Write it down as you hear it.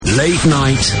Late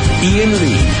Night, Iain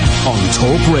Lee on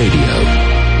Talk Radio.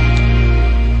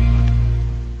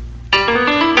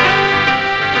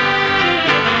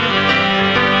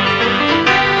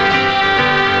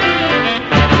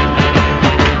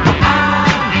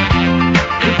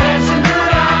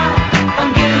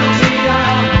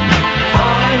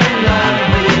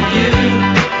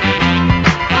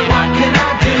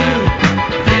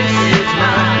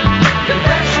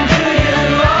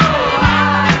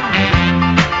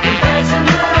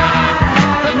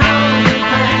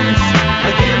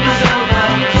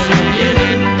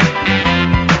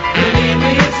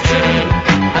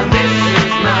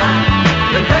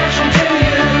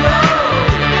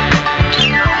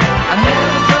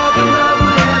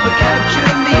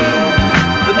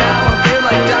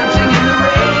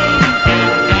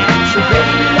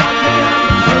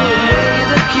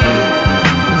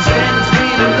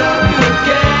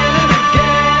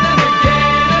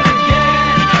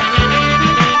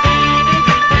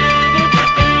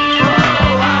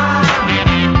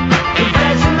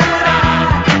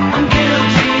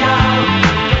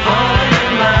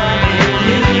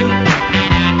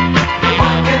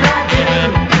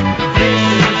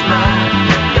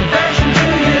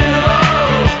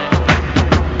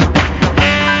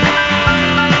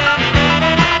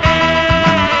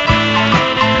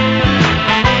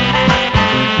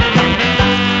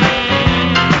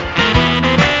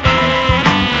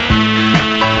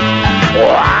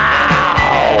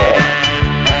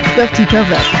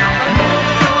 Cover.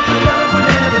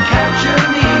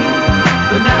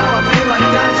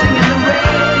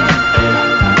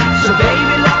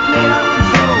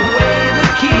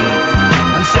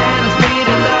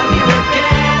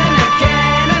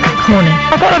 Corny.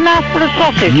 I got a mouthful of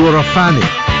sausage. You're a fanny.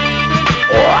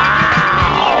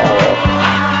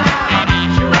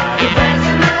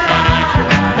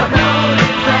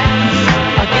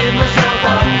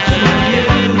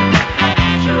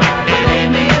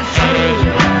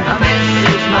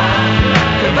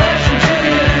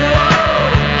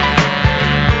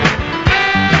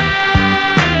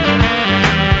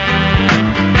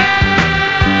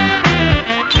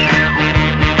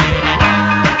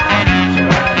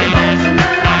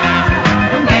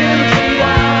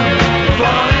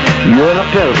 You're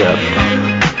not Pilgrim.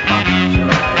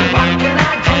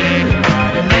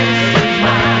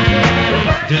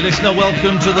 Dear listener,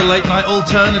 welcome to the Late Night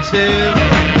Alternative.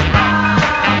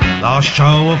 Last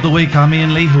show of the week. I'm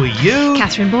Iain Lee. Who are you?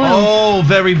 Catherine Boyle. Oh,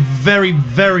 very, very,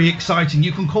 very exciting.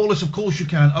 You can call us, of course you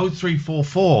can,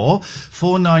 0344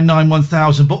 499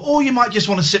 1000. But or you might just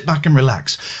want to sit back and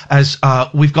relax, as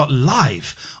we've got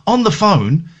live on the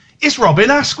phone. It's Robin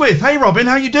Askwith. Hey, Robin,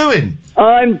 how you doing?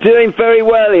 I'm doing very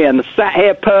well, Ian. Sat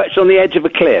here perched on the edge of a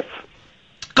cliff.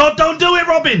 God, don't do it,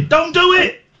 Robin. Don't do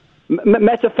it.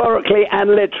 Metaphorically and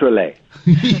literally.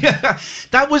 Yeah,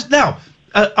 that was... Now,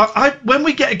 when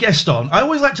we get a guest on, I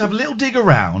always like to have a little dig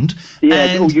around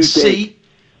and see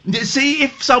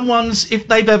if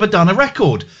they've ever done a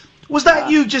record. Was that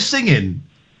you just singing?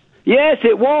 Yes,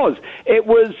 it was. It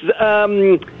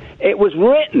was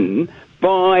written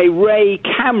by Ray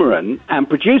Cameron and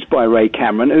produced by Ray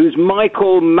Cameron, who's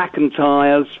Michael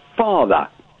McIntyre's father.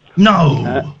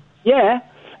 No. Yeah.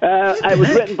 It was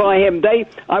written by him.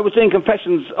 I was doing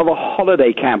Confessions of a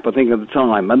Holiday Camp, I think, at the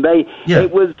time, and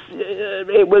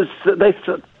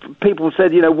people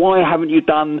said, why haven't you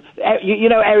done,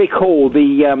 Eric Hall,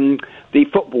 the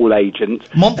football agent.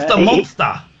 Monster.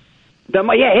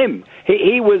 Yeah, him.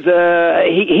 He was.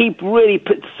 He really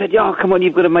said, "Yeah, come on,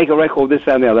 you've got to make a record, this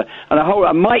and the other."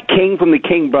 And Mike King from the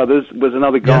King Brothers was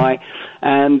another guy,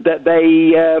 and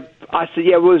I said,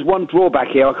 "Yeah, well, there's one drawback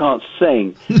here. I can't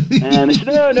sing." And they said,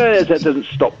 "No, that doesn't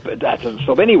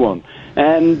stop anyone."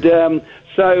 And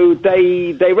so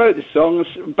they wrote this song,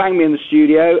 banged me in the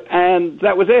studio, and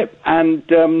that was it. And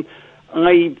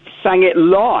I sang it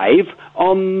live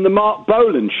on the Mark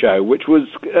Bolan show, which was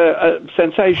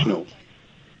sensational.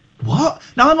 What?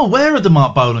 Now, I'm aware of the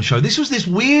Mark Bolan show. This was this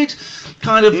weird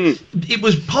kind of... It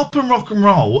was pop and rock and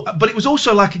roll, but it was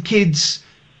also like a kids'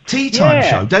 tea time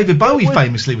show. David Bowie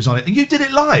famously was on it, and you did it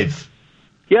live.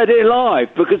 Yeah, I did it live,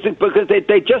 because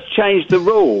they just changed the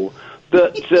rule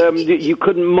that you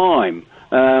couldn't mime.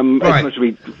 Right. It must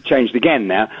be changed again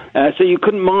now. So you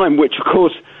couldn't mime, which, of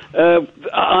course,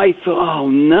 I thought, oh,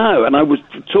 no. And I was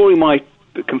touring my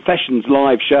Confessions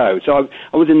live show. So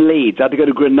I was in Leeds. I had to go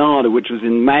to Granada, which was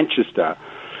in Manchester.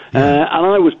 And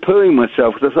I was pooing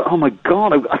myself because I thought, oh my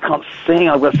God, I can't sing.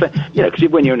 I've got to sing. Because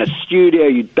when you're in a studio,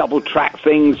 you double track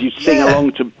things, you sing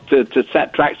along to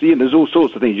set tracks. There's all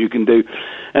sorts of things you can do.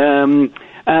 And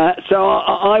So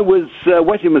I was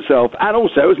wetting myself, and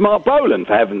also it was Mark Bolan,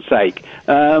 for heaven's sake,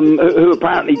 who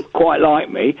apparently quite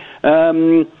liked me,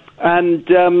 and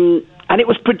it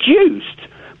was produced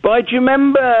by, do you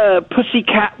remember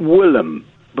Pussycat Willem,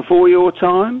 before your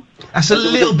time? That's a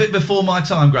little bit before my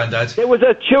time, Grandad. There was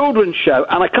a children's show,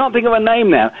 and I can't think of her name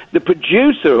now. The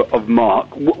producer of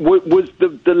Mark was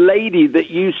the lady that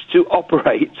used to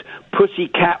operate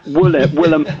Pussycat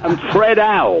Willem and Fred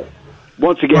Owl.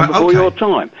 Once again, before your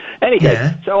time.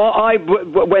 Anyway, so I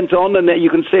went on, and you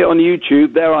can see it on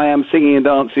YouTube. There I am singing and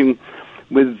dancing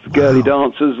with girly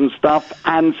dancers and stuff,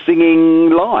 and singing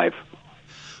live.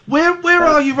 Where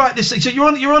are you right this thing? So you're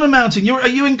on a mountain. Are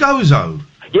you in Gozo?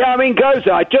 Yeah, I'm in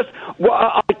Gozo. I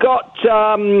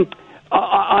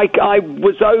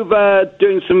was over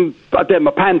doing I did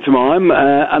my pantomime,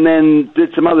 and then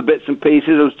did some other bits and pieces.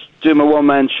 I was doing my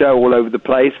one-man show all over the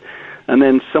place, and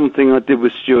then something I did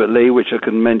with Stuart Lee, which I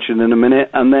can mention in a minute,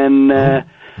 and then then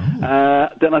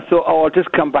I thought, I'll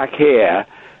just come back here,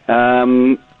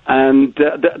 and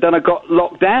then I got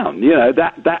locked down. You know,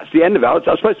 that's the end of it. I was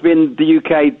supposed to be in the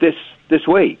UK this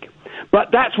week.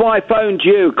 But that's why I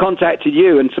contacted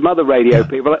you and some other radio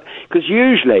people, because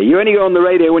usually you only go on the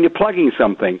radio when you're plugging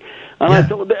something. And I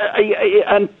thought,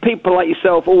 and people like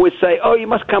yourself always say, oh, you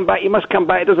must come back, it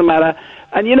doesn't matter.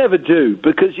 And you never do,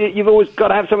 because you've always got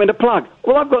to have something to plug.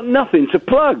 Well, I've got nothing to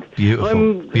plug. Beautiful.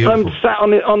 I'm sat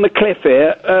on the cliff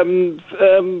here,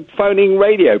 phoning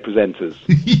radio presenters.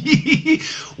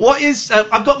 What is...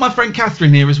 I've got my friend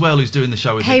Catherine here as well, who's doing the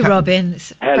show with me. Hey, Robin.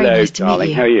 It's very nice to meet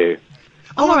you. How are you?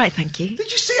 I'm all right, thank you. Did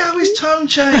you see how his tone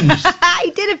changed?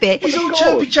 He did a bit. He's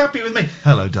all chirpy with me.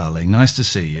 Hello, darling. Nice to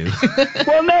see you.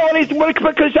 Well, no,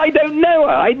 because I don't know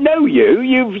her. I know you.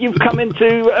 You've come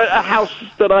into a house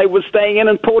that I was staying in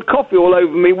and poured coffee all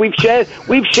over me. We've shared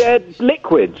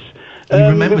liquids. He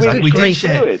remembers that. We did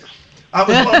share. Fluids.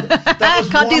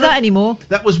 Can't do that anymore.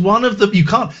 That was one of the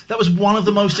That was one of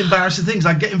the most embarrassing things.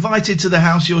 I get invited to the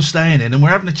house you're staying in, and we're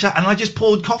having a chat, and I just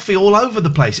poured coffee all over the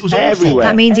place. It was everywhere. awful.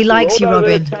 That means he likes you,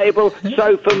 Robin. The table,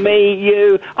 sofa, me,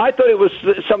 you. I thought it was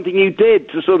something you did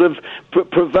to sort of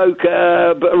provoke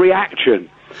a reaction.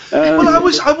 Well,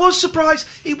 I was surprised.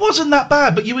 It wasn't that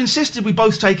bad, but you insisted we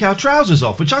both take our trousers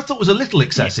off, which I thought was a little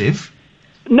excessive.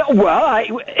 No, well,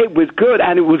 it was good,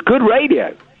 and it was good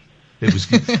radio. It was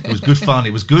good fun.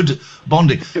 It was good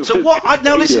bonding. So what?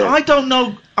 Now listen, yeah. I don't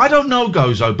know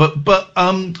Gozo, but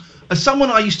as someone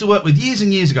I used to work with years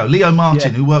and years ago, Leo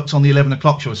Martin, who works on the 11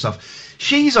 o'clock show and stuff,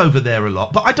 she's over there a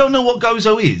lot. But I don't know what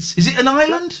Gozo is. Is it an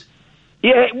island?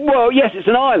 Yeah, well, yes, it's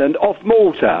an island off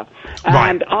Malta,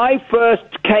 and I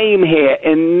first came here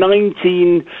in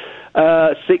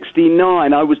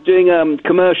 1969. I was doing a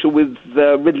commercial with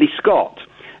Ridley Scott,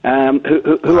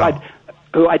 who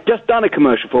I'd just done a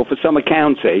commercial for Summer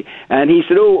County, and he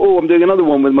said, oh, I'm doing another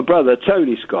one with my brother,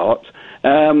 Tony Scott,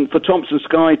 for Thompson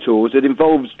Sky Tours. It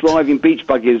involves driving beach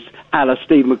buggies a la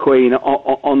Steve McQueen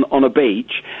on a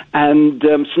beach and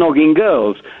snogging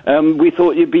girls. We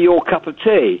thought you'd be your cup of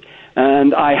tea.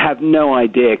 And I have no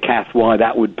idea, Kath, why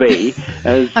that would be.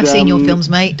 I've seen your films,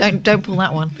 mate. Don't pull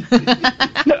that one.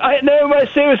 No,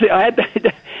 seriously, I had...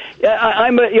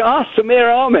 you asked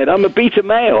Samir Ahmed. I'm a beta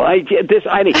male.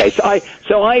 Any case, I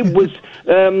was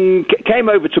came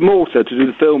over to Malta to do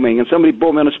the filming, and somebody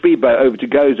brought me on a speedboat over to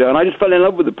Gozo, and I just fell in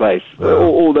love with the place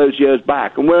all those years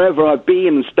back. And wherever I've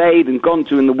been and stayed and gone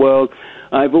to in the world,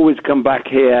 I've always come back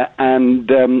here,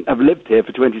 and I've lived here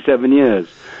for 27 years.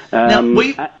 Now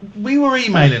we were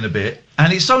emailing a bit,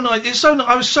 and it's so nice.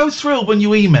 I was so thrilled when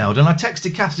you emailed, and I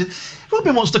texted Kath and said,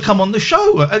 Robin wants to come on the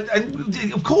show,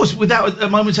 and of course without a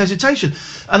moment's hesitation.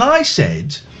 And I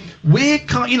said,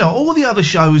 all the other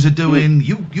shows are doing.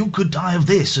 You could die of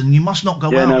this, and you must not go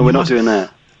out. Yeah, no, we're not doing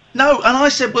that. No, and I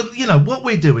said, well, what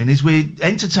we're doing is we're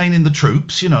entertaining the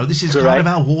troops. This is kind of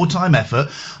our wartime effort.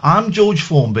 I'm George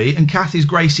Formby, and Kath is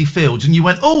Gracie Fields, and you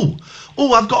went, oh,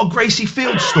 I've got a Gracie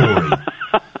Fields story.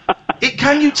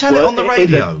 Can you tell it on the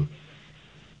radio?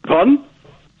 Pardon?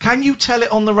 Can you tell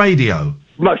it on the radio?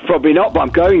 Most probably not, but I'm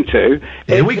going to.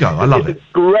 Here we go. I love it. It's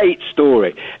a great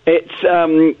story. It's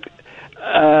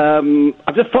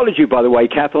I've just followed you, by the way,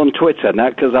 Kath, on Twitter now,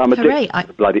 because I'm addicted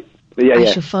to bloody... I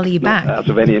shall follow you back. That's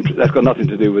of any interest. That's got nothing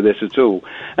to do with this at all.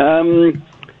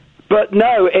 But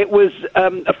no, it was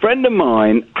a friend of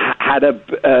mine had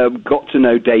got to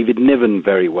know David Niven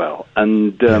very well,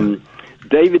 and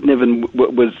David Niven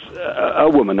was a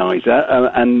womanizer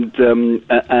and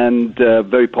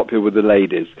very popular with the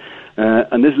ladies.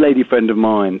 And this lady friend of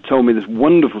mine told me this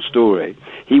wonderful story.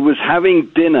 He was having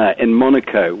dinner in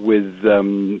Monaco with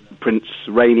Prince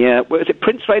Rainier. Was it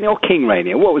Prince Rainier or King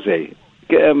Rainier? What was he?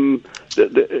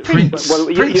 Prince. Well,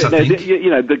 Prince, I think.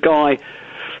 the guy.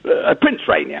 Prince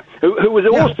Rainier, who was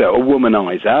also a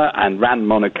womanizer and ran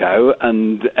Monaco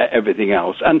and everything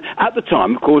else. And at the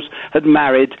time, of course, had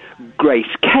married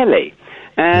Grace Kelly.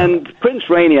 And Prince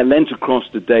Rainier leant across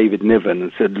to David Niven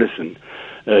and said, listen,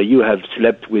 you have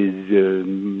slept with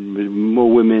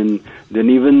more women than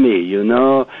even me, you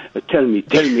know. Tell me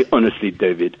honestly,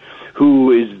 David, who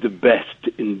is the best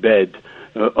in bed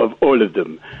of all of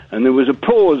them? And there was a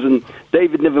pause, and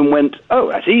David Niven went, oh,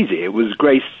 that's easy. It was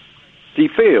Grace C.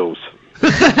 Fields.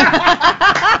 Isn't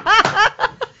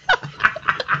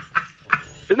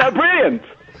that brilliant?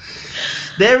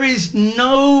 There is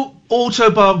no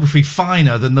autobiography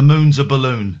finer than The Moon's a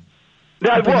Balloon.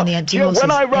 No, Bring on the empty horses.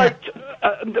 when I wrote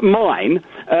mine,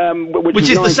 which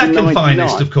is the second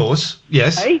finest, of course,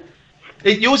 yes. Eh?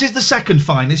 Yours is the second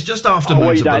finest, just after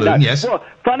Moon's a Balloon, yes. Well,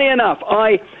 funny enough,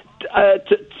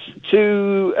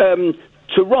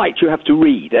 to write, you have to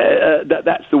read.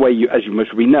 That's the way as you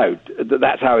must know,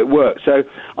 that's how it works. So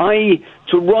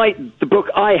to write the book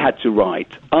I had to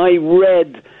write, I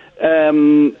read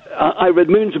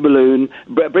Moon's a Balloon,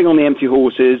 Bring on the Empty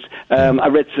Horses. I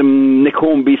read some Nick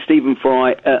Hornby, Stephen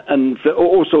Fry, and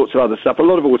all sorts of other stuff, a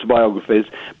lot of autobiographies,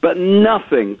 but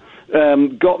nothing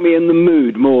got me in the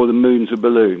mood more than Moon's a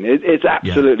Balloon. It's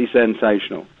absolutely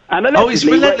sensational. And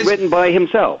allegedly written by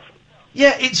himself.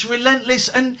 Yeah, it's relentless,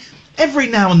 and every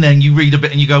now and then you read a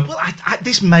bit and you go, well,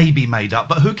 this may be made up,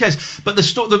 but who cares? But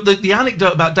the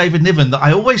anecdote about David Niven that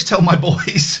I always tell my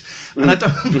boys, and I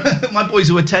don't, my boys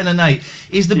who are 10 and 8,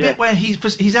 is the bit where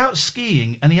he's out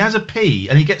skiing and he has a pee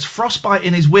and he gets frostbite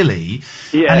in his willy,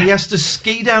 and he has to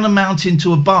ski down a mountain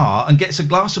to a bar and gets a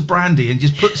glass of brandy and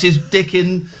just puts his dick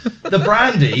in the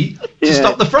brandy to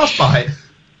stop the frostbite.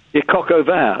 Yeah, coq au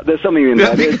vin. There's something in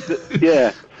there.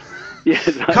 Yeah.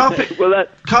 Yes,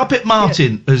 Carpet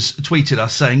Martin has tweeted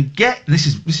us saying, this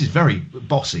is very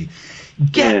bossy,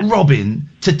 Robin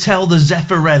to tell the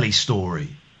Zeffirelli story.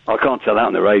 I can't tell that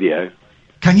on the radio.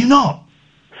 Can you not?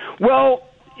 Well,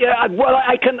 yeah,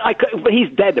 I can, but he's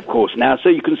dead, of course, now, so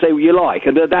you can say what you like.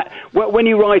 And when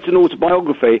you write an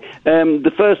autobiography,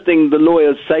 the first thing the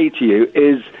lawyers say to you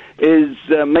is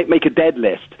make a dead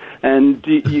list. And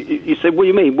you say, what do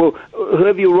you mean? Well,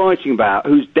 whoever you're writing about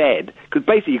who's dead, because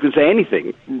basically you can say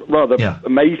anything, rather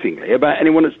amazingly, about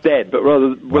anyone that's dead, but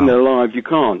rather when they're alive, you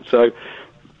can't. So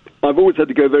I've always had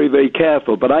to go very, very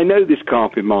careful. But I know this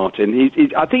Carpet Martin.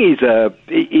 I think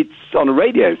it's on a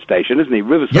radio station, isn't he?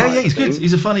 Riverside. Yeah, he's good.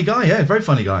 He's a funny guy. Yeah, very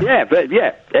funny guy. Yeah, but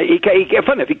he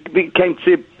came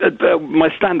to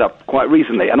my stand-up quite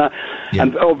recently, and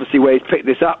obviously where he's picked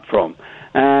this up from,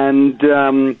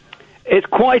 and. It's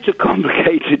quite a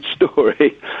complicated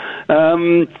story,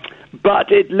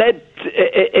 but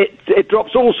it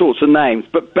drops all sorts of names.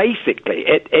 But basically,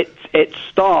 it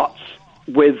starts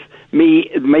with me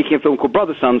making a film called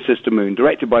Brother, Sun, Sister, Moon,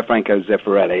 directed by Franco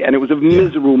Zeffirelli, and it was a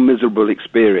miserable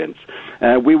experience.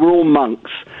 We were all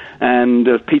monks, and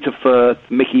Peter Firth,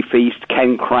 Mickey Feast,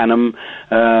 Ken Cranham,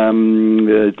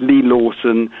 Lee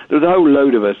Lawson. There was a whole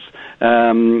load of us.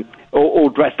 All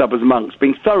dressed up as monks,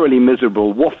 being thoroughly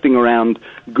miserable, wafting around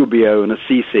Gubbio and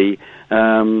Assisi,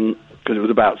 because it was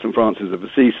about St. Francis of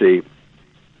Assisi,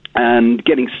 and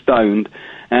getting stoned.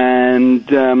 And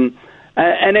in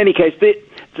any case,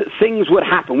 things would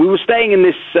happen. We were staying in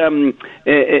this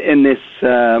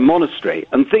monastery,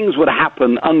 and things would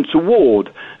happen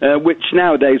untoward, which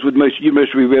nowadays you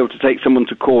most be able to take someone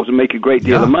to court and make a great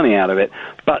deal of money out of it.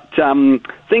 But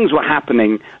things were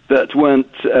happening that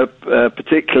weren't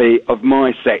particularly of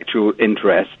my sexual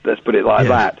interest, let's put it like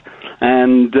that.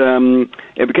 And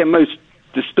it became most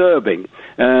disturbing.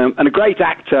 And a great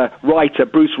actor, writer,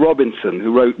 Bruce Robinson,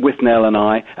 who wrote Withnail and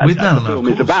I, and the film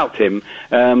is about him,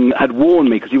 had warned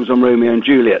me, because he was on Romeo and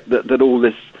Juliet, that all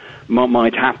this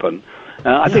might happen.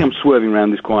 I think I'm swerving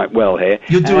around this quite well here.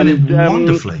 You're doing it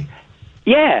wonderfully.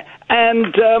 Yeah,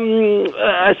 and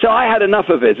so I had enough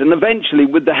of it, and eventually,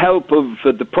 with the help of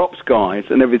the props guys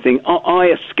and everything,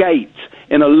 I escaped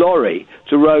in a lorry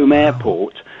to Rome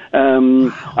Airport.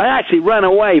 I actually ran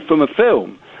away from a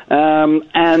film. And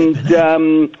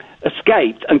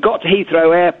escaped and got to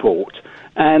Heathrow Airport,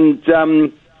 and I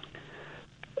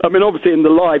mean, obviously in the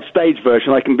live stage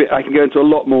version I can go into a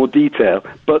lot more detail,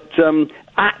 but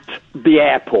at the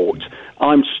airport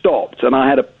I'm stopped, and I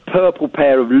had a purple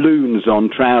pair of loons on,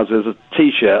 trousers, a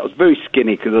t-shirt. I was very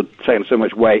skinny because I'd taken so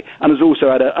much weight, and I also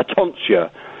had a tonsure,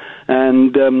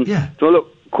 and so I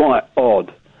looked quite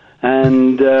odd.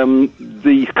 And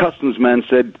the customs man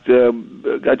said,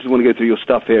 I just want to go through your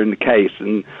stuff here in the case.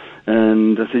 And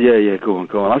I said, yeah, go on.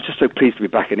 I was just so pleased to be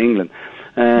back in England.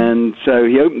 And so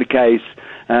he opened the case,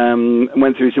 and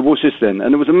went through. He said, "What's this then?"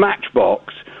 And there was a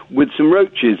matchbox with some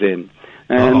roaches in.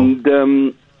 And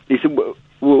he said,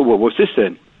 what's this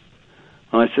then?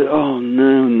 I said, "Oh,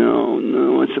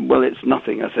 no." I said, "Well, it's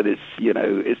nothing." I said, he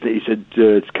said,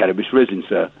 "It's cannabis resin,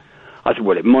 sir." I said,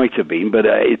 "Well, it might have been, but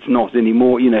it's not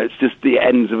anymore. It's just the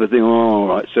ends of a thing." "Oh, all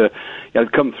right, sir."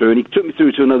 I'd come through, and he took me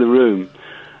through to another room.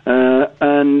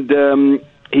 And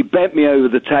he bent me over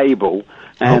the table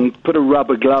and put a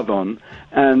rubber glove on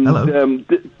and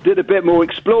did a bit more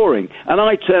exploring. And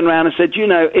I turned around and said,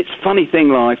 "It's a funny thing,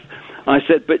 life." I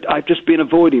said, "But I've just been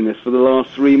avoiding this for the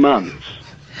last 3 months."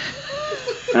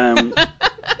 And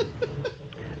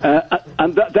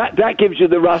that gives you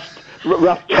the rough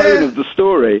tone of the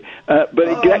story, but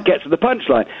that gets to the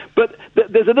punchline. But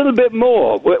there's a little bit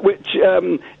more, which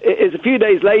is a few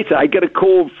days later, I get a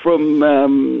call from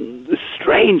a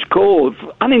strange call,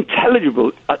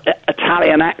 unintelligible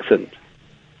Italian accent.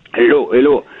 Hello,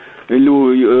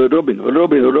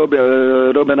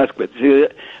 Robin Askwith.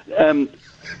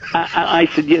 I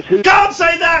said, "Yes, who?" Can't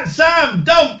say that, Sam!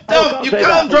 Don't! You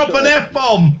can't drop an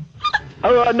F-bomb!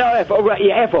 Oh, no, F. Oh, right,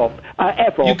 yeah, F off.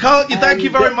 F off. You can't. Thank you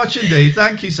very much indeed.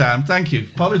 Thank you, Sam. Thank you.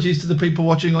 Apologies to the people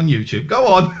watching on YouTube. Go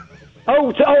on.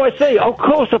 Oh, I see. Of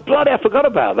course, I forgot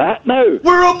about that. No.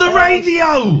 We're on the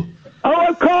radio! Oh,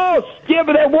 of course. Yeah,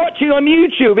 but they're watching on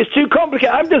YouTube. It's too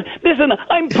complicated. Listen,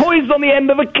 I'm poised on the end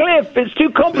of a cliff. It's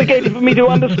too complicated for me to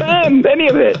understand any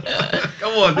of it.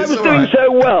 Come on, I was doing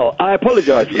so well. I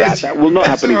apologise for that. That will not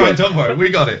happen again. Right, don't worry. We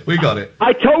got it.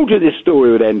 I told you this story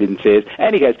would end in tears.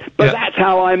 Anyways, but that's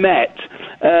how I met,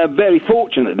 very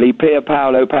fortunately, Pier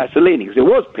Paolo Pasolini. Because it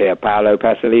was Pier Paolo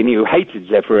Pasolini who hated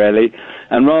Zeffirelli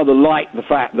and rather liked the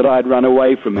fact that I'd run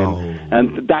away from him.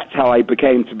 And that's how I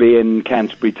became to be in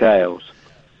Canterbury Tales.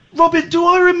 Robin, do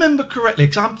I remember correctly?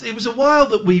 Because it was a while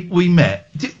that we met.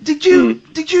 Did you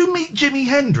meet Jimi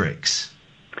Hendrix?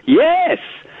 Yes.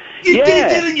 You did,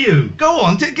 didn't you? Go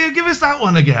on, give us that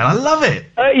one again. I love it.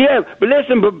 Yeah, but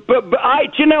listen, but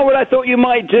do you know what I thought you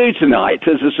might do tonight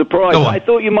as a surprise? I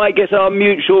thought you might get our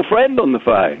mutual friend on the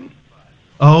phone.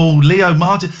 Oh, Leo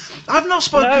Martin. I've not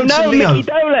spoken to Leo. Mickey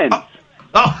Dolenz.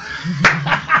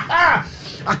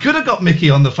 I could have got Mickey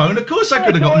on the phone. Of course I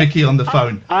could have got Mickey on the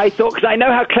phone. I thought, because I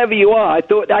know how clever you are, I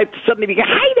thought I'd suddenly be going,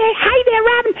 hi there,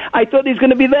 Robin. I thought he was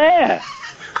going to be there.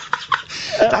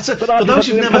 For those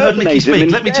who've never heard Mickey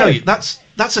speak, let me tell you, that's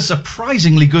a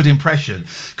surprisingly good impression.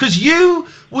 Because you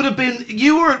would have been at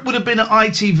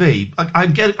ITV.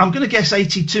 I'm going to guess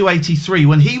 82, 83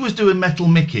 when he was doing Metal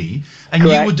Mickey, and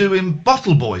you were doing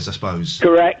Bottle Boys, I suppose.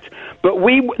 Correct. But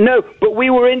we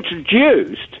were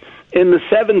introduced in the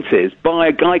 70s by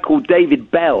a guy called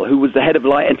David Bell, who was the head of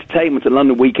light entertainment at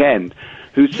London Weekend,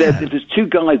 who said if there's two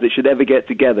guys that should ever get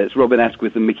together, it's Robin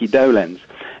Askwith and Mickey Dolenz.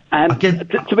 And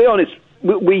to be honest,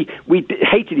 we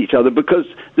hated each other because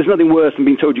there's nothing worse than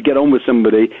being told you get on with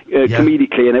somebody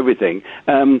comedically and everything.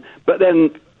 But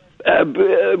then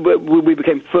we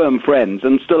became firm friends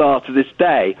and still are to this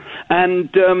day.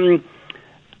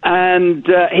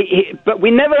 But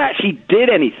we never actually did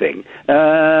anything,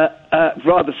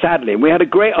 rather sadly. And we had a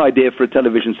great idea for a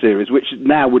television series, which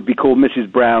now would be called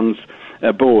Mrs. Brown's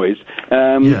Boys.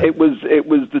 It was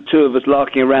the two of us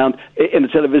larking around in a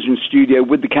television studio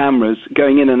with the cameras,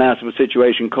 going in and out of a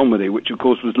situation comedy, which of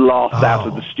course was laughed out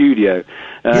of the studio.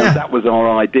 That was our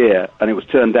idea, and it was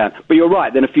turned down. But you're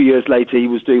right. Then a few years later, he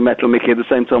was doing Metal Mickey at the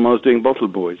same time I was doing Bottle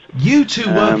Boys. You two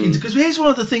working, because here's one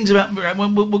of the things about.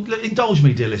 Indulge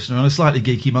me, dear listener, on a slightly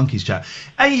geeky monkeys chat.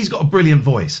 He's got a brilliant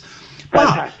voice,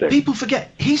 but people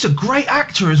forget he's a great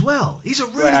actor as well. He's a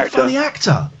really funny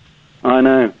actor. I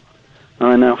know.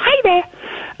 Hi there.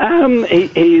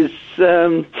 He's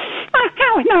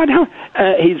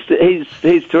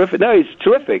terrific. No, he's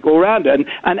terrific all round, and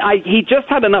he just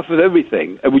had enough of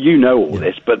everything. Well, you know all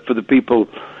this, but for the people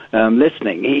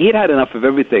listening, he'd had enough of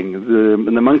everything.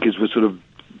 And the monkeys were sort of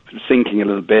sinking a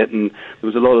little bit, and there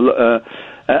was a lot of,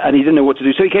 and he didn't know what to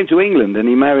do. So he came to England, and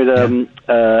he married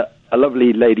a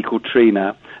lovely lady called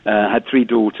Trina. Had 3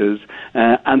 daughters,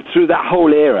 and through that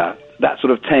whole era, that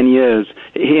sort of 10 years,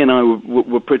 he and I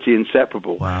were pretty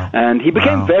inseparable. Wow. And he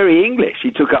became very English. He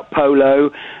took up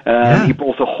polo, he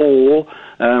bought a hall,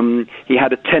 he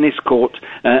had a tennis court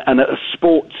and a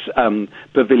sports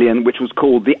pavilion, which was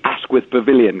called the Askwith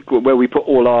Pavilion, where we put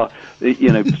all our,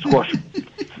 squash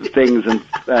things and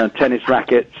tennis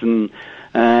rackets,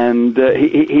 and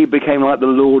he became like the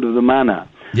lord of the manor.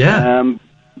 Yeah.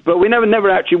 But we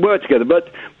never actually were together. But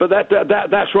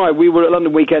that's right. We were at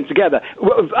London Weekend together,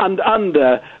 and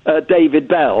under David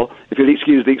Bell, if you'll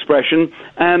excuse the expression,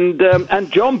 and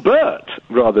John Burt,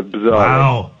 rather bizarrely.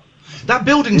 Wow. That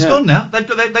building's gone now.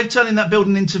 They've turned that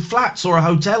building into flats or a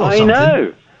hotel or something. I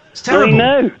know. It's terrible.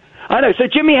 I know. So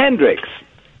Jimi Hendrix.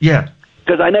 Yeah.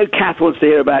 Because I know Kath wants to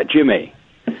hear about Jimmy.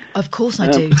 Of course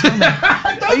I do. Tell me.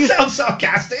 Don't sound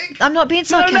sarcastic. I'm not being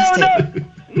sarcastic.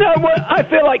 No, well, I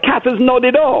feel like Kath has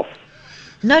nodded off.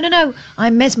 No.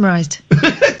 I'm mesmerised.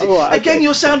 Again,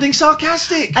 you're sounding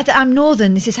sarcastic. I'm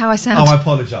northern. This is how I sound. Oh, I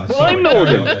apologise. Well, I'm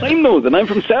northern. I'm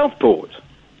from Southport.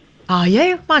 Are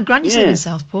you? My gran used to live in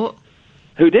Southport.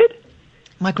 Who did?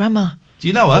 My grandma. Do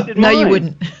you know her? No, you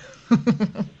wouldn't.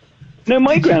 No,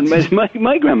 my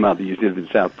grandmother used to live in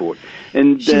Southport.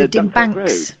 And, she lived in Dunkirk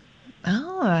Banks. Road.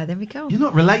 Oh, there we go. You're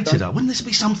not related, Wouldn't this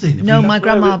be something? No, my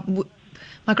grandma...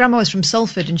 My grandma was from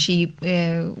Salford, and she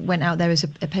went out there as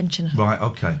a pensioner. Right,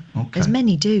 okay. As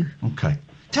many do. Okay.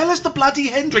 Tell us the bloody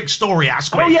Hendrix story,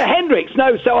 Askwith. Oh, yeah, Hendrix.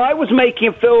 No, so I was making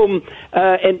a film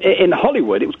in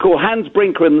Hollywood. It was called Hans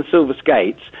Brinker and the Silver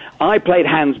Skates. I played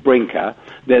Hans Brinker,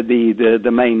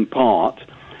 the main part,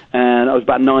 and I was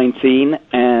about 19,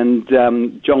 and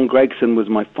John Gregson was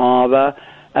my father,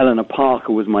 Eleanor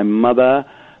Parker was my mother.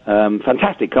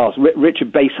 Fantastic cast.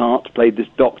 Richard Basehart played this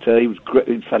doctor. He was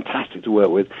fantastic to work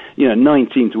with.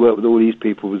 19 to work with all these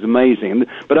people was amazing.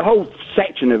 But a whole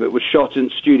section of it was shot in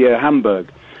Studio Hamburg.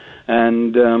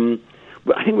 And I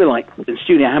think we were in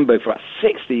Studio Hamburg for about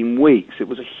 16 weeks. It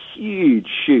was a huge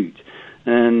shoot.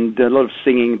 And a lot of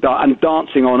singing and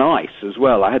dancing on ice as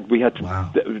well. We had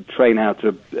to train how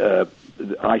to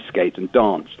ice skate and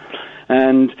dance.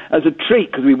 And as a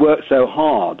treat, because we worked so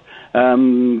hard,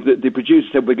 the producer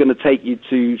said, we're going to take you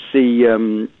to see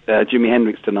Jimi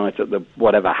Hendrix tonight at the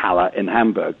whatever Halle in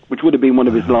Hamburg, which would have been one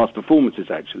of his last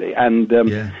performances, actually. And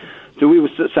so we were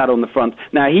sat on the front.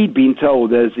 Now, he'd been told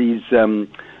there's these,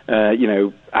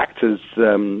 actors,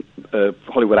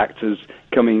 Hollywood actors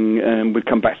coming, would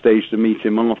come backstage to meet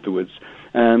him afterwards.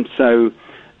 So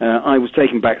I was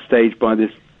taken backstage by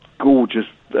this gorgeous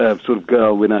sort of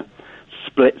girl in a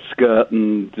split skirt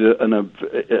and a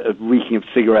reeking of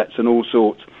cigarettes and all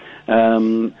sorts.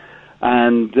 And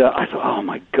I thought, oh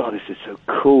my God, this is so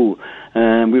cool.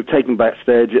 And we were taken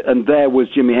backstage, and there was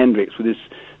Jimi Hendrix with his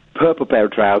purple pair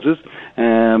of trousers,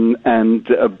 and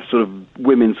sort of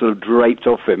women sort of draped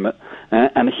off him,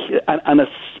 and a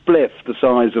spliff the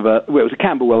size of it was a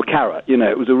Camberwell carrot,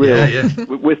 it was a real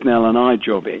Withnell and I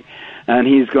jobby. And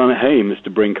he's gone, hey,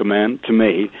 Mr. Brinker man, to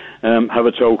me, have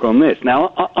a talk on this.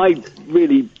 Now, I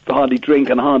really hardly drink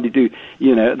and hardly do,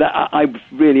 I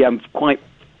really am quite,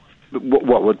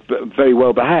 very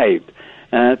well behaved.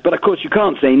 But of course, you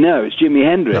can't say no. It's Jimi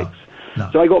Hendrix. No.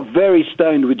 So I got very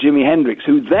stoned with Jimi Hendrix,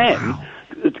 who then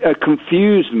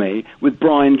confused me with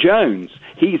Brian Jones.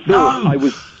 He thought I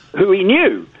was who he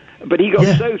knew. But he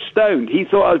got so stoned, he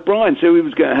thought I was Brian, so he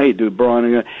was going, hey, dude,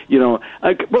 Brian,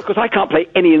 because I can't play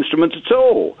any instrument at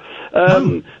all.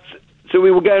 So we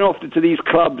were going off to these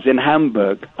clubs in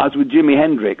Hamburg, as with Jimi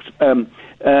Hendrix,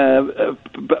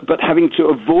 but having to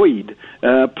avoid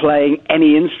playing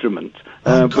any instrument,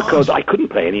 because I couldn't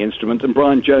play any instrument, and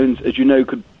Brian Jones, as you know,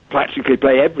 could practically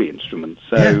play every instrument.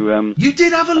 So you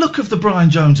did have a look of the Brian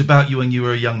Jones about you when you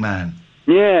were a young man.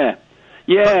 Yeah.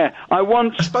 Yeah, I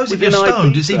suppose if you're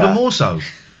stoned, it's even more so.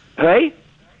 Hey?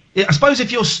 Yeah, I suppose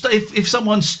if you're if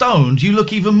someone's stoned, you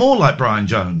look even more like Brian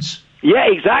Jones. Yeah,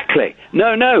 exactly.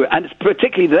 No, and it's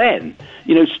particularly then,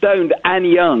 stoned and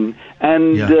young,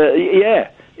 and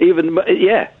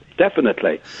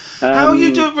definitely. How are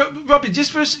you doing, Robin?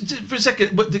 Just for a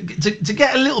second, to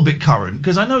get a little bit current,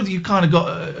 because I know that you kind of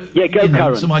got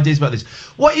current. Some ideas about this.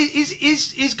 What is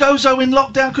Gozo in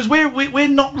lockdown? Because we're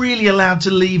not really allowed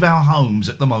to leave our homes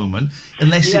at the moment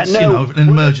unless it's an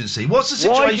emergency. What's the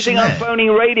situation Why do you think there? I'm phoning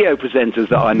radio presenters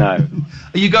that I know?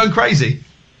 Are you going crazy?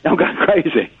 I'm going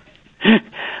crazy.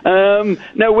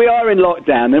 No, we are in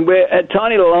lockdown, and we're at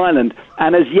tiny little island,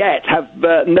 and as yet have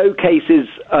no cases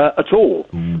at all.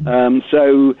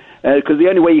 So, because the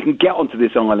only way you can get onto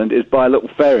this island is by a little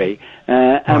ferry,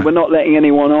 and we're not letting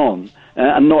anyone on,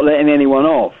 and not letting anyone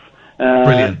off.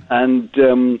 Brilliant. And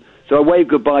so I waved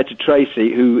goodbye to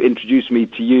Tracy, who introduced me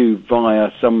to you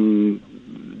via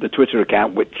the Twitter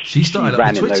account, which she started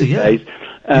ran in those days.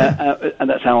 And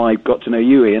that's how I got to know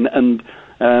you, Ian. And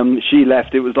she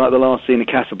left. It was like the last scene of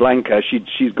Casablanca.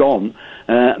 She's gone.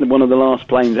 One of the last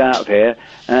planes out of here,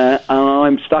 and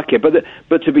I'm stuck here.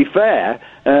 But to be fair,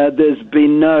 there's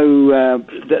been no.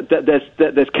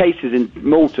 There's cases in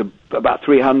Malta, about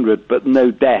 300, but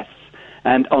no deaths,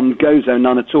 and on Gozo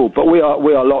none at all. But we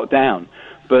are locked down.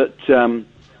 But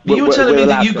you were telling me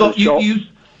that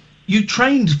you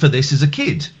trained for this as a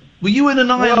kid. Were you in an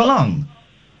iron lung?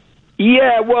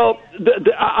 Yeah, well,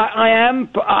 I am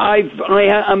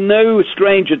no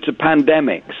stranger to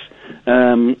pandemics.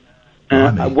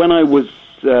 When I was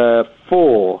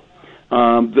 4,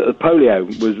 the polio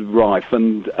was rife,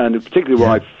 and particularly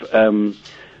rife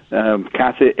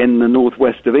cat in the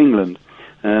northwest of England,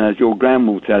 as your gran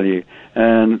will tell you.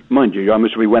 And mind you, I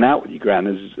must we went out with your gran,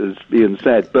 as Iain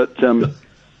said, but.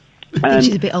 I think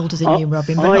she's a bit older than you,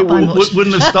 Robin, but not by much.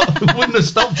 Wouldn't have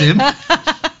stopped him.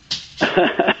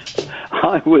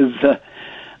 I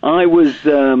was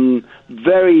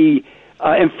very.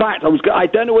 In fact, I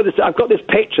don't know whether I've got this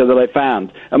picture that I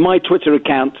found, and my Twitter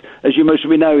account, as you most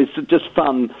of you know, is just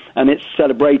fun and it's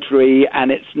celebratory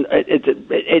and it's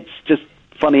just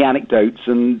funny anecdotes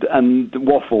and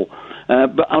waffle.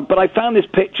 But I found this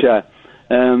picture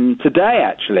today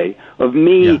actually of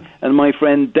me and my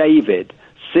friend David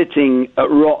sitting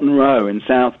at Rotten Row in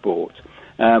Southport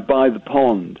by the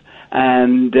pond,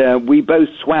 and we both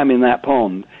swam in that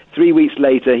pond. 3 weeks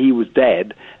later, he was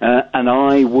dead, and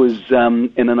I was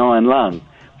in an iron lung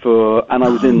and I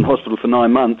was in hospital for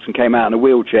 9 months and came out in a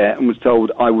wheelchair and was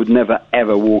told I would never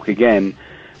ever walk again,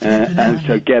 and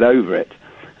so get over it.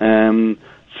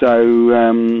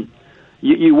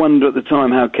 You wonder at the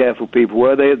time how careful people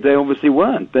were. They obviously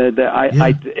weren't. They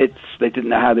didn't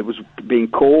know how it was being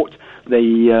caught.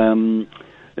 And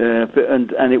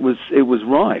it was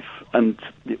rife. And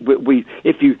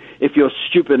if you're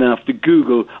stupid enough to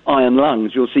Google iron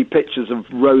lungs, you'll see pictures of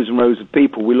rows and rows of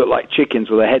people. We look like chickens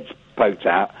with their heads poked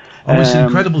out. Oh, it's an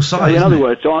incredible sight. In other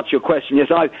words, to answer your question, yes,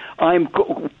 I'm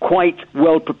quite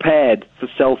well prepared for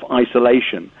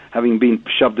self-isolation, having been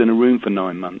shoved in a room for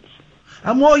 9 months.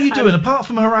 And what are you doing apart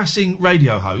from harassing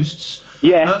radio hosts?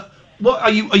 Yeah. What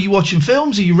are you watching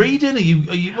films? Are you reading?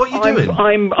 What are you doing?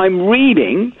 I'm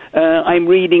reading. I'm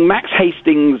reading Max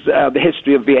Hastings' The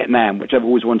History of Vietnam, which I've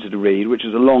always wanted to read, which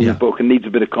is a long book and needs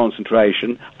a bit of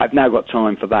concentration. I've now got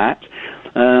time for that.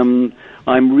 I'm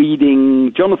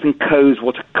reading Jonathan Coe's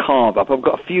What a Carve Up. I've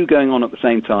got a few going on at the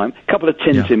same time. A couple of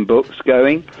Tintin books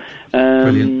going.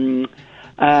 Brilliant.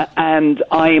 And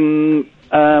I'm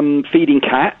feeding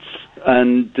cats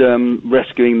and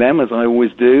rescuing them, as I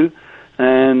always do.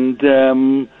 And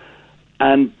in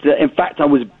fact, I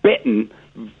was bitten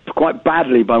quite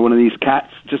badly by one of these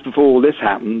cats just before all this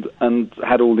happened, and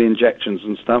had all the injections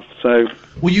and stuff. So,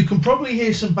 well, you can probably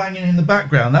hear some banging in the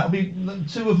background. That'll be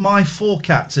 2 of my 4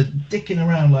 cats are dicking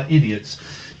around like idiots.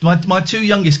 My 2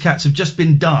 youngest cats have just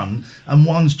been done, and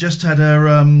one's just had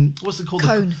her what's it called?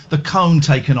 Cone. The cone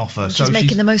taken off her. She's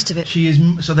making the most of it. She is.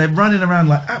 So they're running around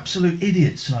like absolute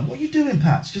idiots. And what are you doing,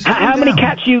 Pats? Just how many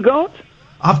cats you got?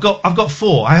 I've got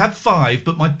 4. I had 5,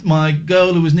 but my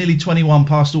girl who was nearly 21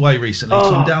 passed away recently,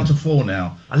 so I'm down to 4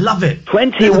 now. I love it.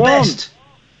 21. They're the best.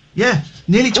 Yeah,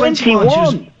 nearly 21.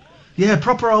 21. Yeah,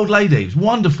 proper old lady. It was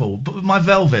wonderful. But with my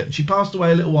Velvet, she passed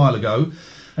away a little while ago,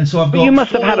 and so I've got. But you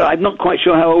must have had. I'm not quite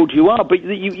sure how old you are, but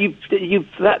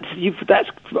that's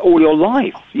all your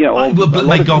life. You know. But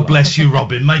may God bless you,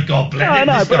 Robin. May God bless you.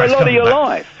 No, but a lot of your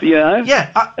life, you know.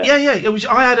 Yeah. It was.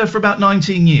 I had her for about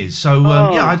 19 years. So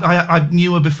I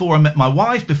knew her before I met my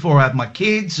wife, before I had my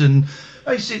kids, and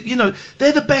I said,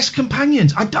 they're the best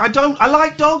companions. I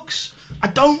like dogs. I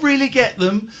don't really get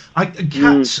them.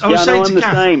 Cats. I'm the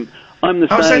same. I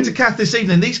was saying to Kath this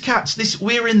evening, these cats,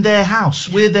 we're in their house,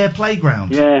 we're their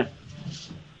playground. Yeah.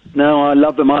 No, I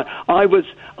love them. I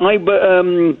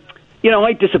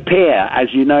disappear,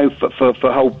 as you know, for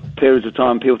whole periods of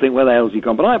time. People think, where the hell's he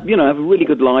gone? But I have a really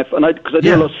good life, and because I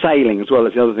do a lot of sailing as well.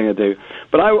 That's the other thing I do.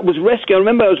 But I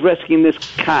remember I was rescuing this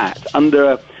cat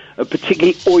under a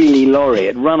particularly oily lorry.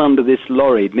 It ran under this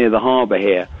lorry near the harbour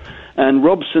here, and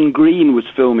Robson Green was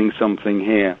filming something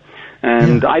here.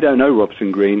 And I don't know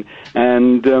Robson Green,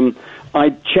 and I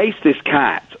chased this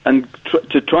cat and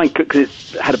to try and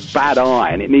because it had a bad eye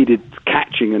and it needed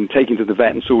catching and taking to the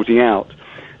vet and sorting out.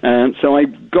 So I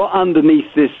got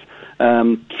underneath this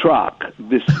truck,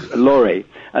 this lorry,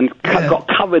 and got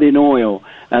covered in oil,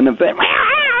 and the vet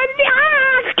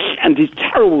and these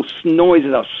terrible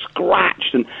noises. I was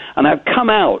scratched, and I've come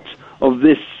out of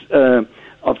this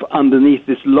of underneath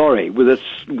this lorry with a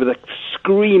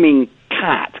screaming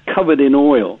cat covered in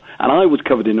oil, and I was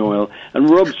covered in oil, and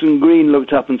Robson Green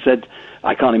looked up and said,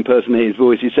 I can't impersonate his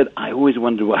voice, he said, I always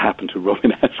wondered what happened to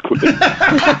Robin Askwith. And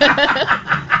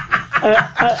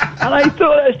I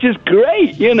thought that's just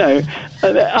great, And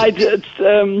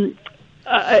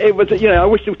it was, I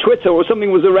wish Twitter or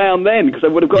something was around then, because I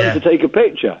would have gotten to take a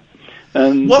picture.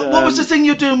 And, what was the thing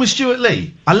you're doing with Stuart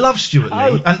Lee? I love Stuart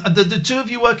Lee, and the 2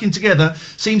 of you working together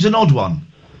seems an odd one.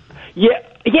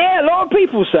 Yeah, a lot of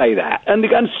people say that, and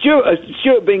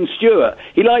Stuart being Stuart,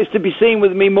 he likes to be seen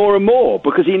with me more and more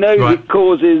because he knows it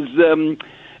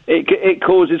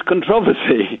causes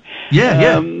controversy.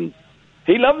 Yeah.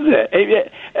 He loves it.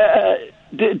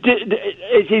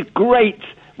 It's great.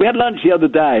 We had lunch the other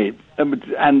day and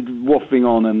waffling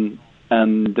on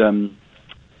and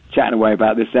chatting away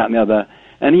about this, that, and the other.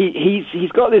 And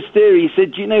he's got this theory. He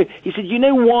said, you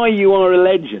know why you are a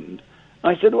legend?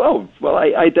 I said, well,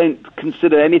 I don't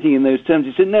consider anything in those terms.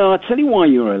 He said, no, I'll tell you why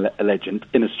you're a legend,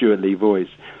 in a Stuart Lee voice.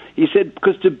 He said,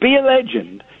 because to be a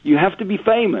legend, you have to be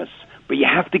famous, but you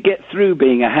have to get through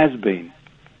being a has-been.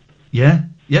 Yeah.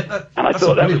 And I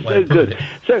thought that was so good.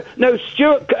 So, no,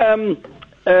 Stuart,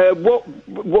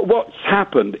 what's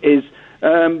happened is,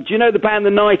 do you know the band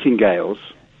The Nightingales?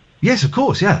 Yes, of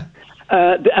course, yeah.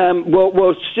 Stuart's.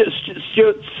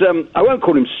 I won't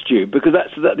call him Stu because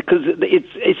because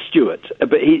it's Stuart,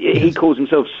 but he calls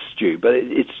himself Stu, but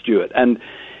it's Stuart, and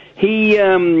he's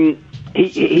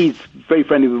very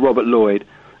friendly with Robert Lloyd,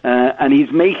 and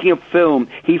he's making a film.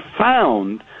 He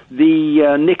found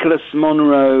the Nicholas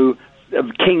Monroe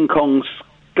King Kong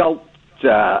sculpture,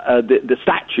 the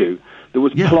statue that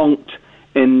was plonked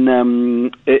in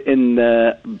the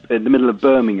middle of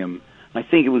Birmingham. I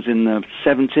think it was in the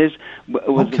 70s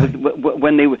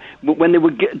when they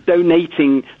were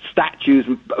donating statues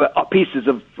and pieces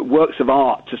of works of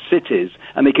art to cities,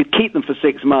 and they could keep them for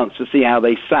 6 months to see how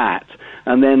they sat,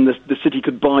 and then the city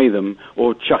could buy them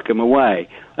or chuck them away.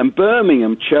 And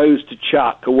Birmingham chose to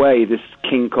chuck away this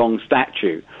King Kong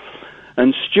statue,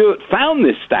 and Stuart found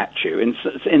this statue in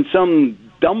some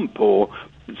dump or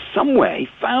somewhere. He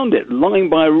found it lying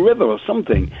by a river or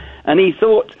something, and he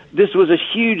thought this was a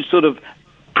huge sort of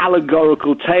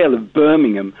allegorical tale of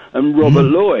Birmingham and Robert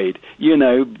Lloyd. You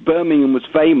know, Birmingham was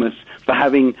famous for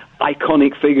having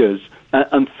iconic figures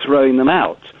and throwing them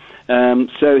out.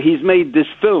 So he's made this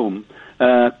film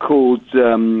called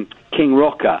King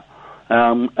Rocker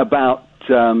about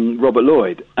Robert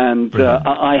Lloyd, and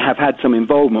I have had some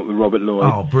involvement with Robert Lloyd.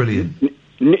 Oh, brilliant.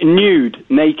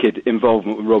 Naked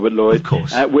involvement with Robert Lloyd, of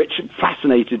course. Which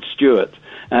fascinated Stuart.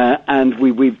 And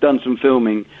we've done some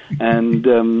filming, and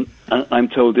I'm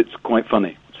told it's quite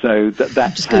funny. So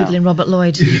that's just googling Robert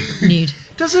Lloyd nude.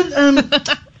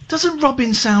 Doesn't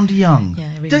Robin sound young?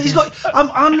 Yeah, it really He's does. got.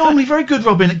 I'm normally very good,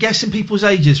 Robin, at guessing people's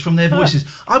ages from their voices.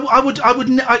 I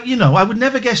would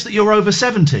never guess that you're over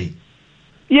 70.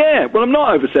 Yeah, well, I'm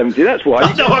not over 70. That's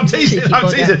why. No, I'm teasing.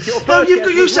 No,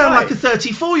 you sound like a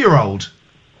 34-year-old.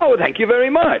 Oh, thank you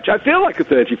very much. I feel like a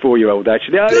 34-year-old,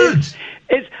 actually. Good.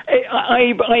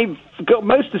 I got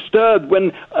most disturbed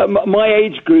when my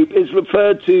age group is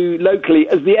referred to locally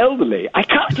as the elderly. I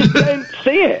just don't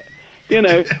see it. You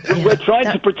know, we're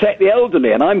trying to protect the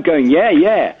elderly, and I'm going,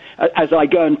 yeah, as I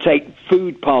go and take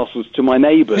food parcels to my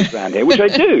neighbours around here, which I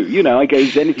do. You know, I go,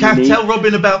 is anything you need? Tell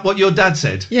Robin about what your dad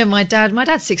said. Yeah, my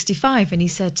dad's 65, and he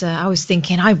said, I was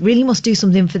thinking, I really must do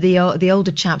something for the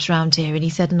older chaps around here, and he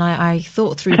said, and I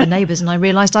thought through the neighbours, and I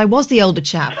realised I was the older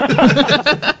chap.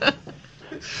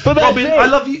 But Robin, I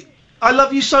love you. I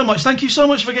love you so much. Thank you so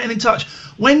much for getting in touch.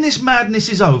 When this madness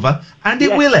is over, and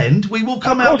it will end, we will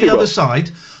come out the other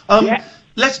side.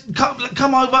 Let's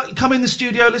come over, come in the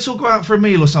studio. Let's all go out for a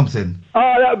meal or something.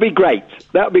 Oh, that would be great.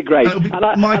 That would be great. That would be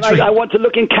my treat. I want to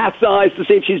look in Kath's eyes to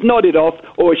see if she's nodded off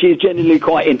or she's genuinely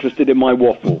quite interested in my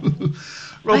waffle.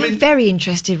 Robin, I'm very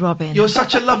interested, Robin. You're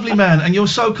such a lovely man, and you're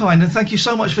so kind. And thank you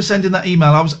so much for sending that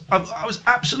email. I was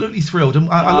absolutely thrilled, and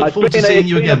I look forward to seeing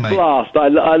you again, mate. Blast. I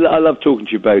love talking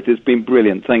to you both. It's been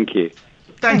brilliant. Thank you.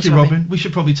 Thanks, you, Robin. We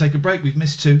should probably take a break. We've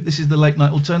missed 2. This is the Late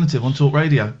Night Alternative on Talk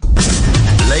Radio.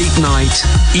 Late Night,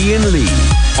 Iain Lee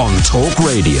on Talk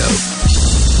Radio.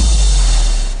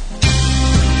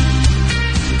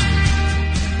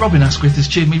 Robin Askwith has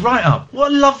cheered me right up.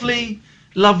 What a lovely,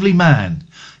 lovely man.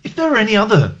 If there are any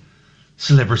other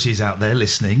celebrities out there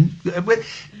listening,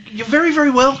 you're very,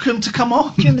 very welcome to come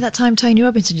on. Do you remember that time Tony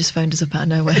Robinson just phoned us up out of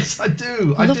nowhere? Yes, I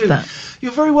do. I love that.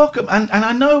 You're very welcome. And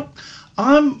I know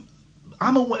I'm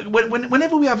aware,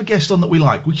 whenever we have a guest on that we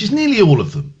like, which is nearly all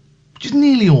of them,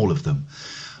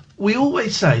 we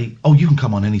always say, oh, you can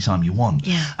come on anytime you want.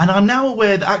 Yeah. And I'm now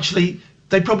aware that actually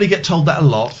they probably get told that a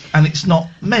lot, and it's not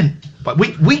meant. But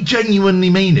we genuinely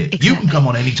mean it. Exactly. You can come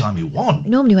on anytime you want.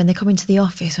 Normally when they come into the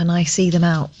office and I see them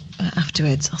out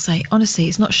afterwards, I'll say, honestly,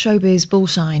 it's not showbiz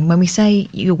bullshine. When we say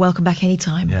you're welcome back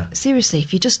anytime, seriously,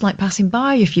 if you're just like passing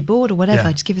by, if you're bored or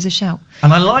whatever, just give us a shout.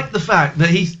 And I like the fact that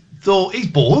he thought he's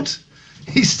bored.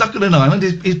 He's stuck on an island.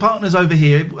 His partner's over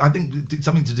here. I think it's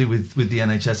something to do with the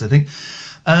NHS, I think.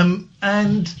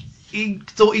 And he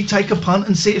thought he'd take a punt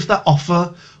and see if that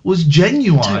offer was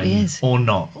genuine totally is. Or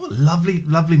not. Oh, lovely,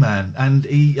 lovely man. And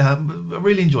he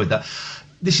really enjoyed that.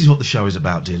 This is what the show is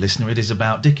about, dear listener. It is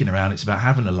about dicking around. It's about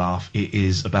having a laugh. It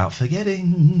is about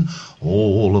forgetting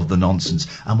all of the nonsense.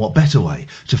 And what better way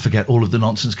to forget all of the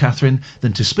nonsense, Catherine,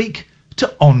 than to speak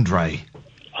to Andre?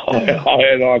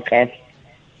 Hi, Kath.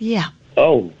 Yeah.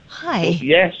 Oh. Hi. Well,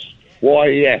 yes. Why,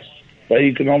 yes. Very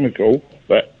economical,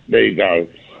 but there you go.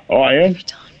 Ian.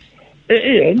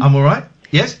 Ian. I'm all right.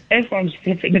 Yes? Everyone's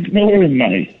flipping ignoring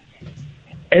me.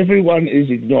 Everyone is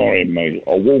ignoring me.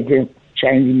 I walk in,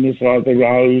 changing the side of the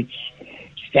roads,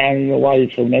 standing away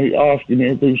from me, asking me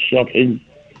to do shopping.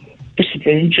 It's a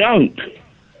flipping joke.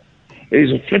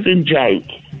 It's a flipping joke.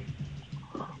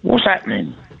 What's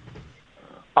happening?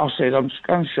 I said, I'm just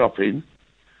going shopping.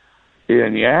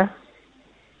 Ian, yeah?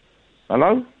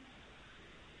 Hello?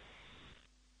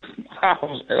 I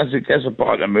said, guess a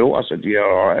bite of milk. I said, yeah,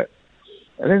 all right.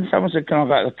 And then someone said, can I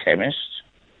go to the chemist?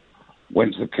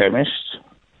 Went to the chemist.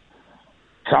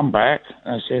 Come back.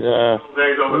 And I said, what are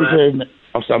you doing?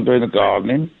 I said, I'm doing the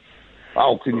gardening.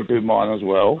 Oh, can you do mine as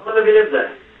well? How long have you lived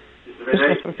there?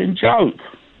 It's a flipping joke.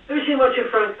 Have you seen much of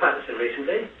Frank Patterson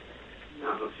recently?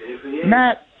 No, I've not seen it for years.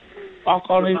 Nah, I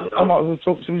can't even, I might as well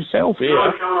talk to myself here.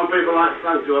 I count on people like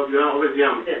Frank to help you out with the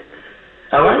amp. Yeah.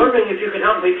 I Hello? was wondering if you could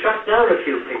help me track down a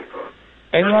few people.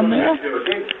 Anyone there?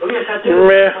 Oh, yes, I do.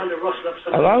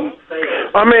 Hello?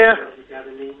 I'm here.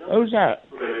 Who's that?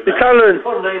 It's Alan.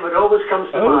 One name that always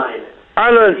comes to mind.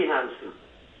 Alan.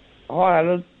 Hi,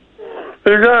 Alan.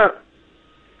 Who's that?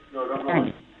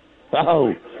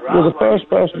 Oh, you're the first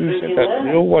person who said that to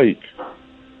me all week.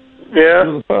 Yeah.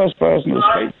 You're the first person to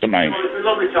speak to me.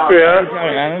 Yeah.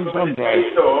 Okay, Alan, it's Andre.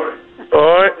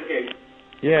 All right.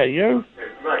 Yeah, you?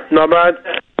 Not bad.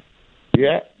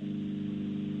 Yeah.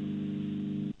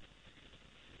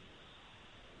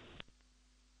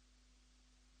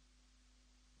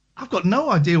 I've got no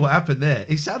idea what happened there.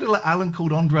 It sounded like Alan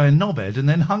called Andre a knobhead and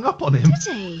then hung up on him.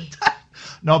 Did he?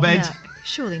 Knobhead. Yeah,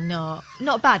 surely not.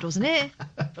 Not bad, wasn't it?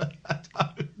 I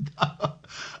don't know.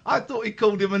 I thought he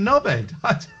called him a knobhead.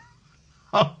 I don't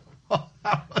know what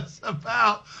that was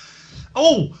about.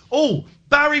 Oh,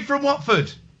 Barry from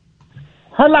Watford.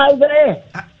 Hello there.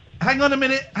 Hang on a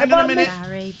minute. Hang on a minute.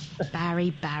 Barry.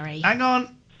 Hang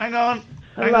on.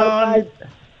 Hello, mate.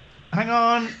 Hang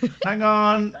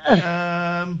on.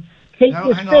 Keep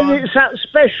your spirits up.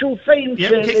 Special theme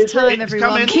tune. It's time, everyone.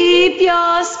 Coming. Keep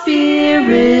your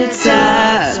spirits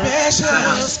up.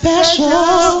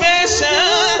 Special.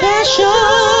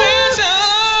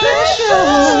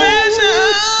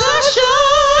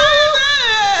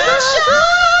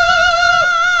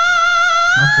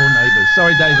 My poor neighbours.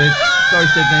 Sorry, David. Sorry,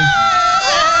 Sydney.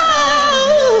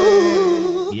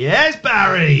 Yes,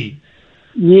 Barry.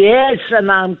 Yes,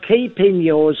 and I'm keeping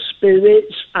your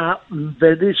spirits up, and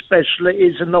very special it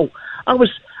is and all.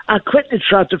 I quickly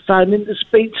tried to phone in to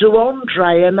speak to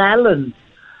Andre and Alan.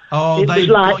 Oh, you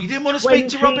didn't want to speak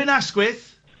to Robin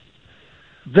Askwith?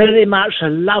 Very much. I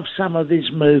love some of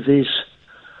his movies.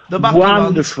 The mucky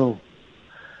Wonderful. ones.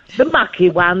 The mucky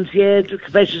ones, yeah. The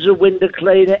Confessions of Window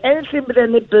Cleaner. Anything with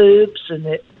any boobs in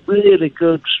it. Really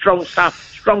good. Strong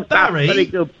stuff. Barry, Very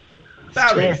good.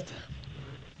 Barry. Yeah.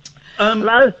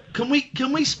 Hello? Can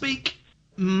we speak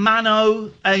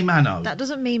mano a mano? That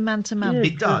doesn't mean man to man.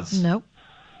 It does. No.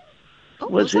 Oh,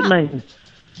 What does it mean?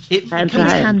 Hand to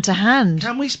hand. Hand to hand.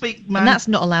 Can we speak And that's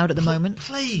not allowed at the moment.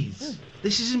 Please.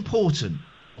 This is important.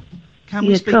 Can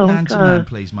we Yeah, speak go on, man to go. man,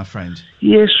 please, my friend?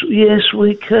 Yes,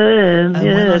 we can. And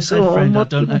yeah, when I say go friend, on. I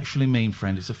don't actually mean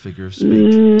friend. It's a figure of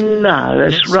speech. No,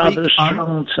 that's Let's rather speak- a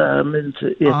strong term, isn't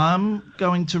it? Yeah. I'm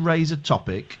going to raise a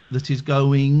topic that is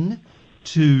going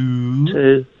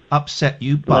to upset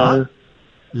you, but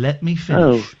let me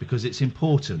finish because it's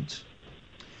important.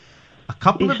 A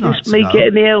couple Is of nights this me ago,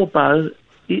 getting the elbow?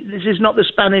 This is not the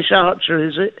Spanish Archer,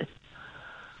 is it?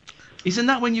 isn't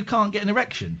that when you can't get an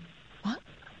erection?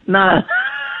 No.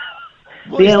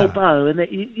 What The is that? elbow, and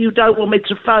you don't want me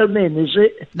to phone in, is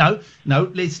it? No,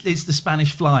 it's the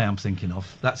Spanish fly I'm thinking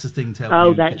of. That's the thing to help Oh,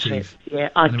 you that's achieve. it. Yeah,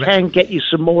 I an can erection. get you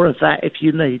some more of that if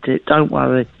you need it. Don't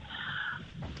worry.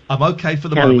 I'm okay for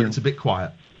the Carry moment. on. It's a bit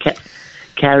quiet.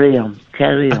 Carry on.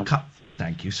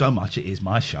 Thank you so much. It is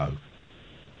my show.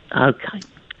 Okay.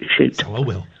 Shoot. So I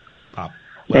will.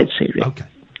 Let's hear it. Okay.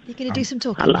 You're going to do some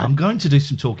talking. I'm going to do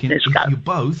some talking Let's if go. you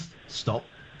both stop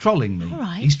trolling me. All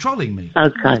right. He's trolling me.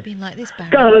 Okay. It's been like this,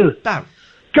 Barry. Go. Barry.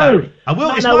 Go. Barry. I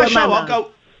will. It's Mano my a show. mano. I'll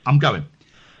go. I'm going.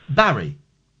 Barry,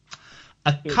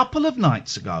 a couple of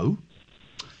nights ago,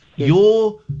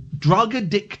 your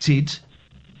drug-addicted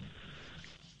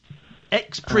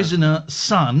ex-prisoner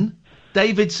son,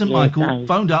 David St. Michael, Dave.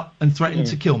 phoned up and threatened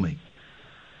to kill me.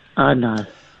 I know.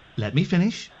 Let me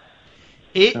finish.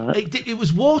 It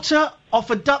was water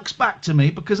offer ducks back to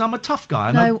me because I'm a tough guy.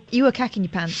 And No, you were cacking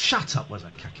your pants. Shut up, was I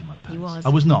cacking my pants? You was. I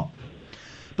was not.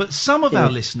 But some of our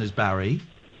listeners, Barry,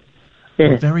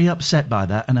 were very upset by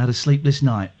that and had a sleepless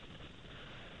night.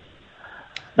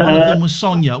 One of them was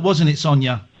Sonia, wasn't it,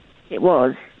 Sonia? It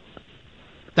was.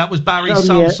 That was Barry's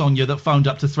son, Sonia, that phoned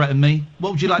up to threaten me.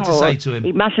 What would you like to say to him?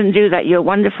 He mustn't do that. You're a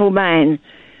wonderful man.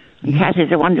 And Kat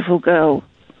is a wonderful girl.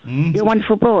 You're a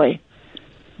wonderful boy.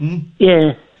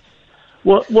 Yeah.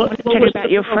 What tell you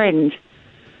about your friend.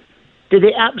 Did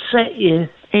it upset you?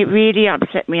 It really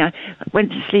upset me. I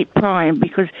went to sleep crying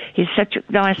because he's such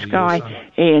a nice guy,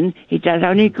 Ian. He does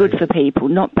only good for people,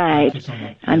 not bad.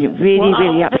 And it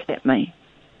really upset me.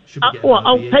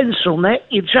 Old pencil neck?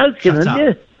 You're joking, aren't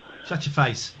you? Shut your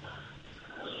face.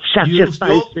 Shut your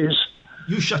faces.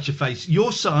 You shut your face.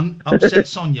 Your son upset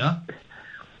Sonia.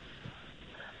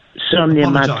 Sonia,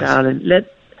 my darling.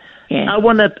 I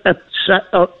want to...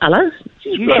 hello?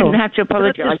 You shouldn't have to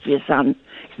apologise for your son.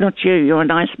 It's not you. You're a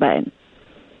nice man.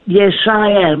 Yes,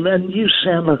 I am. And you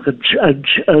sound like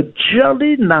a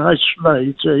jolly nice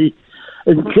lady.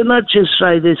 And can I just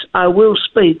say this? I will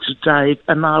speak to Dave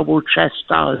and I will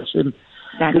chastise him.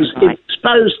 Because it's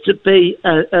supposed to be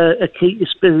a Keep Your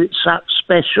Spirits Up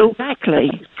special. Exactly.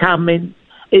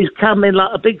 He's coming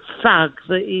like a big thug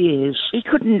that he is. He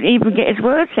couldn't even get his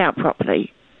words out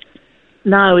properly.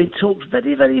 No, he talks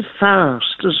very, very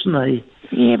fast, doesn't he?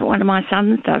 Yeah, but one of my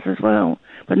sons does as well.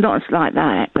 But not like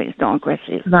that, but it's not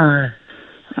aggressive. No.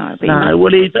 No,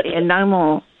 no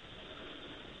more.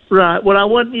 Right, well, I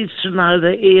want you to know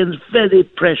that Ian's very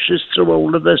precious to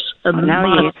all of us. And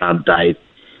my son Dave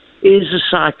is a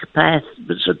psychopath,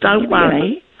 so don't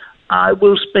worry. I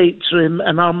will speak to him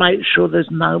and I'll make sure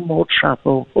there's no more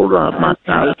trouble. All right, my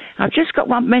darling. I've just got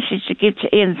one message to give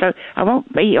to Ian, so I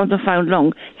won't be on the phone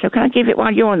long. So can I give it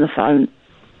while you're on the phone?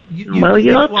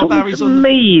 You're talking to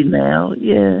me now.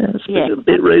 Yeah, it's a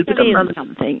bit rude.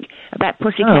 Something about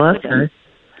Pussycat. Oh, okay.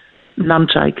 None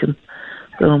taken.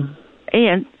 Go on.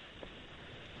 Ian?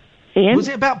 Was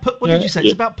it about... What did you say?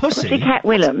 It's about Pussy? Pussycat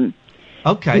Willem.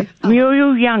 Okay.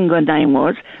 Muriel Young, her name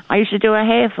was. I used to do her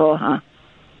hair for her.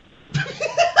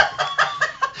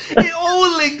 It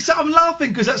all links up. I'm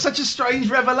laughing because that's such a strange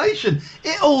revelation.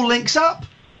 It all links up.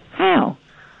 How?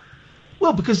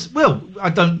 Well, because... I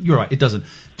don't... You're right, it doesn't.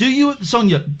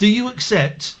 Sonia, do you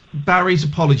accept Barry's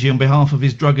apology on behalf of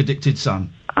his drug-addicted son?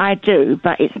 I do,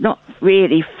 but it's not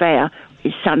really fair.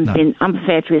 His son's been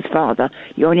unfair to his father.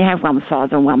 You only have one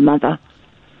father and one mother.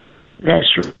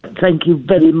 That's right. Thank you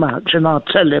very much, and I'll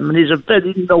tell him. And he's a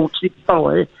very naughty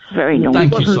boy. Very naughty.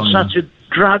 Thank he wasn't you, Sonia. such a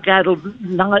drug-addled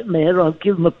nightmare. I'd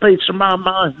give him a piece of my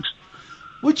mind.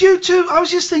 Would you two... I was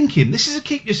just thinking, this is a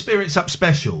Keep Your Spirits Up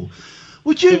special.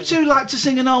 Would you two like to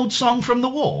sing an old song from the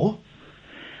war?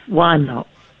 Why not?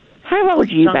 How old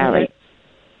are you, Barry?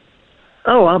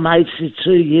 Oh, I'm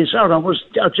 82 years old. I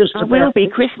will be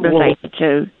Christmas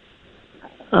 82.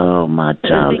 Oh, my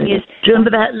darling. Do you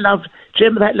remember that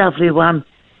lovely one?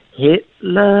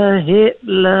 Hitler,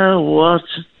 what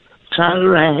a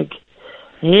rag.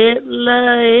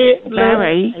 Hitler,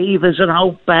 Barry. He was an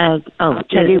old bag. Oh, I'll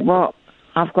tell you what,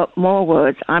 I've got more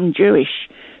words. I'm Jewish,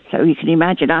 so you can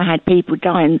imagine I had people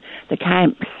die in the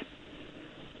camps.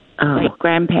 My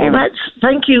grandparents. Well,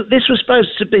 thank you. This was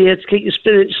supposed to be a Keep Your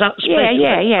Spirits Up special.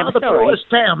 Yeah. I'm sorry. Brought us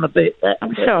down a bit.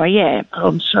 I'm sorry, yeah.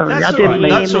 I'm sorry. That's all right.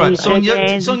 That's all right.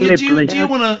 Sonia, do you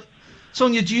want to...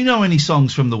 Sonia, do you know any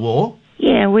songs from the war?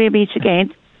 Yeah, We'll Meet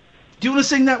Again. Do you want to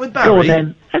sing that with Barry? Go on,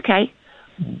 then. Okay.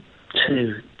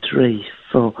 2, 3,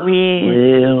 4.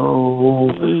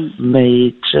 We'll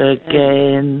meet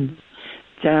again.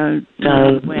 Don't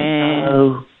know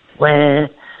where.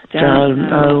 Don't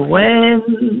know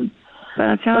when.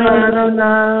 But I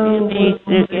know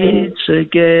it's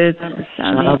again.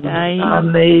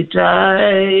 Sunny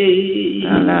day.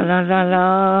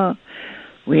 La.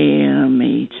 We'll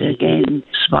meet again.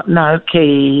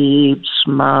 Keep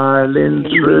smiling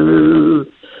through,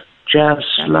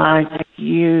 just like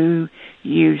you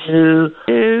used to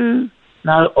do.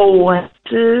 No, always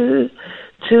do,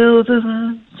 till the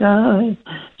time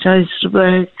chase the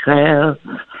black cloud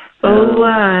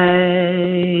away.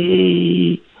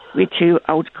 We're two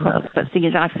old cops, but the thing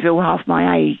is, I feel half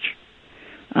my age.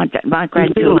 My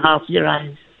You feel half your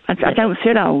age. I don't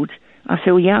feel old. I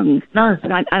feel young. No.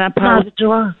 Neither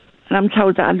do I. And I'm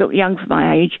told that I look young for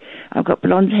my age. I've got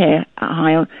blonde hair at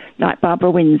high, like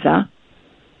Barbara Windsor.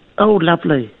 Oh,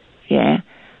 lovely. Yeah.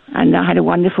 And I had a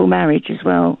wonderful marriage as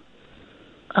well.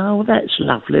 Oh, that's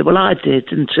lovely. Well, I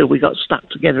did until we got stuck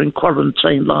together in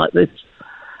quarantine like this.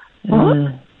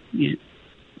 What? Me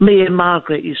and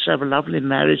Margaret used to have a lovely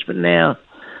marriage, but now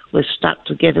we're stuck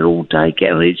together all day,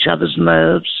 getting on each other's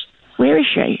nerves. Where is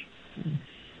she?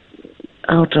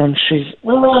 Hold on, she's...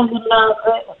 Well,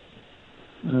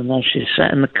 I don't know, she's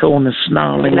sat in the corner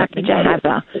snarling. We're lucky to have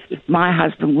her. My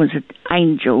husband was an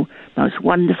angel, most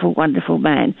wonderful, wonderful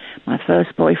man. My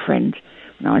first boyfriend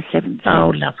when I was 17.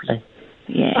 Oh, lovely.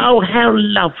 Yeah. Oh, how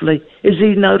lovely. Is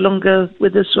he no longer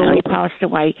with us all? No, he passed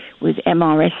away with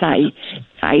MRSA,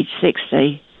 age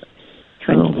 60.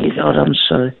 20 years God, old. I'm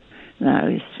sorry. No,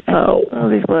 it's all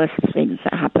these worst things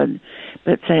that happen.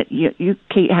 But you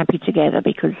keep happy together,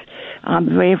 because I'm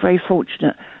very, very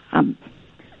fortunate. In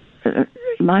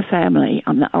my family,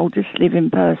 I'm the oldest living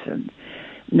person.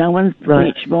 No one's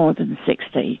reached more than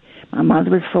 60. My mother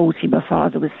was 40, my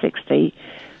father was 60.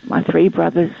 My 3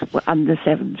 brothers were under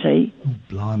 70. Oh,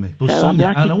 blimey. Well, So Sonia,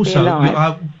 I'm lucky and to be also,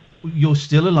 alive. you're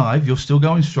still alive, you're still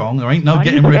going strong. There ain't no I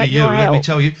getting need rid of you, your let me help.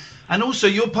 tell you. And also,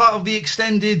 you're part of the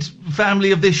extended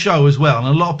family of this show as well. And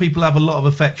a lot of people have a lot of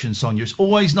affection, Sonia. It's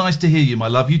always nice to hear you, my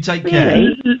love. You take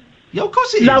care. Yeah, of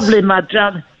course it is. Lovely, my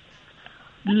darling.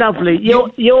 Lovely.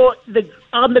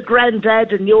 I'm the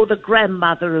granddad, and you're the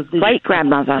grandmother of this. Great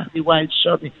grandmother.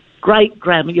 Sorry. Great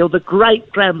grandmother. You're the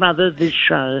great grandmother of this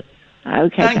show.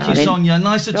 Okay, Thank you, Sonia.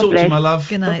 Nice to God talk to bless. you, my love.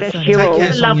 Good night, Bless Sonia. you Take all.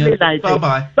 care, Sonia. Lovely lady.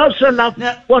 Bye-bye.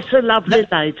 What's a lovely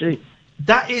lady?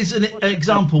 That is an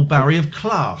example, Barry, of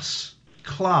class.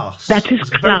 Class. That is It's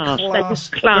very class. That is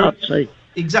classy.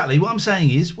 Exactly. What I'm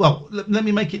saying is, well, let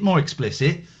me make it more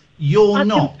explicit. You're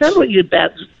not. I can tell you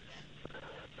about...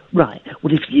 Right.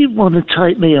 Well, if you want to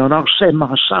take me on, I'll send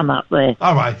my son up there.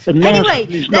 All right.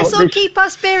 Anyway, let's all keep our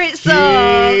spirits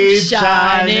up. Keep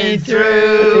shining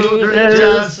through,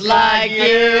 just like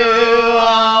you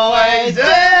always do.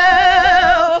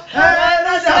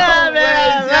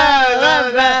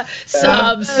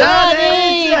 Some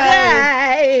sunny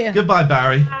day. Goodbye,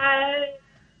 Barry.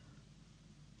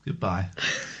 Goodbye.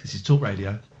 This is Talk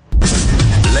Radio.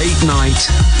 Late night,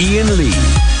 Iain Lee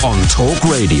on Talk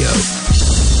Radio.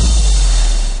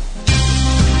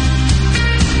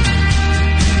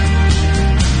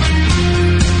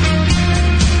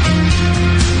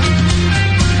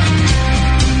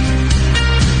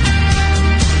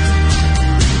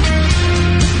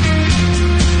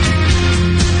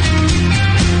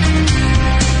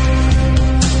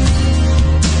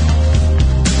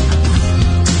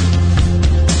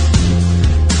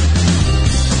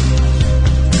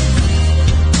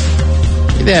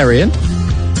 You there, Iain?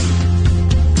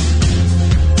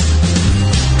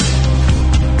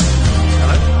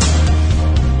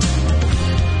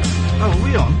 Oh, are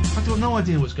we on? I've got no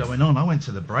idea what's going on. I went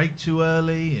to the break too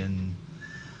early and...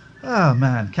 Oh,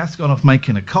 man. Kath's gone off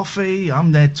making a coffee.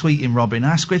 I'm there tweeting Robin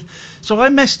Askwith. So I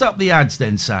messed up the ads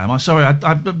then, Sam. I'm sorry.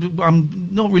 I'm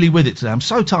not really with it today. I'm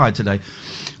so tired today.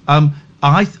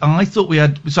 I thought we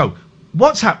had... So,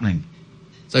 what's happening?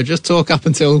 So just talk up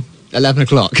until 11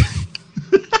 o'clock.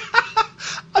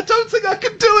 I don't think I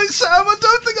can do it, Sam. I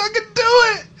don't think I can do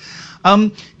it.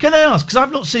 Can I ask, because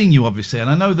I've not seen you, obviously, and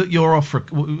I know that you're off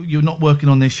you're not working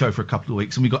on this show for a couple of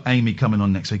weeks, and we've got Amy coming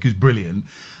on next week, who's brilliant.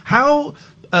 How,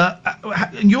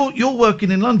 and you're working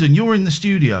in London, you're in the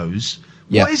studios.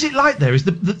 Yeah. What is it like there? Is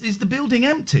the building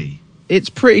empty? It's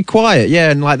pretty quiet,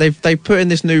 yeah, and like they've put in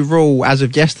this new rule as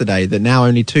of yesterday that now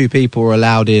only 2 people are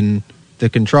allowed in the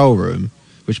control room,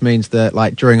 which means that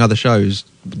like during other shows,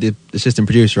 the assistant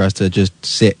producer has to just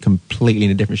sit completely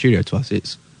in a different studio to us.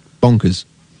 It's bonkers.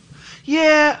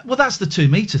 Yeah, well, that's the 2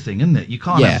 metre thing, isn't it? You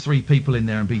can't Yeah. have 3 people in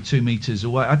there and be 2 metres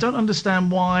away. I don't understand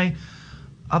why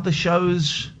other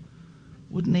shows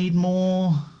would need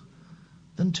more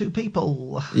than 2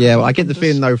 people. Yeah, well, I get the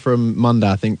feeling though from Monday,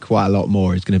 I think quite a lot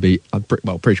more is going to be. I'm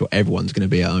pretty sure everyone's going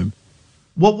to be at home.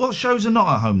 What shows are not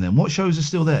at home then? What shows are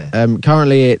still there?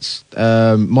 Currently, it's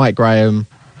Mike Graham,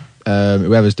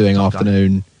 whoever's doing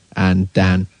afternoon, and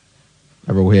Dan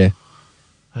are all here.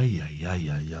 Ay.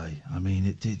 I mean,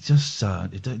 it just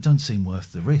it doesn't seem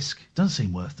worth the risk. It doesn't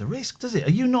seem worth the risk, does it?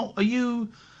 Are you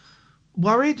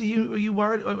worried? Are you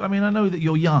worried? I mean, I know that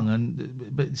you're young,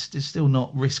 but it's still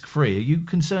not risk free. Are you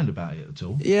concerned about it at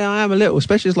all? Yeah, I am a little,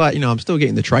 especially as like, I'm still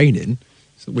getting the training,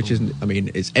 which isn't, I mean,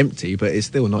 it's empty, but it's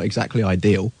still not exactly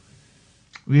ideal.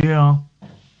 Yeah.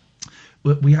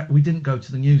 We didn't go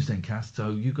to the news then, Kath, so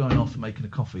you going off and making a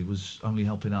coffee was only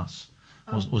helping us.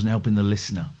 Wasn't helping the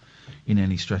listener in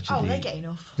any stretch of the... they're getting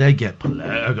off. They get plenty.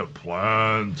 I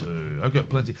get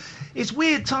plenty. It's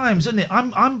weird times, isn't it?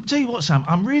 I'm tell you what, Sam,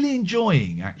 I'm really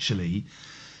enjoying, actually,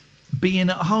 being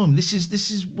at home. This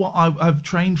is what I've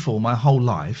trained for my whole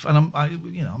life, and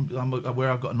I'm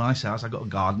where I've got a nice house. I've got a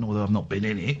garden, although I've not been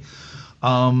in it.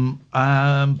 But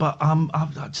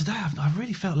today I've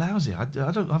really felt lousy.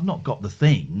 I've not got the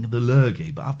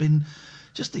lurgy, but I've been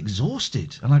just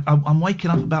exhausted, and I'm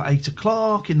waking up about 8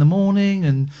 o'clock in the morning,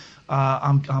 and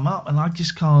I'm up, and I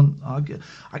just can't.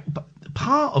 But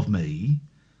part of me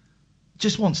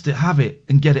just wants to have it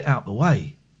and get it out the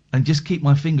way, and just keep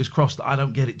my fingers crossed that I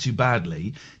don't get it too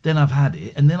badly. Then I've had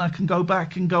it, and then I can go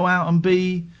back and go out and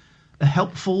be a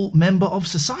helpful member of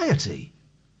society.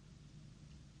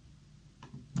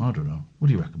 I don't know. What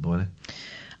do you reckon, Boyle?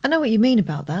 I know what you mean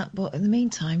about that, but in the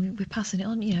meantime, we're passing it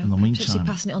on, you know. In the meantime.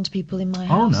 Passing it on to people in my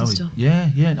house and stuff. Yeah.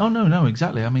 Oh, no,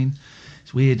 exactly. I mean,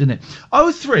 it's weird, isn't it?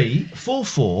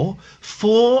 0344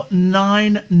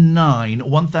 499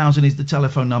 1000 is the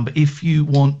telephone number. If you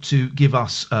want to give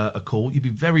us a call, you'd be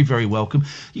very, very welcome.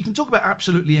 You can talk about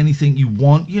absolutely anything you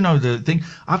want. You know the thing.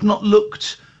 I've not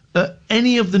looked at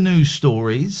any of the news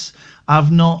stories.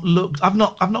 I've not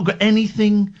got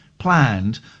anything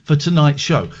planned for tonight's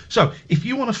show. So if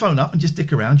you want to phone up and just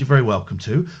stick around, you're very welcome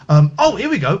to. Here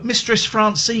we go. Mistress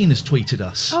Francine has tweeted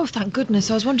us. Oh, thank goodness.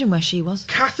 I was wondering where she was.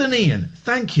 Kath and Iain,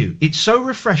 thank you. It's so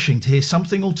refreshing to hear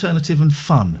something alternative and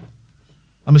fun.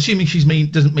 I'm assuming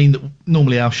doesn't mean that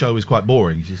normally our show is quite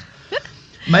boring.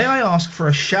 May I ask for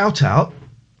a shout out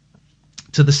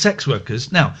to the sex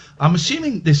workers? Now, I'm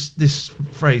assuming this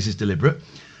phrase is deliberate.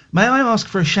 May I ask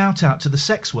for a shout out to the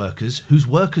sex workers whose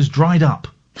work has dried up?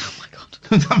 Oh my God.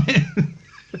 I mean,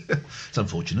 it's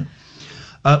unfortunate.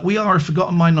 We are a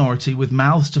forgotten minority with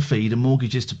mouths to feed and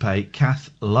mortgages to pay. Kath,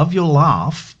 love your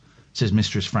laugh, says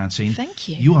Mistress Francine. Thank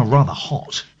you. You are rather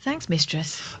hot. Thanks,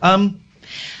 Mistress. May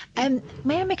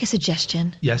I make a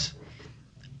suggestion? Yes.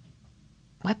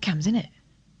 Webcams, innit?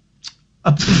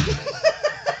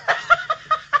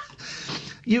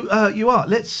 You are.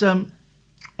 Let's oh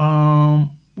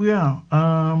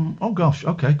gosh.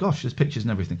 Okay. Gosh. There's pictures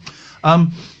and everything.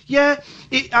 Yeah.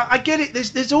 I get it.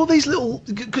 There's all these little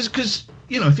because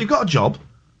if you've got a job,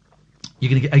 you're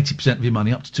going to get 80% of your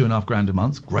money, up to $2,500 a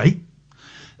month. Great.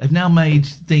 They've now made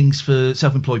things for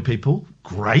self-employed people.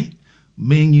 Great.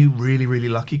 Me and you really, really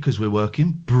lucky because we're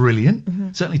working. Brilliant.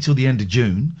 Mm-hmm. Certainly till the end of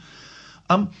June.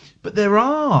 But there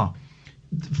are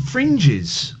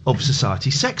fringes of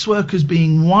society, sex workers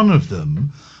being one of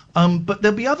them. But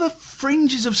there'll be other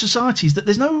fringes of societies that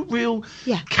there's no real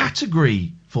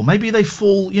category for. Maybe they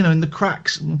fall, in the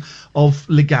cracks of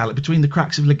legality, between the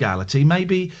cracks of legality.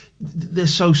 Maybe they're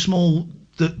so small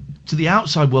that to the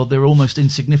outside world they're almost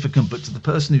insignificant, but to the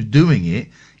person who's doing it,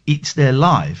 it's their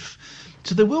life.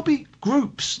 So there will be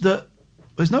groups that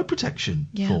there's no protection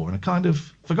for and are kind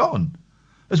of forgotten.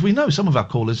 As we know, some of our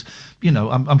callers,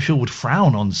 I'm sure would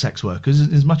frown on sex workers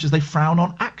as much as they frown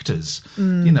on actors.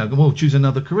 Well, choose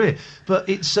another career. But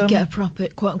it's get a proper,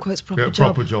 quote unquote, proper job. Get a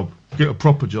proper job. Get a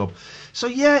proper job. So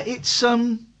yeah, it's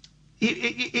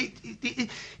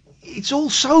it's all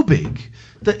so big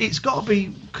that it's got to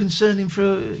be concerning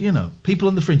for people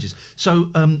on the fringes.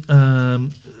 So,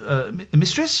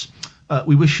 Mistress.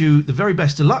 We wish you the very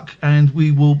best of luck, and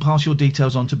we will pass your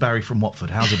details on to Barry from Watford.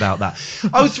 How's about that?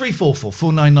 0344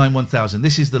 499 1000.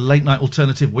 This is the Late Night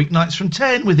Alternative, weeknights from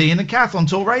 10 with Iain and Kath on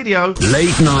Talk Radio.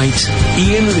 Late Night,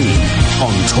 Iain Lee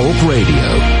on Talk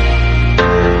Radio.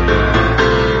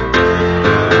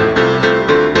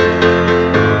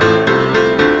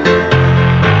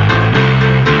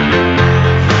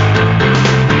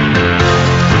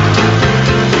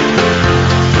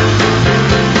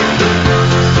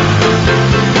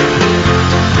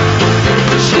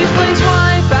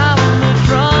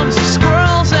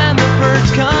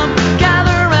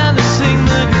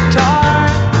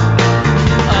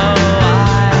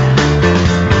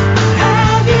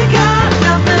 Have you got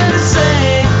nothing?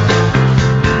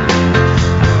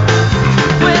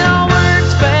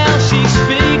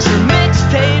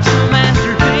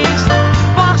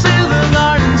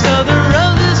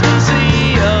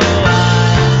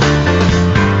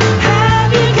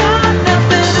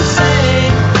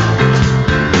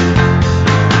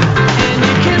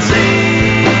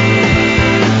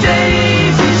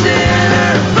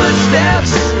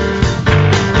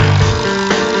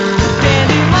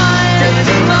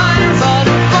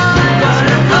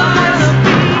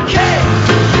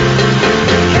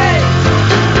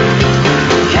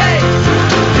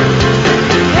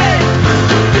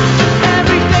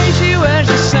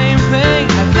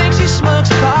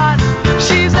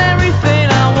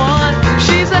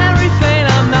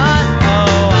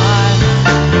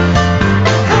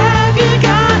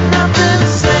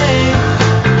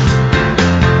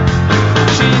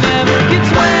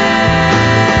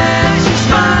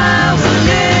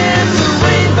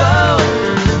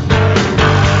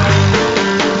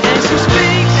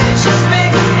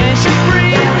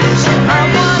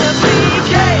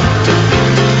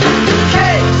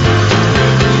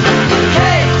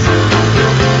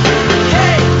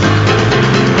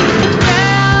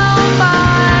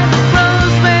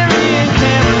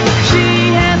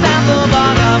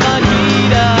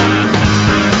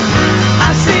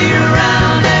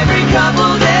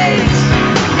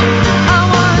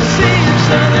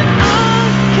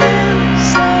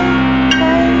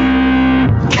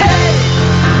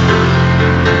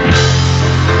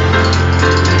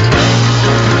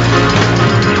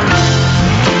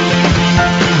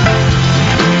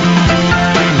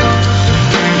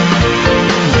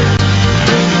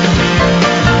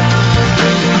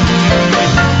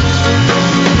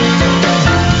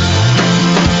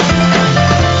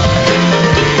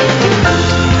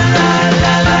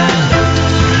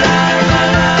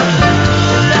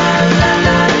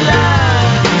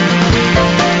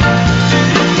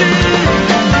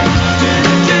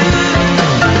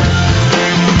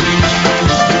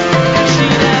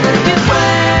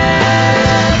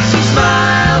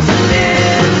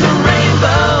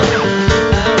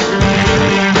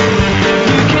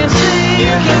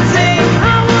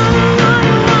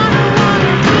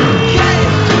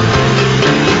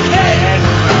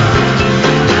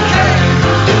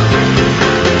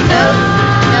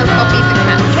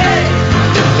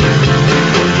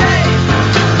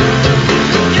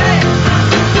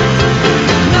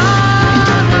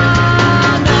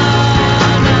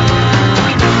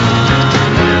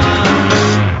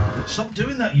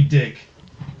 that, you dick?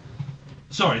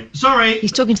 Sorry.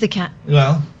 He's talking to the cat.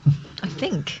 Well, I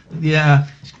think. Yeah,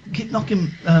 keep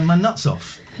knocking my nuts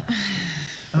off.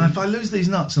 And if I lose these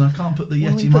nuts and I can't put the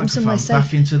Yeti microphone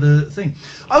back into the thing.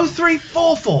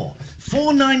 0344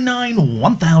 499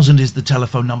 1000 is the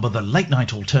telephone number, the late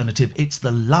night alternative. It's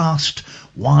the last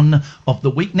one of the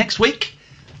week. Next week,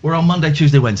 we're on Monday,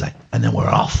 Tuesday, Wednesday, and then we're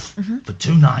off for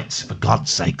 2 nights. For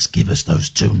God's sakes, give us those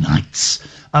 2 nights.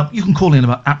 You can call in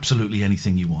about absolutely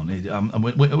anything you want. And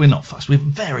we're not fussed. We're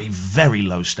very, very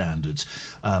low standards,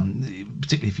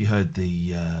 particularly if you heard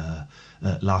the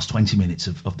last 20 minutes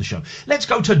of the show. Let's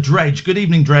go to Dredge. Good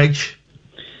evening, Dredge.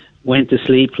 Went to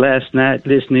sleep last night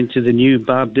listening to the new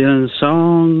Bob Dylan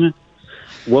song.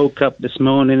 Woke up this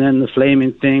morning and the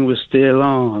flaming thing was still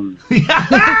on.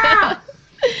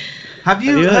 Have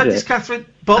you heard this, Catherine?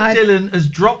 Bob Dylan has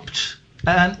dropped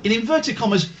an, in inverted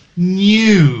commas,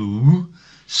 new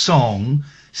song,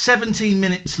 17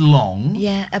 minutes long.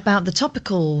 Yeah, about the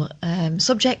topical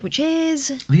subject, which is...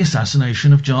 the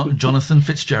assassination of Jonathan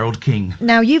Fitzgerald King.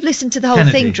 Now, you've listened to the whole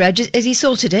thing, Dredge. Has he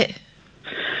sorted it?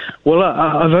 Well,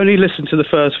 I've only listened to the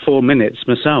first 4 minutes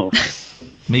myself.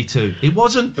 Me too. It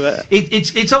wasn't...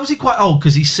 It's obviously quite old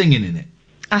because he's singing in it.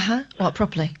 What,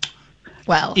 properly?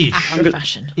 Well, Ish. after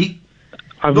fashion.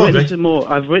 I've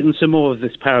written some more of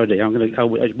this parody.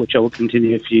 Which I will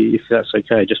continue if that's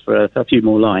okay, just for a few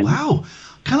more lines. Wow.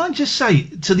 Can I just say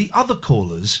to the other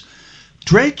callers,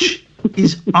 Dredge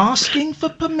is asking for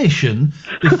permission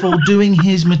before doing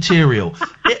his material.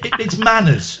 It's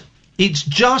manners. It's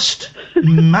just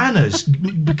manners.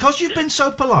 Because you've been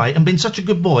so polite and been such a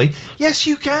good boy, yes,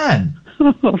 you can.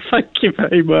 Oh, thank you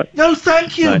very much. No,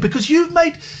 thank you, because you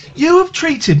have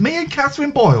treated me and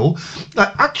Catherine Boyle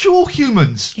like actual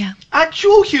humans. Yeah.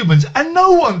 Actual humans, and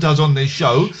no one does on this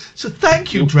show. So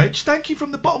thank you, Dredge. Thank you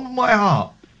from the bottom of my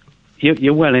heart.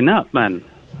 You're welling up, man.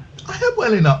 I am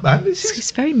welling up, man.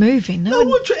 It's very moving.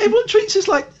 Everyone treats us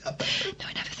like... no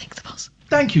one ever thinks of us.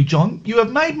 Thank you, John. You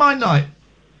have made my night.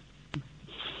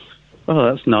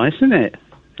 Oh, that's nice, isn't it?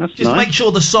 That's Just nice. make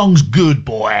sure the song's good,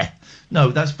 boy. No,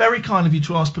 that's very kind of you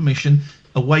to ask permission.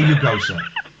 Away you go, sir.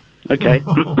 Okay.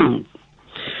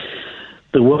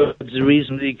 The words are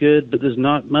reasonably good, but there's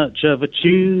not much of a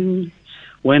tune.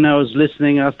 When I was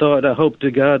listening, I thought, I hope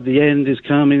to God the end is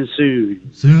coming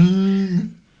soon.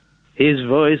 Soon. His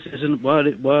voice isn't what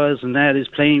it was, and that is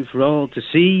plain for all to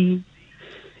see.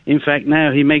 In fact,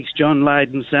 now he makes John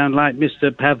Lydon sound like Mr.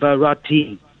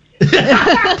 Pavarotti.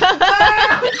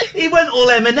 He went all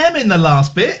Eminem in the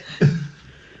last bit.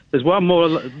 There's one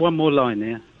more line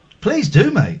there. Please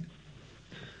do, mate.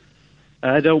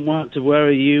 I don't want to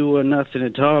worry you or nothing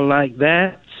at all like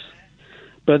that,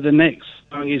 but the next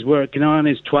song he's working on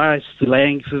is twice the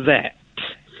length of that.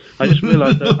 I just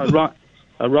realised that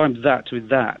I rhymed that with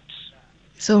that.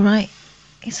 It's all right.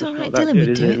 It's all right. Dylan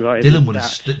would do it. Right,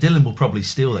 Dylan will probably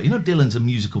steal that. You know, Dylan's a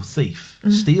musical thief.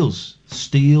 Steals,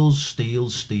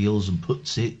 and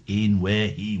puts it in where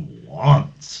he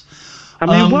wants. I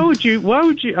mean, why would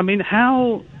you? I mean,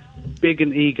 how big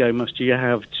an ego must you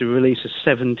have to release a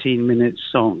 17-minute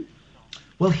song?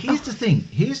 Well, here's the thing.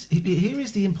 Here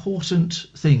is the important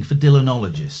thing for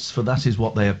Dylanologists, for that is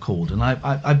what they are called. And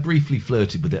I briefly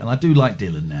flirted with it, and I do like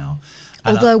Dylan now.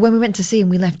 Although when we went to see him,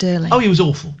 we left early. Oh, he was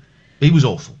awful. He was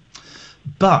awful.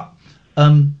 But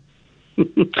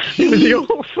he was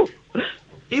awful.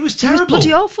 He was terrible. He was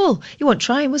bloody awful. He wasn't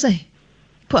trying, was he?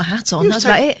 Put a hat on. That's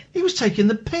about it. He was taking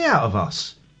the pee out of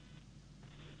us.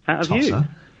 Out of you?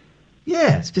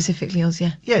 Yeah. Specifically us,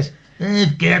 yeah. Yes.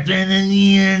 Catherine and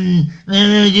Iain,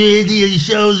 the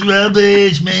show's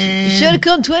rubbish, man. You should have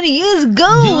come 20 years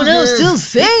ago when I was still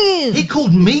singing. He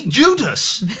called me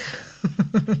Judas.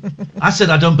 I said,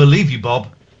 I don't believe you,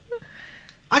 Bob.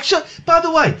 Actually, by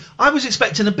the way, I was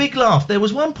expecting a big laugh. There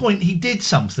was one point he did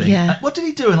something. Yeah. What did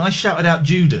he do? And I shouted out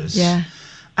Judas. Yeah.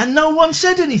 And no one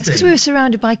said anything. Because we were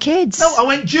surrounded by kids. No, I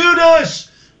went,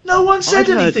 Judas! No one said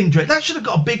anything, Drake. That should have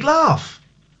got a big laugh.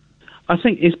 I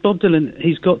think it's Bob Dylan.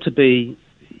 He's got to be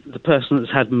the person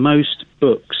that's had most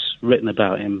books written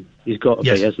about him. He's got to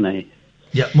be, hasn't he?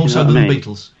 Yeah, more so than the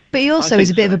Beatles. But he also is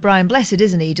a bit of a Brian Blessed,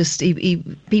 isn't he?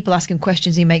 People ask him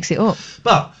questions, he makes it up.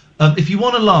 But if you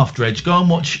want to laugh, Dredge, go and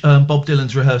watch Bob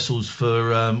Dylan's rehearsals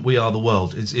for We Are the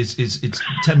World. It's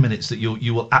 10 minutes that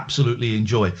you will absolutely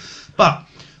enjoy. But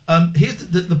here's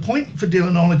the point for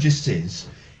Dylanologists is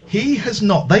he has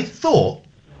not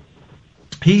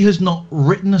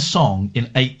written a song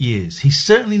in 8 years. He's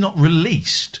certainly not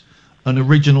released an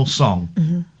original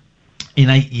song in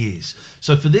 8 years.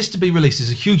 So for this to be released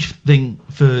is a huge thing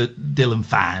for Dylan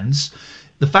fans.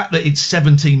 The fact that it's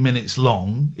 17 minutes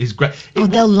long is great.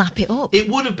 They'll lap it up. It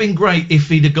would have been great if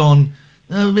he'd have gone,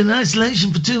 I've been in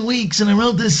isolation for 2 weeks and I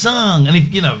wrote this song. And,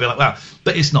 if, be like, wow.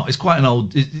 But it's not. It's quite an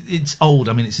old... It's old.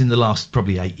 I mean, it's in the last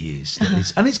probably 8 years.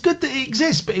 And it's good that it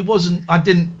exists, but it wasn't... I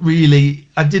didn't really...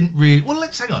 Well,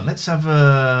 hang on. Let's have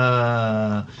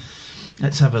a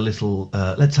little...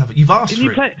 You've asked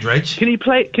for it, Dredge. Can you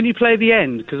play the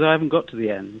end? Because I haven't got to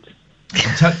the end.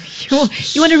 You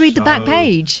want to read the back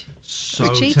page?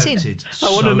 So cheating. Tempted. I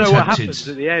want to know what happens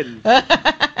at the end.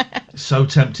 So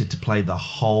tempted to play the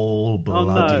whole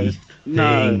bloody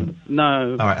thing.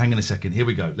 No. All right, hang on a second. Here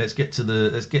we go. Let's get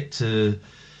to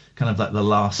kind of like the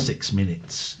last 6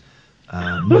 minutes.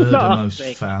 Murder most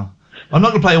foul. I'm not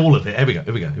going to play all of it. Here we go.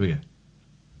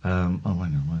 Hang on.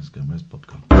 Where's Bob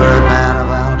gone? Birdman of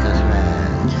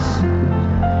Alcatraz.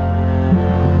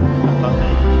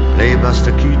 Play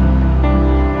Buster Keaton.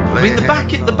 I mean,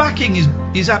 the backing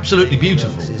is absolutely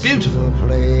beautiful. Beautiful.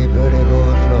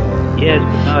 Yes,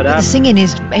 but the singing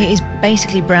is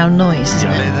basically brown noise, isn't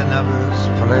play it? the numbers,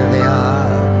 play the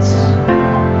odds.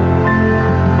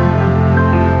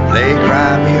 Play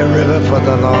Cry Me a River for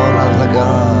the Lord of the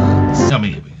Gods. I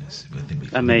mean, I think we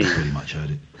pretty much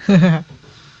heard it.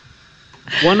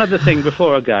 One other thing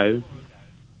before I go.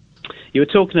 You were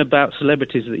talking about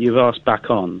celebrities that you've asked back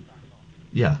on.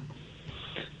 Yeah.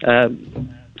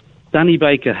 Danny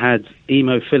Baker had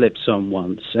Emo Phillips on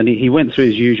once, and he went through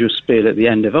his usual spiel at the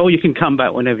end of, you can come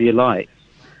back whenever you like.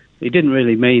 He didn't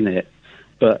really mean it,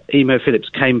 but Emo Phillips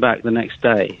came back the next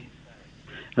day,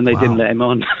 and they didn't let him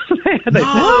on.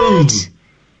 No!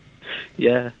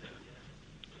 Yeah.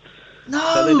 No,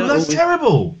 so that's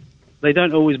terrible. They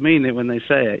don't always mean it when they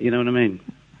say it, you know what I mean?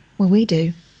 Well, we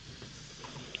do.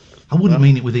 I wouldn't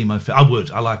mean it with Emo Phillips. I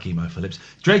would. I like Emo Phillips.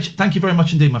 Dredge, thank you very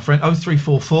much indeed, my friend.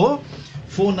 0344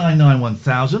 499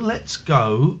 1000. Let's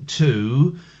go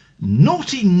to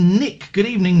Naughty Nick. Good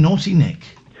evening, Naughty Nick.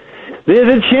 There's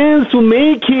a chance to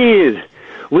make it.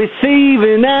 We're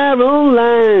saving our own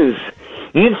lives.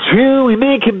 It's true, we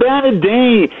make a better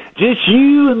day. Just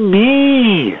you and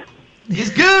me. He's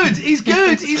good. He's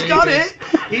got it.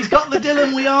 He's got the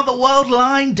Dylan We Are the World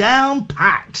line down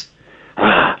pat.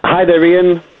 Hi there,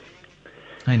 Ian.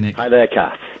 Hey, Nick. Hi there,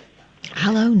 Kath.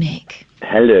 Hello, Nick.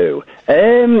 Hello.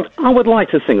 I would like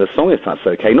to sing a song, if that's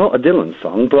okay. Not a Dylan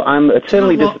song, but I'm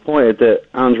eternally disappointed that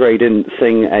Andre didn't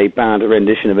sing a bad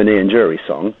rendition of an Ian Jury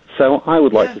song. So I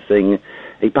would like to sing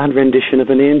a bad rendition of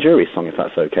an Ian Jury song, if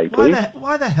that's okay, please.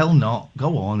 Why the hell not?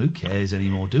 Go on. Who cares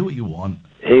anymore? Do what you want.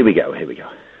 Here we go.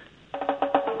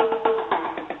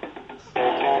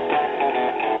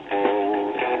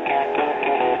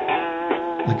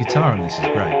 The guitar on this is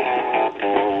great.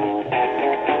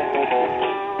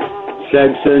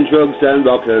 Sex and drugs and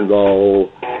rock and roll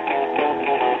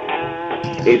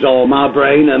is all my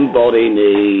brain and body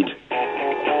need.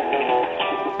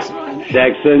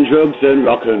 Sex and drugs and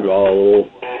rock and roll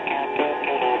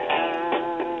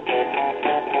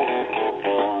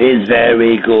is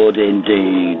very good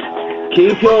indeed.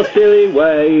 Keep your silly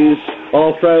ways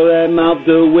or throw them out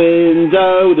the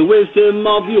window, the wisdom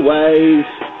of your ways.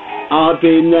 I've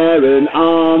been there and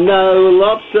I know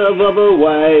lots of other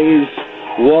ways.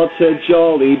 What a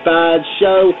jolly bad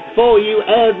show, for you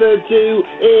ever do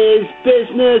is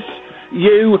business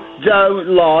you don't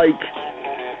like.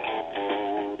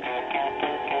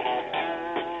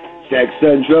 Sex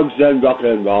and drugs and rock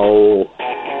and roll.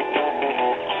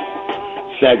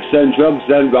 Sex and drugs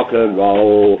and rock and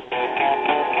roll.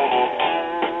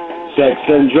 Sex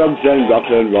and drugs and rock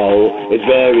and roll is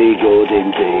very good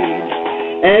indeed.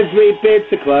 Every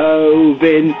bit of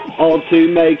clothing ought to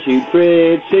make you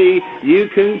pretty. You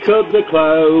can cut the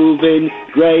clothing,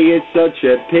 grey is such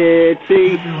a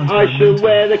pity. I shall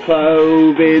wear the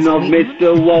clothing of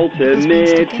Mr. Walter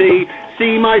Mitty.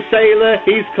 See my sailor,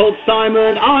 he's called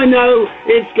Simon. I know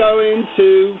it's going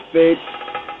to fit.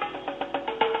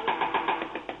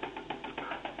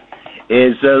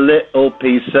 Here's a little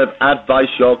piece of advice,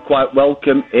 you're quite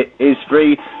welcome, it is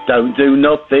free. Don't do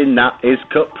nothing that is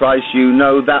cut price, you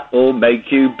know that will make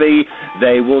you be.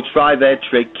 They will try their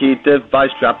tricky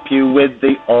device, trap you with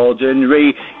the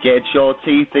ordinary. Get your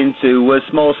teeth into a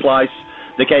small slice,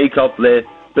 the cake of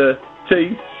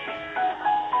liberty.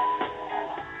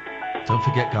 Don't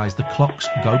forget, guys, the clocks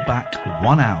go back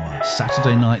 1 hour.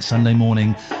 Saturday night, Sunday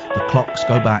morning, the clocks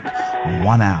go back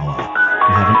 1 hour.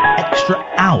 We have an extra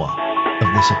hour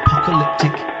of this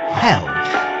apocalyptic hell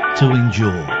to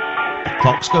endure. The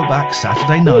clocks go back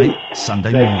Saturday night,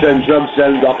 Sunday morning. Sex and drugs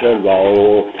and rock and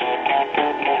roll.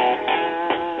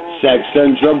 Sex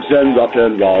and drugs and rock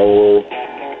and roll.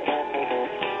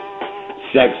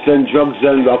 Sex and drugs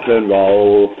and rock and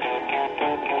roll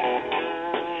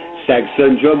Sex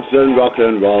and drugs and rock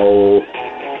and roll.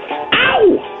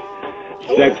 Ow!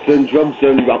 Sex and drugs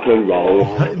and rock and roll.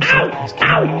 Ow!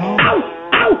 Ow! Ow!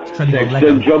 Ow! Sex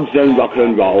and drugs and rock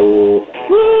and roll.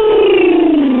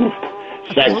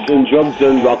 Sex and drugs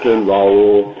and rock and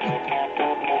roll.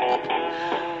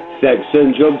 Sex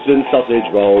and drugs and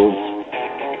sausage rolls.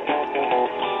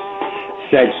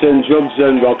 Sex and drugs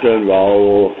and rock and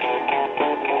roll.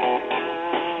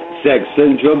 Sex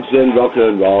and drugs and rock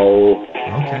and roll.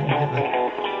 Okay, we get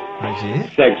that.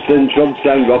 Sex and drugs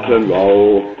and rock and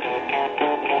roll.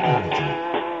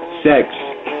 Sex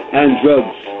and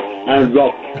drugs and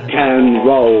rock and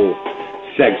roll.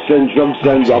 Sex and drugs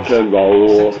and rock and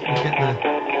roll.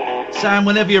 Sam,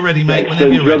 whenever you're ready, mate. Sex Whenever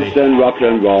and you're ready. drugs and rock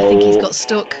and roll. I think he's got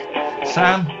stuck.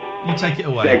 Sam, you take it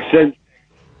away. Sex and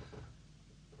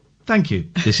Thank you.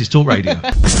 This is Talk Radio.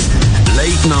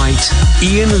 Late night,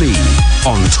 Iain Lee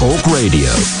on Talk Radio.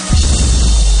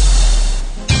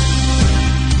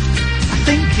 I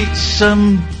think it's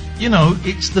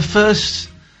it's the first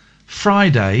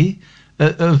Friday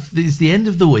it's the end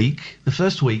of the week, the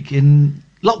first week in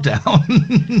lockdown.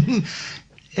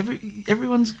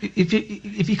 Everyone's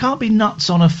if you can't be nuts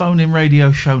on a phone-in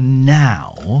radio show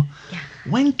now,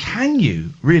 when can you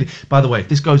really? By the way, if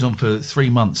this goes on for 3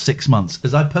 months, 6 months,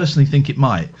 as I personally think it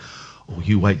might. Oh,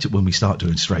 you wait till when we start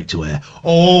doing straight to air.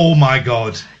 Oh my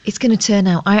God! It's going to turn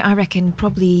out. I reckon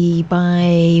probably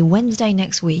by Wednesday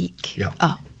next week. Yeah.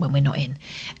 Oh, when we're not in,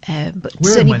 but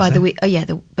We're in certainly by Wednesday. the week. Oh yeah,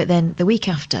 but then the week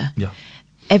after. Yeah.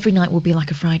 Every night will be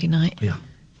like a Friday night. Yeah.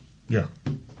 Yeah.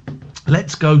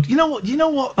 Let's go. You know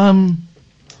what?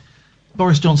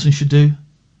 Boris Johnson should do.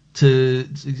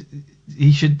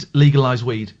 He should legalise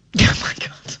weed. Oh my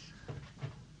God!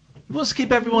 He wants to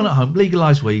keep everyone at home.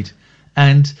 Legalise weed,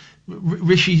 and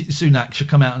Rishi Sunak should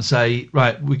come out and say,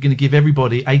 right, we're going to give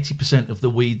everybody 80% of the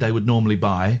weed they would normally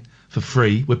buy for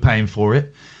free. We're paying for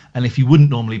it, and if you wouldn't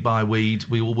normally buy weed,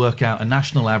 we will work out a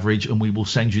national average, and we will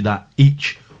send you that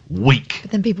each week.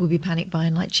 But then people will be panic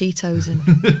buying like Cheetos and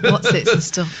what's-its and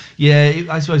stuff. Yeah,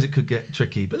 I suppose it could get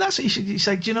tricky. But that's what you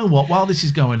say, do you know what? While this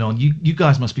is going on, you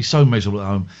guys must be so miserable at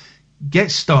home.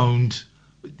 Get stoned.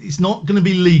 It's not going to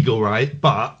be legal, right?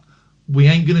 But we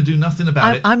ain't going to do nothing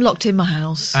about it. I'm locked in my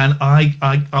house. And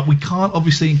we can't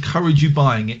obviously encourage you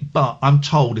buying it, but I'm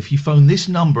told if you phone this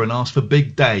number and ask for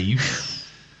Big Dave,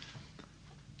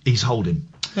 he's holding.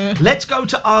 Let's go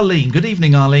to Arlene. Good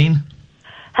evening, Arlene.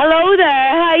 Hello there,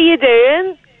 how you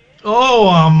doing? Oh,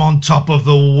 I'm on top of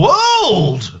the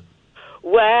world.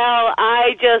 Well,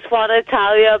 I just want to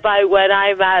tell you about when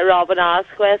I met Robin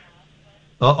Askwith.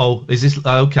 Uh-oh, is this...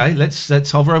 Okay,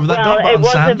 let's hover over that Well, dot button, it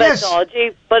was Sam. a bit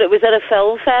dodgy, but it was at a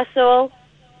film festival.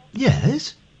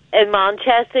 Yes. In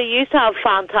Manchester. You used to have a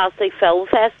fantastic film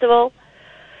festival.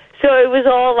 So it was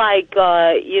all like,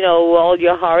 all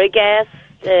your horror guests,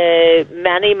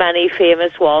 many, many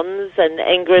famous ones, and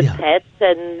Ingrid Pitt,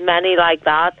 and many like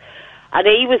that. And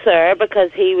he was there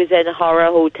because he was in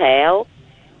Horror Hotel.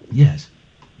 Yes.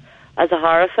 As a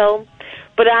horror film.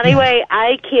 But anyway,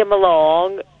 I came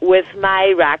along with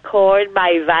my record,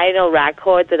 my vinyl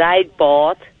record that I'd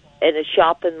bought in a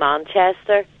shop in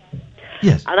Manchester.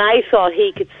 Yes. And I thought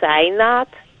he could sign that.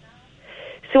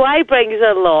 So I brings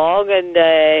it along, and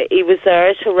he was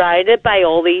there surrounded by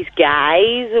all these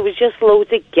guys. There was just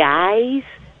loads of guys.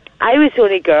 I was the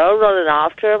only girl running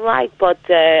after him, but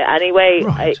anyway,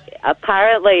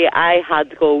 apparently I had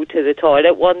to go to the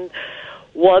toilet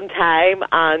one time,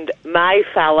 and my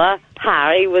fella,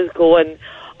 Harry, was going,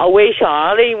 I wish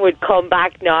Arlene would come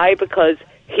back now because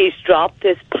he's dropped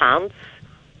his pants.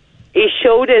 He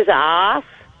showed his ass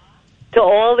to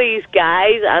all these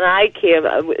guys, and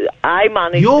I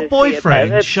managed Your to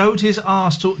boyfriend showed his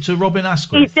ass to Robin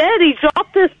Askwith. He did. He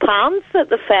dropped his pants at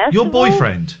the festival. Your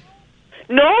boyfriend?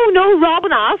 No,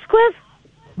 Robin Askwith.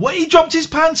 What, he dropped his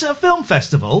pants at a film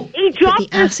festival? He dropped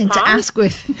Put the ass into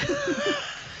Askwith.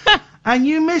 And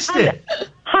you missed it.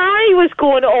 Harry was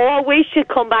going, I wish you'd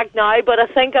come back now, but I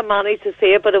think I managed to see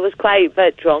it, but it was quite a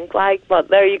bit drunk, but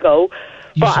there you go.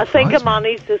 But I think I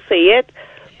managed to see it.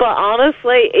 But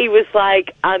honestly, he was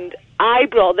like, and I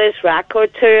brought this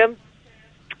record to him,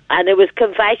 and it was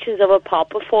Confessions of a Pop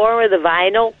Performer, the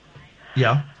vinyl.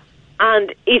 Yeah.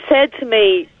 And he said to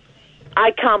me,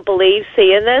 I can't believe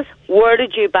seeing this. Where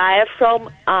did you buy it from?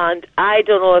 And I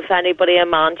don't know if anybody in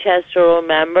Manchester will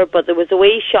remember, but there was a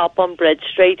wee shop on Bridge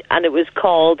Street, and it was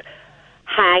called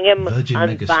Hang 'em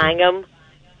and Bang 'em.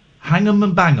 Hang 'em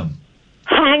and Bang 'em.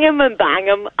 Hang 'em and Bang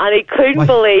 'em. And he couldn't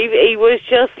believe, he was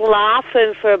just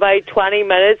laughing for about 20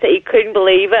 minutes. He couldn't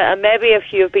believe it. And maybe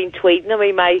if you've been tweeting him,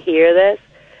 he might hear this.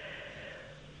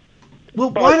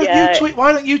 Well,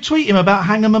 why don't you tweet him about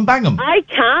hang 'em and bang 'em? I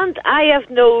can't. I have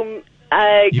no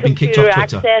You've been kicked computer off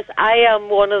Twitter. access. I am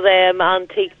one of them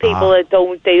antique people that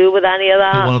don't deal with any of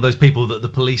that. You're one of those people that the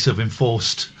police have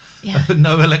enforced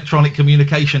no electronic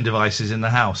communication devices in the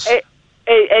house.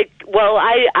 Well,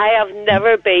 I have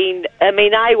never been. I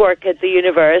mean, I work at the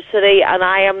university, and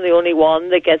I am the only one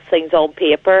that gets things on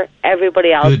paper.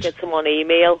 Everybody else gets them on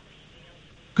email.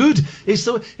 Good.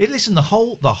 Listen, the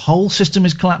whole system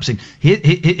is collapsing.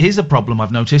 Here's a problem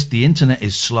I've noticed: the internet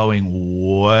is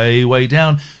slowing way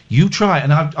down. You try,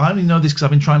 and I only know this because I've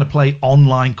been trying to play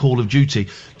online Call of Duty.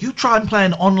 You try and play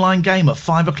an online game at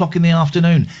 5 o'clock in the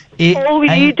afternoon. You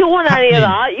don't want any of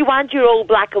that. You want your old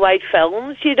black and white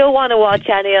films. You don't want to watch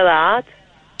any of that.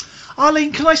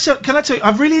 Arlene, can I tell you?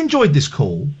 I've really enjoyed this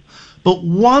call, but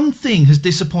one thing has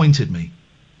disappointed me.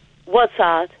 What's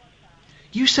that?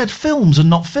 You said films and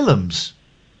not films.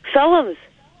 Films.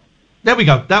 There we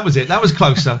go. That was it. That was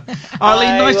closer.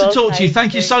 Arlene, nice to talk to you.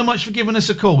 Thank you so much for giving us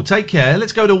a call. Take care.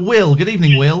 Let's go to Will. Good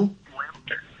evening, Will.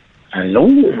 Hello.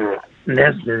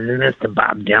 This is Mr.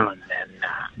 Bob Dylan.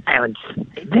 And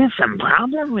there's some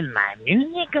problem with my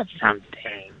music or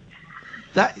something.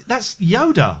 That's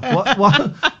Yoda.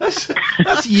 What? That's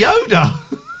Yoda.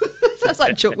 Sounds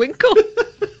like Chuck Winkle.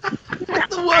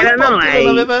 That's the worst Bob Dylan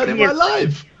I've ever heard in my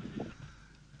life.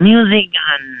 Music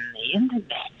on the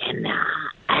internet, and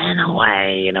I don't know why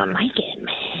you don't like it,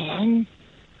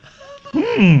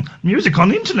 man. Music on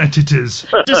the internet it is.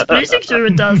 Just music sure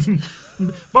it does.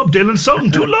 Bob Dylan's song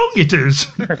too long it is.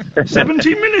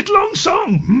 17-minute long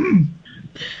song.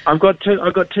 I've got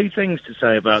two things to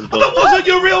say about the book. That wasn't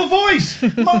your real voice.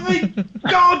 My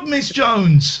God, Miss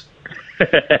Jones.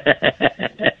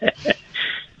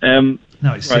 No,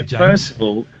 it's Sid Jones.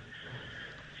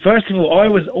 First of all, I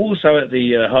was also at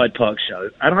the Hyde Park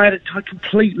show, and I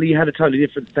completely had a totally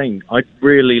different thing. I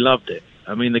really loved it.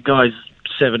 I mean, the guy's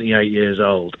 78 years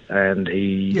old, and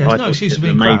I thought it was an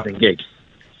amazing gig.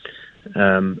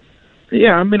 I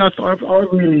mean, I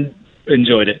really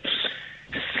enjoyed it.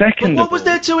 What was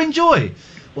there to enjoy?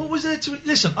 What was there to...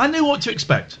 Listen, I knew what to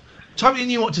expect. Totally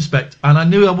knew what to expect, and I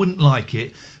knew I wouldn't like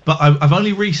it, but I've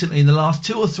only recently, in the last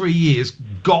 2 or 3 years,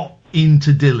 got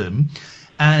into Dylan.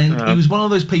 And he was one of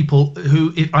those people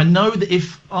who, I know that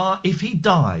if he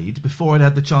died before I'd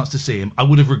had the chance to see him, I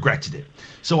would have regretted it.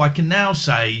 So I can now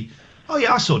say, oh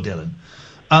yeah, I saw Dylan.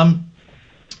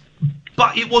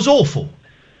 But it was awful.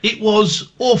 It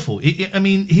was awful. I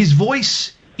mean, his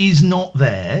voice is not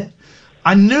there.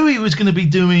 I knew he was going to be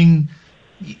doing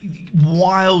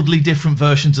wildly different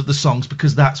versions of the songs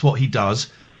because that's what he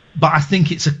does. But I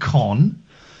think it's a con.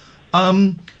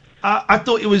 I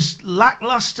thought it was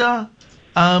lackluster.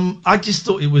 I just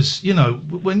thought it was,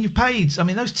 when you paid, I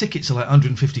mean, those tickets are like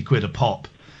 150 quid a pop.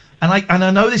 And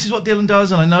I know this is what Dylan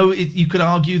does, and I know you could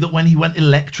argue that when he went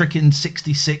electric in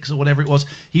 66 or whatever it was,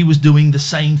 he was doing the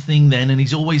same thing then, and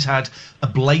he's always had a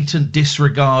blatant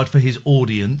disregard for his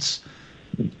audience.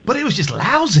 But it was just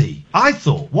lousy, I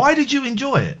thought. Why did you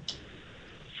enjoy it?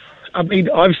 I mean,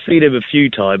 I've seen him a few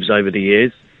times over the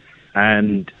years,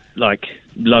 and, like,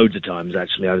 loads of times,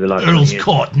 actually, over the last Earl's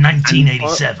Court,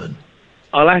 1987.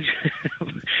 I'll actually,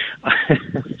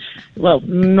 well,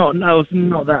 not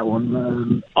that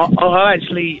one. I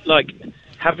actually, like,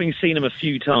 having seen him a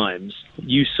few times,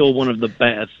 you saw one of the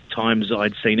better times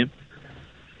I'd seen him.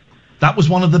 That was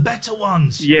one of the better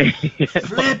ones. Yeah.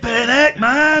 Flipping heck,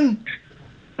 man.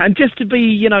 And just to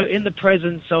be, in the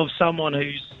presence of someone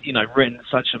who's, written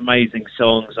such amazing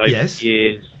songs over the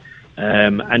years.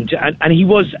 And he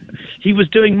was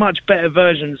doing much better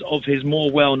versions of his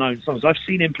more well-known songs. I've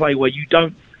seen him play where you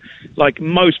don't, like,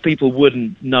 most people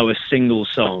wouldn't know a single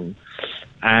song,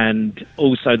 and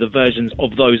also the versions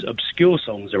of those obscure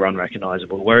songs are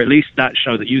unrecognisable, where at least that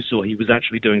show that you saw, he was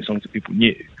actually doing songs that people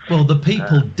knew. Well, the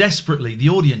people the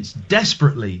audience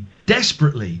desperately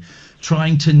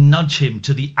trying to nudge him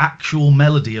to the actual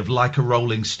melody of Like a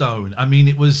Rolling Stone. I mean,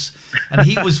 it was... And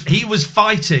he was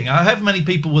fighting. However many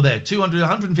people were there,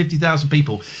 150,000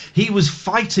 people. He was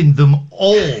fighting them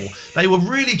all. They were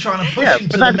really trying to push him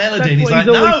to the melody, and he's like,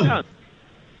 no!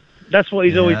 That's what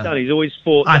he's always done. He's always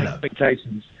fought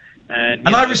expectations. And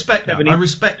I respect that. I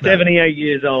respect that. 78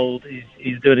 years old,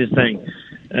 he's doing his thing.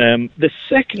 The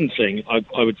second thing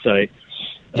I would say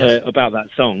about that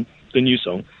song, the new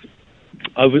song,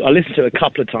 I listened to it a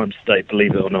couple of times today,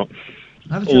 believe it or not,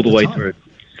 all the way through.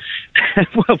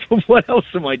 Well, what else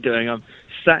am I doing? I'm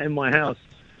sat in my house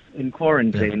in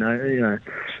quarantine,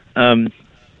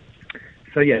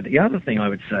 So yeah, the other thing I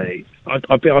would say,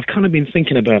 I've kind of been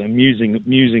thinking about it,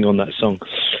 musing on that song.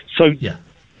 So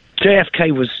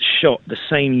JFK was shot the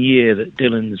same year that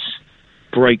Dylan's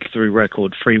breakthrough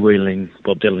record, Freewheeling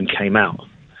Bob Dylan, came out,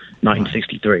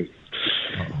 1963.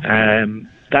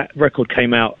 That record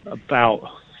came out about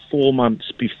 4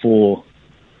 months before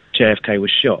JFK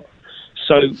was shot.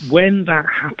 So when that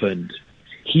happened,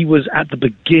 he was at the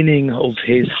beginning of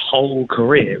his whole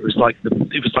career. It was like the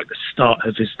start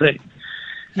of his thing.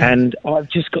 Yeah. And I've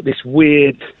just got this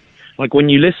weird, like when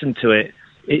you listen to it,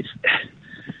 it's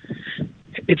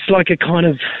like a kind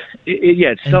of,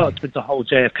 it starts with the whole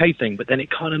JFK thing, but then it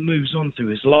kind of moves on through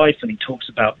his life, and he talks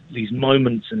about these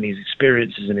moments and these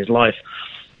experiences in his life.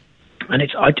 And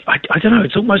it's, I don't know,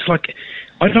 it's almost like,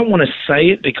 I don't want to say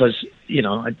it because, you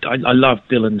know, I love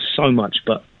Dylan so much,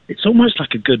 but it's almost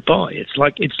like a goodbye. It's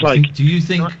like. Do you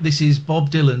think this is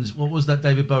Bob Dylan's? What was that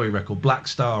David Bowie record, Black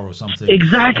Star or something?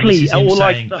 Exactly, or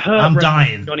like the Hurt I'm record,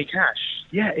 dying. Johnny Cash.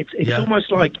 Yeah, it's almost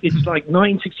like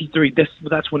 1963.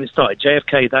 That's when it started.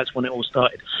 JFK. That's when it all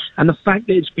started. And the fact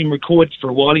that it's been recorded for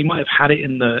a while, he might have had it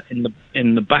in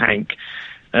the bank,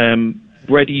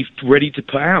 ready to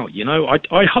put out. You know,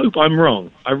 I hope I'm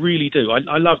wrong. I really do.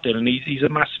 I love Dylan. He's a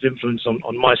massive influence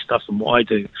on my stuff and what I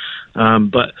do.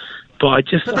 But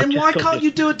then why can't you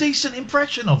do a decent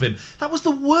impression of him? That was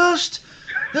the worst.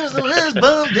 That was the worst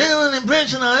Bob Dylan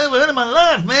impression I ever heard in my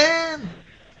life, man.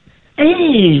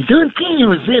 Hey, don't think it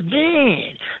was that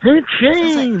bad. I'm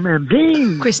trying my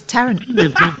best. Chris Tarrant.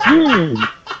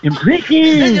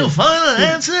 Impression. And your final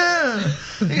answer.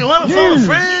 You want to phone a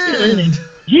friend.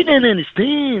 You don't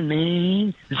understand,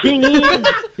 man. The thing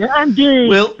is, I'm doing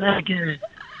like a...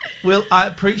 Well, I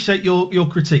appreciate your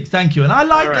critique. Thank you. And I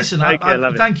like, listen,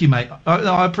 thank you, mate.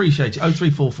 I appreciate it.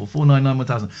 0344 499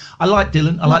 1000. I like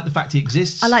Dylan. I like the fact he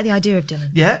exists. I like the idea of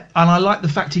Dylan. Yeah, and I like the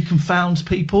fact he confounds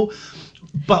people.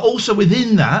 But also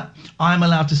within that, I'm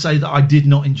allowed to say that I did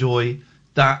not enjoy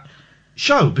that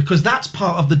show, because that's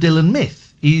part of the Dylan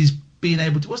myth, is being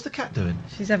able to... What's the cat doing?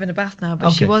 She's having a bath now, but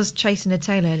she was chasing her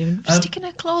tail earlier and sticking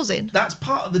her claws in. That's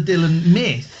part of the Dylan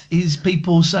myth, is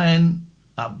people saying...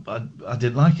 I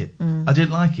didn't like it. I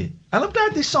didn't like it. And I'm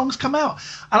glad this song's come out.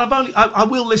 And I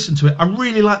will listen to it. I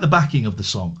really like the backing of the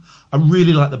song. I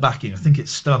really like the backing. I think it's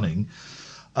stunning.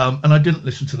 And I didn't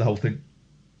listen to the whole thing,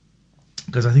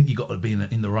 because I think you've got to be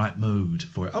in the right mood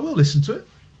for it. I will listen to it.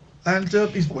 And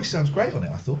his voice sounds great on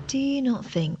it, I thought. Do you not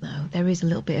think, though, there is a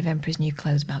little bit of Emperor's New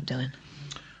Clothes about Dylan?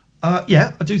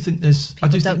 Yeah, I do think there's...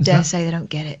 People don't dare say they don't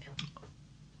get it.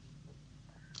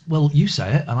 Well, you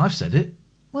say it, and I've said it.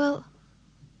 Well...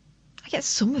 I get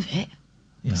some of it.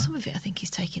 Yeah. Some of it I think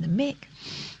he's taking a mick.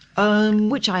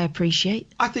 Which I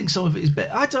appreciate. I think some of it is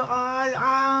better. I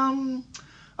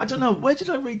don't know. Where did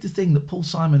I read the thing that Paul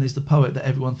Simon is the poet that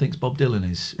everyone thinks Bob Dylan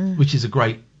is? Which is a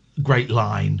great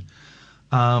line.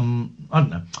 I don't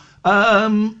know.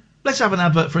 Let's have an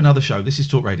advert for another show. This is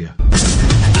Talk Radio.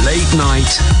 Late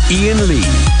night, Iain Lee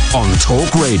on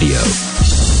Talk Radio.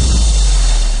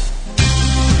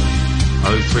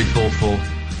 0344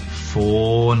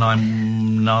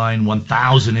 499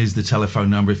 1000 is the telephone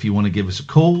number if you want to give us a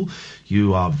call.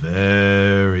 You are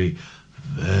very,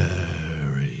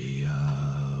 very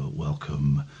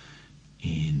welcome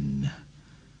indeed.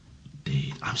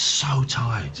 I'm so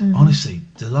tired. Honestly,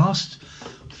 the last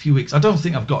few weeks, I don't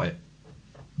think I've got it,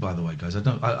 by the way, guys. I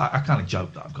kind of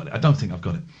joke that I've got it. I don't think I've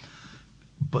got it.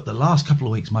 But the last couple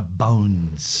of weeks, my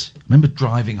bones... I remember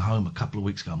driving home a couple of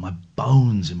weeks ago, my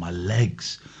bones in my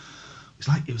legs...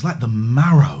 It was like the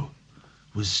marrow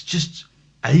was just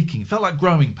aching. It felt like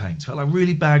growing pains. It felt like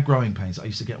really bad growing pains I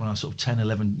used to get when I was sort of 10,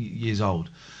 11 years old.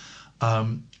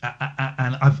 And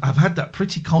I've had that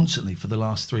pretty constantly for the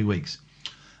last 3 weeks.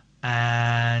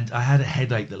 And I had a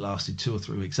headache that lasted 2 or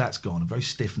 3 weeks. That's gone. A very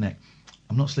stiff neck.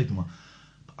 I'm not sleeping well.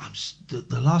 But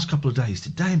the last couple of days,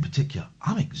 today in particular,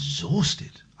 I'm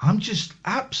exhausted. I'm just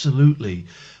absolutely...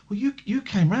 Well, you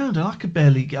came round and I could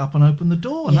barely get up and open the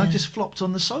door, and I just flopped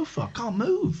on the sofa. I can't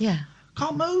move. Yeah.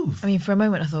 Can't move. I mean, for a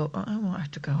moment I thought, I might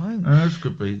have to go home. This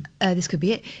could be. This could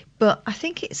be it. But I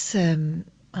think it's, I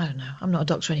don't know. I'm not a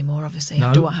doctor anymore, obviously,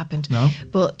 after what happened. No.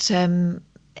 But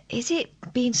is it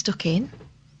being stuck in?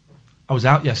 I was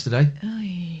out yesterday.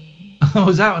 I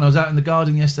was out in the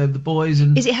garden yesterday with the boys.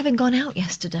 And is it having gone out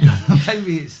yesterday?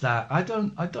 Maybe it's that. I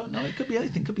don't know. It could be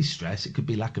anything. It could be stress. It could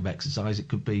be lack of exercise. It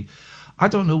could be... I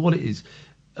don't know what it is,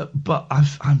 but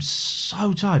I'm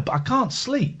so tired. But I can't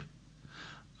sleep.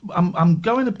 I'm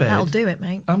going to bed. That'll do it,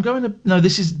 mate. I'm going to... No,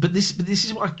 this is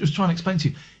what I was trying to explain to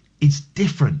you. It's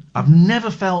different. I've never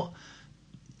felt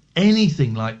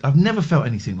anything like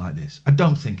this. I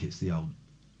don't think it's the old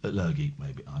allergy,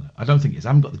 maybe. I don't think it is. I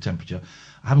haven't got the temperature.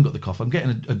 I haven't got the cough. I'm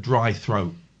getting a dry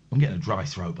throat. But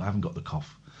I haven't got the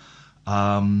cough. But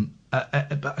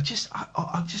I just...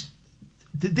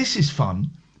 This is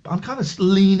fun. I'm kind of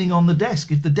leaning on the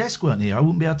desk. If the desk weren't here, I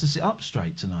wouldn't be able to sit up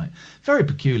straight tonight. Very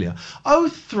peculiar.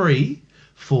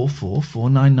 0344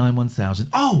 499 1000.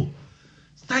 Oh,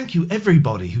 thank you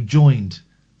everybody who joined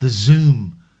the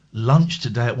Zoom lunch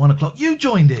today at 1 o'clock. You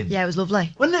joined in. Yeah, it was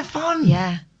lovely. Wasn't it fun?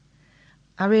 Yeah.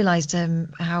 I realised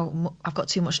how I've got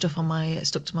too much stuff on my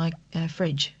stuck to my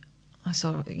fridge. I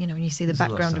saw, you know, when you see the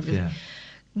background of it. Yeah.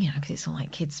 You know, because it's all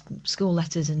like kids' school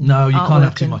letters and no, you can't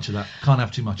have too and, much of that. Can't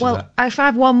have too much well, of that. If I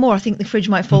have one more, I think the fridge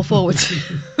might fall forward.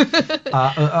 One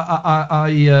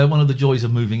of the joys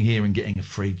of moving here and getting a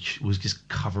fridge was just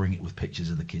covering it with pictures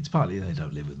of the kids. Partly they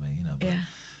don't live with me, you know.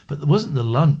 But there wasn't the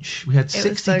lunch. We had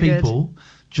 60 people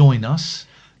join us,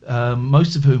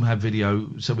 most of whom had video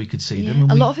so we could see them.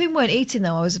 And a lot of whom weren't eating,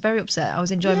 though. I was very upset. I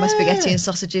was enjoying my spaghetti and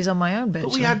sausages on my own.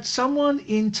 But we had someone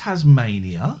in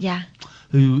Tasmania. Yeah.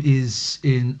 Who is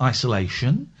in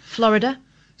isolation. Florida.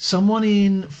 Someone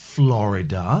in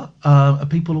Florida.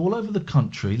 People all over the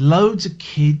country. Loads of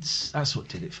kids. That's what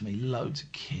did it for me. Loads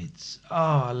of kids.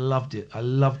 Oh, I loved it. I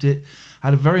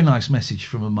had a very nice message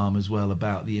from a mum as well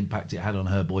about the impact it had on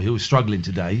her boy who was struggling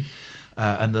today.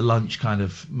 And the lunch kind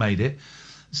of made it.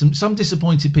 Some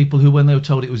disappointed people who, when they were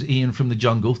told it was Iain from the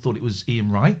jungle, thought it was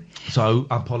Iain Wright. So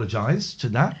I apologise to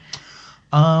that.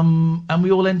 And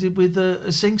we all ended with a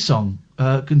sing-song.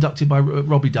 Conducted by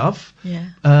Robbie Dove,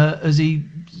 as he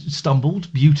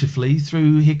stumbled beautifully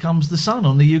through Here Comes the Sun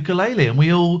on the ukulele, and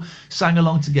we all sang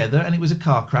along together, and it was a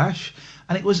car crash,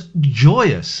 and it was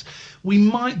joyous. We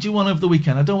might do one over the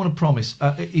weekend. I don't want to promise.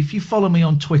 If you follow me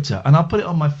on Twitter, and I'll put it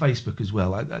on my Facebook as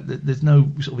well, there's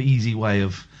no sort of easy way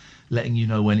of letting you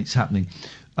know when it's happening.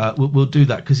 We'll do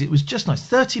that, because it was just nice.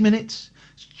 30 minutes,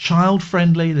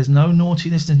 child-friendly, there's no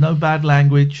naughtiness, there's no bad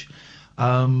language.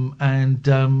 I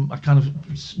kind of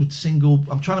would single.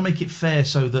 I'm trying to make it fair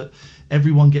so that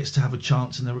everyone gets to have a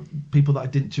chance. And there are people that I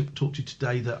didn't talk to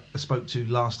today that I spoke to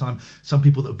last time. Some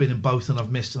people that have been in both and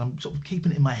I've missed. And I'm sort of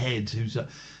keeping it in my head. Who's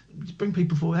bring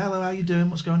people forward. Hello, how you doing?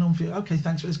 What's going on for you? Okay,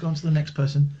 thanks. Let's go on to the next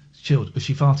person. It's chilled. But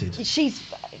she farted.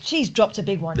 She's dropped a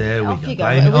big one. There Off we go.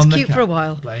 You go. It was cute for a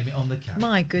while. Blame it on the cat.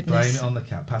 My goodness. Blame it on the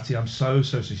cat. Patty, I'm so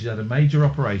sorry. She's had a major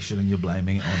operation and you're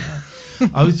blaming it on her.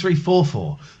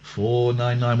 0344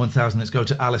 499 1000. Let's go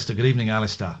to Alistair. Good evening,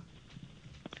 Alistair.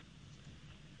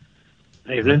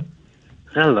 Evening.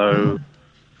 Hello.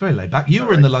 Very laid back. You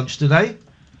were in the lunch today.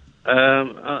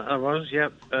 I was,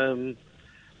 yep.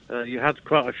 You had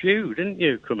quite a few, didn't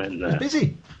you, come in there? It was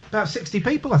busy. About 60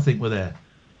 people, I think, were there.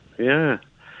 Yeah.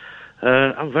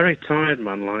 I'm very tired,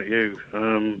 man, like you.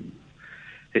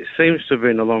 It seems to have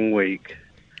been a long week,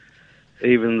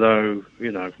 even though,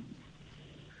 you know,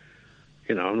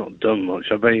 I've not done much.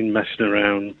 I've been messing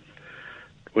around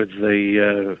with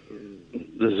the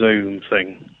Zoom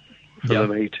thing for the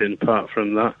meeting. Apart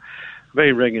from that, I've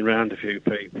been ringing around a few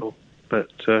people,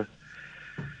 but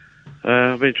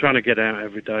I've been trying to get out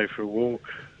every day for a walk.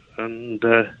 And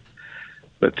I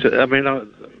mean,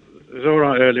 it was all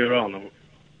right earlier on. I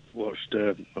watched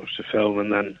the film,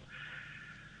 and then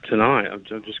tonight I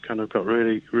just kind of got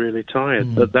really, really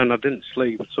tired. But then I didn't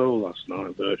sleep at all last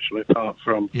night, virtually, apart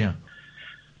from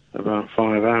about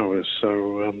 5 hours.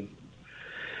 So I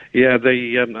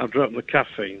dropped the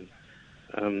caffeine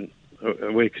a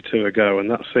week or two ago,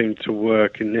 and that seemed to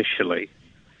work initially.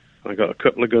 I got a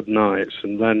couple of good nights,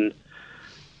 and then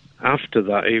after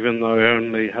that, even though I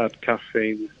only had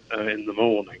caffeine in the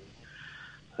morning,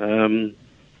 I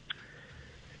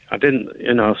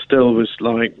didn't, I still was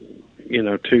like,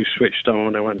 too switched on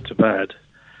when I went to bed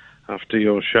after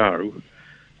your show,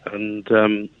 and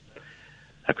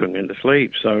I couldn't get to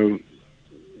sleep. So,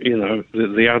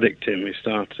 the addict in me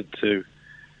started to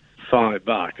fight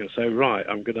back and say, right,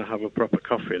 I'm going to have a proper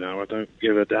coffee now. I don't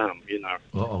give a damn,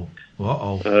 Uh-oh.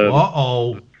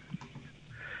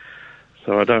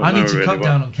 So I don't know. I need to really cut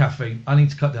down on caffeine.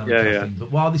 Yeah.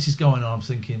 But while this is going on, I'm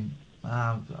thinking,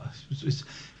 it's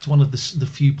one of the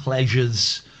few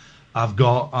pleasures I've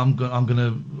got. I'm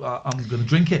gonna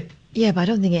drink it. Yeah, but I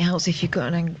don't think it helps if you've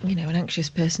got an anxious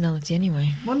personality anyway.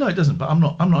 Well, no, it doesn't. But I'm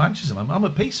not anxious. I'm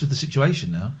at peace with the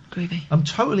situation now. Groovy. I'm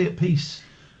totally at peace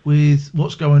with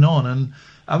what's going on. And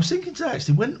I was thinking today,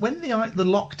 actually, when the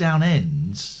lockdown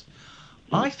ends,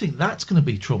 I think that's going to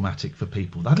be traumatic for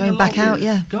people. Going back out.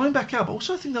 But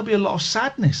also I think there'll be a lot of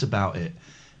sadness about it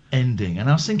ending. And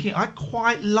I was thinking, I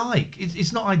quite like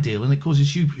it's not ideal and it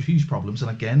causes huge problems. And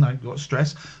again, I've got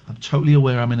stress. I'm totally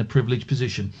aware I'm in a privileged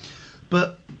position,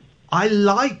 but I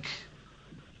like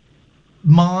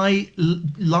my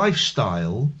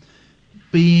lifestyle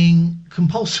being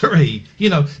compulsory.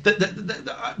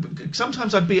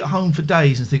 Sometimes I'd be at home for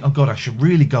days and think, oh God, I should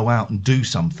really go out and do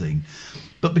something.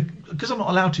 But because I'm not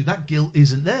allowed to, that guilt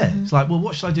isn't there. It's like, well,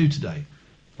 what should I do today?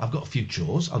 I've got a few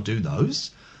chores. I'll do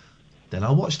those. Then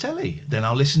I'll watch telly. Then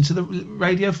I'll listen to the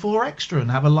Radio 4 Extra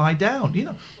and have a lie down. You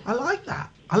know, I like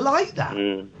that. I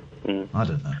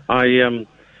don't know.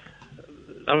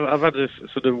 I've had this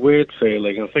sort of weird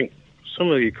feeling. I think some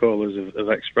of you callers have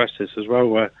expressed this as well,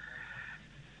 where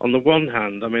on the one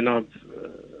hand, I mean, as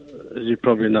you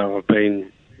probably know, I've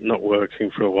been not working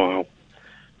for a while.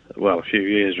 Well, a few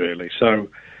years really. So,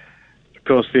 of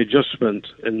course, the adjustment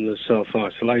in the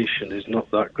self-isolation is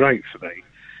not that great for me.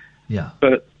 Yeah.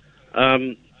 But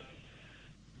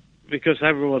because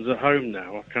everyone's at home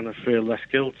now, I kind of feel less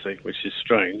guilty, which is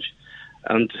strange.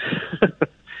 And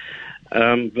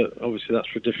but obviously that's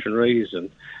for a different reason.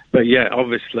 But yeah,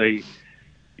 obviously,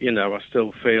 you know, I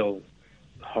still feel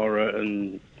horror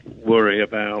and worry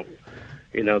about,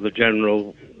 you know, the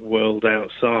general world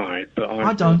outside, but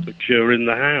I don't secure in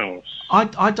the house.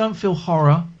 I don't feel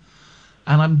horror,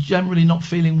 and I'm generally not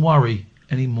feeling worry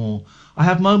anymore. I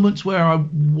have moments where I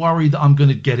worry that I'm going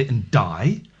to get it and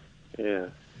die. Yeah.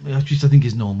 Which I think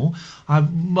is normal. I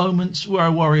have moments where I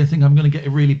worry and think I'm going to get it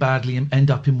really badly and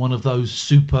end up in one of those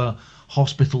super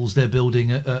hospitals they're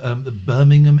building at the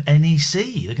Birmingham NEC.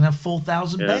 They can have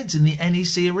 4,000 beds in the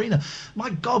NEC arena.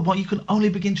 My God, you can only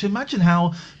begin to imagine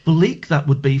how bleak that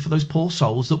would be for those poor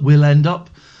souls that will end up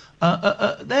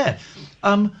there.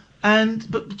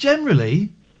 But generally,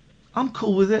 I'm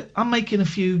cool with it. I'm making a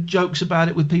few jokes about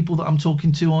it with people that I'm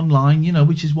talking to online, you know,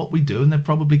 which is what we do, and they're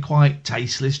probably quite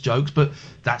tasteless jokes, but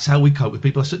that's how we cope with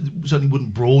people. I certainly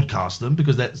wouldn't broadcast them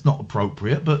because that's not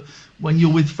appropriate, but when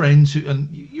you're with friends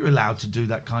and you're allowed to do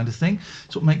that kind of thing,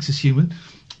 it's what makes us human.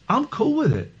 I'm cool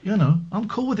with it, you know. I'm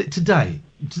cool with it today.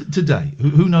 Today.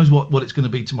 Who knows what it's going to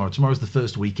be tomorrow? Tomorrow's the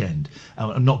first weekend.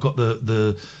 I've not got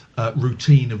the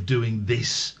routine of doing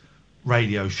this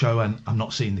radio show, and I'm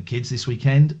not seeing the kids this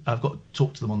weekend. I've got to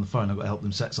talk to them on the phone. I've got to help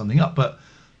them set something up, but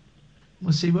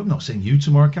we'll see. I'm not seeing you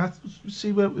tomorrow, Kath.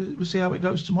 We'll see how it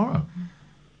goes tomorrow.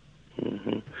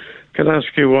 Mm-hmm. Can I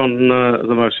ask you one of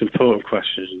the most important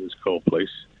questions in this call, please?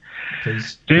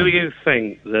 Please. Do you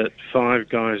think that 5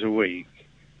 guys a week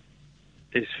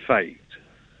is faked?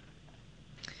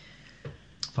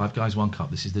 5 Guys, 1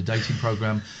 Cup. This is the dating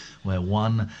programme where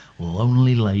one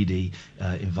lonely lady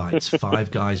invites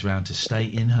 5 guys round to stay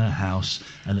in her house,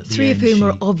 and at the 3 end of whom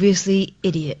are obviously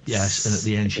idiots. Yes, and at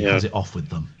the end she has it off with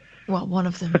them. Well, one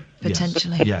of them,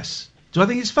 potentially. Yes. Do I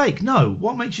think it's fake? No.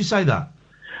 What makes you say that?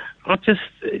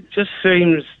 It just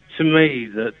seems to me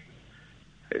that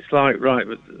it's like, right,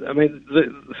 I mean,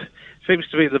 seems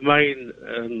to be the main,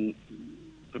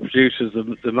 the producers,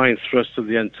 the main thrust of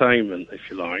the entertainment, if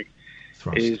you like,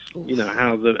 is, you know,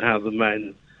 how the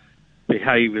men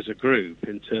behave as a group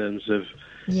in terms of,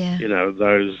 you know,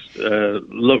 those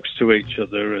looks to each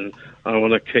other, and I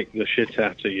want to kick the shit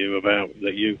out of you about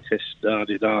that you kissed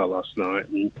da-di-da last night,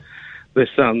 and this,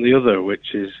 that and the other,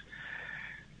 which is,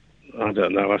 I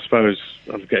don't know, I suppose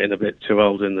I'm getting a bit too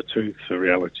old in the tooth for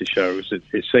reality shows.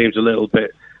 It seems a little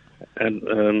bit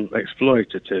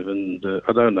exploitative, and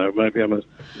I don't know, maybe I'm a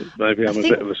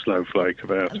bit of a snowflake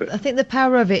about it. I think the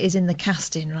power of it is in the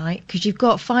casting, right? Because you've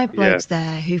got 5 blokes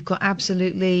there who've got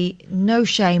absolutely no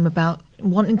shame about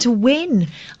wanting to win.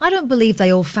 I don't believe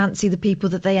they all fancy the people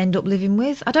that they end up living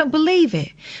with. I don't believe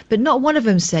it. But not one of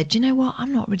them said, do you know what,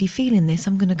 I'm not really feeling this,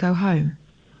 I'm going to go home.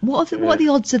 What are the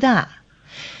odds of that?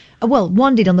 Well,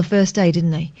 one did on the first day,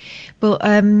 didn't they? But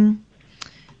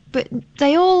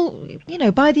they all, you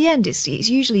know, by the end, it's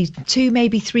usually 2,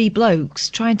 maybe 3 blokes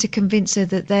trying to convince her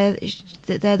that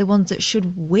they're the ones that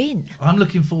should win. I'm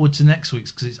looking forward to next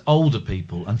week's because it's older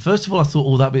people. And first of all, I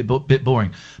thought, that would be a bit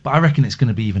boring. But I reckon it's going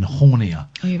to be even hornier.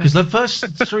 Because the first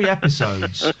 3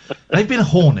 episodes, they've been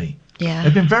horny. Yeah.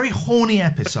 They've been very horny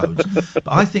episodes. But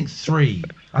I think 4,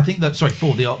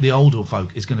 the older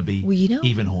folk is going to be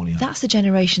even hornier. That's the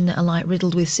generation that are like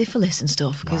riddled with syphilis and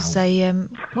stuff, because they are.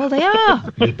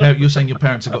 You're saying your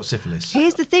parents have got syphilis.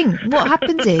 Here's the thing. What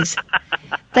happens is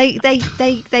they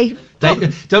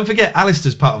don't forget,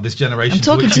 Alistair's part of this generation. I'm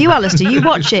talking to you, Alistair. You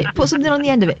watch it. Put something on the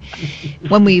end of it.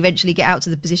 When we eventually get out to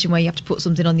the position where you have to put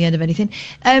something on the end of anything,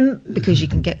 because you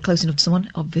can get close enough to someone,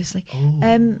 obviously.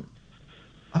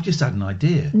 I've just had an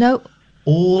idea. No.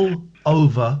 All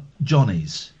over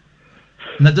Johnnies.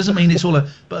 And that doesn't mean it's all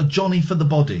but a Johnny for the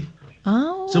body.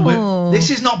 Oh. So this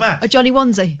is not bad. A Johnny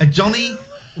onesie. A Johnny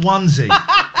onesie.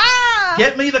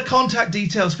 Get me the contact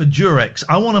details for Durex.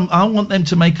 I want them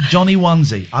to make a Johnny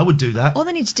onesie. I would do that. All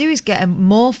they need to do is get a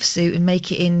morph suit and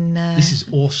make it in. This is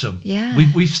awesome. Yeah.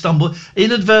 We've stumbled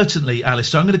inadvertently,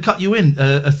 Alistair. I'm going to cut you in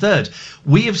a third.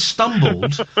 We have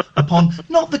stumbled upon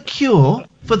not the cure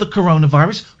for the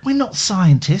coronavirus. We're not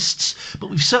scientists, but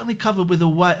we've certainly come up with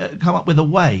a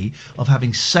way of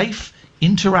having safe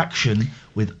interaction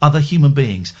with other human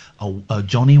beings. A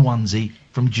Johnny onesie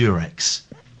from Durex.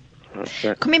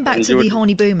 Coming back to the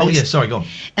horny boomers. Oh yeah, sorry, go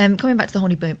on. Coming back to the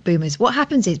horny boomers, what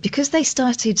happens is, because they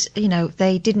started,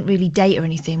 they didn't really date or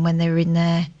anything when they were in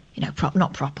their,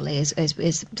 not properly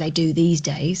as they do these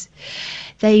days.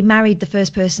 They married the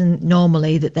first person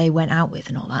normally that they went out with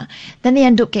and all that. Then they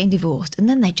end up getting divorced, and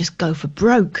then they just go for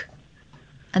broke.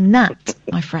 And that,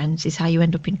 my friends, is how you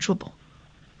end up in trouble.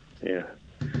 Yeah.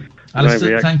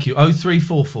 Alistair, thank you.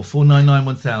 0344 499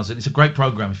 1000. It's a great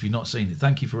programme if you've not seen it.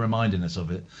 Thank you for reminding us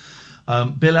of it.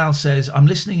 Bilal says, I'm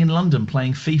listening in London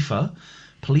playing FIFA.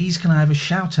 Please can I have a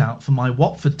shout out for my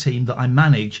Watford team that I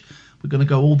manage? We're going to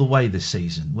go all the way this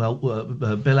season. Well,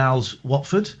 Bilal's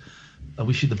Watford. I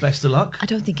wish you the best of luck. I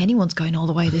don't think anyone's going all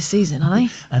the way this season, are they?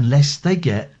 Unless they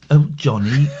get a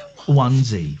Johnny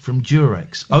onesie from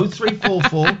Durex.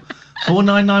 0344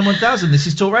 499 1000. This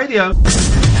is Talk Radio.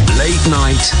 Late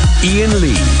night, Iain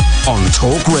Lee on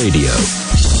Talk Radio.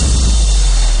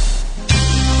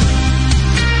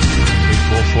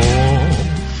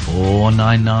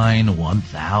 499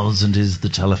 1000 is the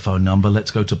telephone number.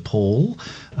 Let's go to Paul.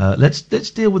 Let's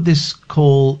deal with this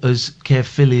call as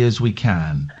carefully as we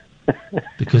can,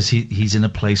 because he's in a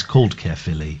place called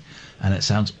Caerphilly, and it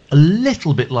sounds a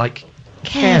little bit like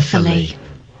carefully.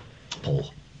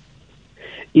 Paul.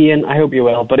 Ian, I hope you're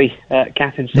well, buddy.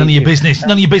 Catherine. None of your business.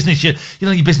 None of your business. You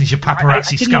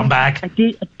paparazzi scumbag. I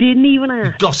didn't even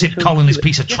ask. Gossip columnist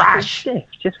piece of trash.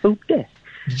 Just hope this.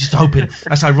 You're just hoping.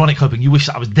 That's ironic. Hoping you wish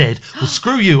that I was dead. Well,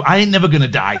 screw you. I ain't never gonna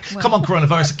die. Come on,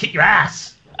 coronavirus, kick your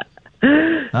ass.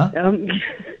 Huh?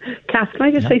 Kath, can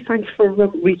I just say thanks for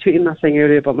retweeting that thing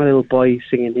earlier about my little boy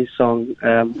singing his song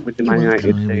with the Man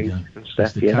United thing and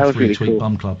stuff? Yeah, that was really cool.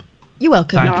 Bum Club. You're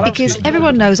welcome, because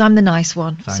everyone knows I'm the nice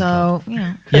one. So,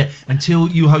 Yeah, until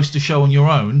you host a show on your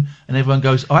own and everyone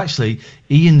goes, oh, actually,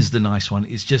 Ian's the nice one.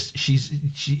 It's just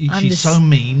she's so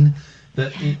mean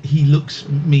that he looks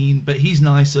mean, but he's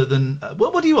nicer than...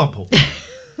 what do you want, Paul?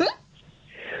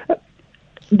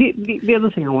 The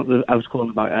other thing I was calling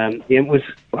about, Ian, was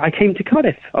I came to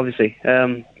Cardiff, obviously.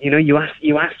 You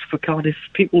asked for Cardiff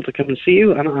people to come and see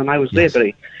you, and I was there,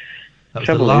 buddy. That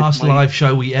was the last live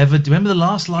show we ever did. Remember the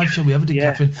last live show we ever did,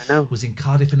 Catherine? I know. Was in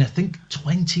Cardiff in, I think,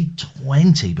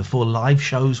 2020, before live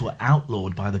shows were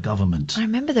outlawed by the government. I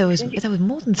remember there was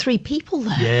more than 3 people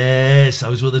there. Yes,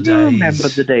 those were the days. You remember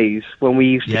the days when we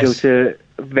used to go to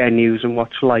venues and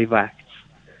watch live acts?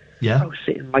 Yeah. I was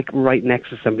sitting right next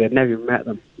to somebody. I'd never even met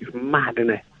them. It was mad, isn't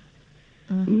it?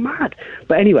 Mad.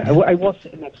 But anyway, I was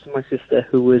sitting next to my sister,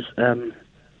 who was a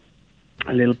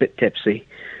little bit tipsy.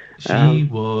 She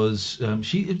was.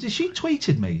 She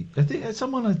tweeted me. I think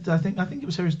someone. I think it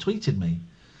was her who tweeted me.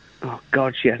 Oh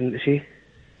God, she hadn't. She.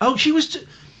 Oh, she was.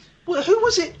 Who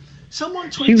was it? Someone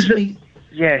tweeted me.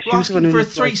 Yeah, she asking was for a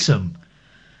threesome.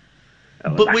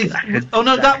 But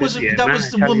that was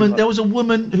the woman. There was a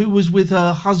woman who was with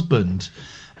her husband,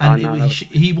 and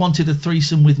he wanted a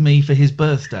threesome with me for his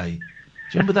birthday. Do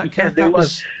you remember that? Yeah, that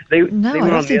was. They I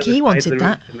don't think he wanted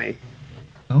that. Okay.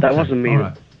 That wasn't me. All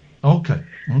right. Okay.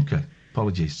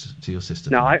 Apologies to your sister.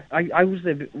 No, I was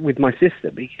there with my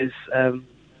sister because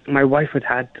my wife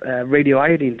had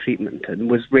radioiodine treatment and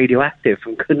was radioactive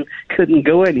and couldn't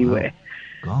go anywhere,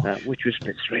 which was a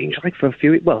bit strange. Like for a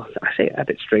few weeks. Well, I say a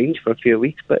bit strange for a few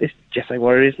weeks, but it's just like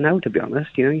what it is now. To be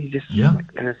honest, you just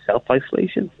kind of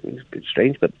self-isolation. It's a bit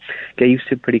strange, but get used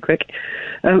to it pretty quick.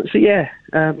 My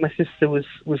sister was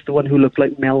the one who looked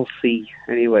like Mel C.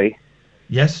 Anyway.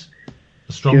 Yes.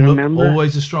 A strong look,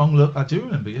 always a strong look. I do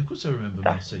remember. Of course, I remember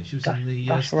Mel C. She was in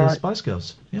the Spice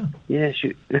Girls. Yeah. Yeah,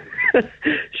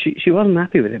 she wasn't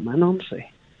happy with it, man. Honestly.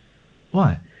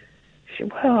 Why?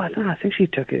 I don't know. I think she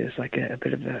took it as like a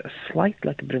bit of a slight,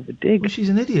 like a bit of a dig. Well, she's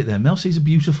an idiot then. Mel C's a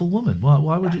beautiful woman. Why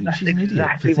would she's an idiot?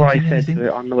 Exactly what I said to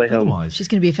her on the way home. Otherwise. She's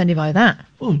going to be offended by that.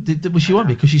 Well, she won't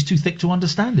be, because she's too thick to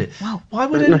understand it. Wow. Why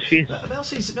would Mel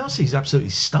C's absolutely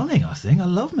stunning. I think I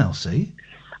love Mel C.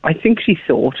 I think she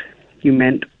thought you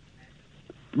meant,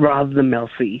 rather than Mel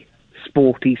C,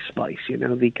 sporty Spice,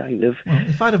 the kind of... Well,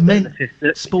 if I'd have meant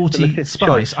sporty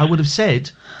Spice, I would have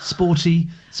said sporty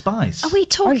Spice. Are we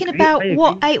talking about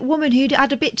what a woman who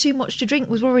had a bit too much to drink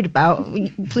was worried about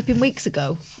flipping weeks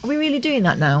ago? Are we really doing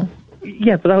that now?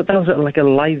 Yeah, but that was like a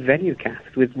live venue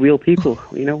cast with real people.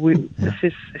 You know,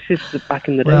 this is back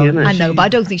in the day, isn't it? I know, but I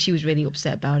don't think she was really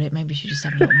upset about it. Maybe she just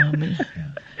had a little moment.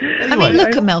 I mean,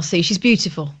 look at Mel C. She's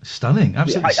beautiful. Stunning,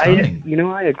 absolutely stunning. You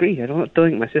know, I agree. I don't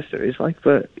think my sister is like,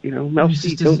 but you know, Mel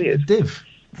C totally is. Div.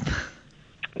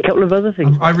 A couple of other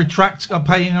things. I retract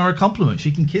paying her a compliment.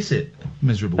 She can kiss it.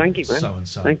 Miserable. Thank you, man. So and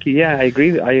so. Thank you. Yeah, I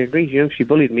agree. You know, she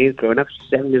bullied me growing up. She's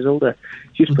 7 years older.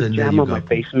 She used to put jam on my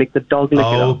face and make the dog lick it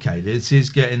off. Okay, this is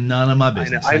getting none of my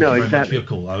business. I know Thank you very exactly. much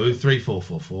for your call.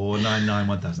 03444 999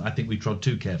 1000. I think we trod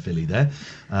too carefully there,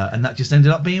 and that just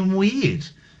ended up being weird.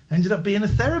 Ended up being a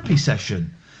therapy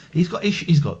session. He's got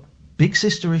He's got big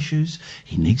sister issues.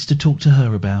 He needs to talk to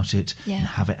her about it and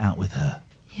have it out with her.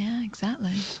 Yeah,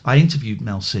 exactly. I interviewed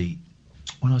Mel C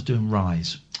when I was doing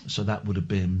Rise, so that would have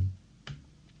been,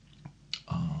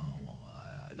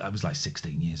 that was like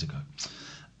 16 years ago,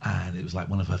 and it was like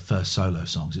one of her first solo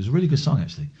songs. It was a really good song,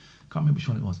 actually. Can't remember which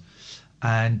one it was,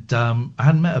 and I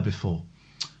hadn't met her before,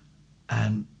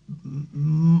 and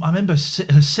I remember her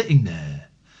sitting there.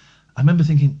 I remember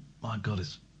thinking, my God,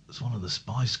 it's one of the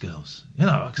Spice Girls, you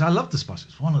know, because I love the Spice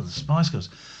Girls. It's one of the Spice Girls,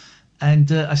 and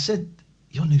I said,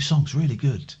 your new song's really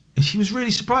good. And she was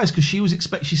really surprised because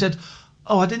she said,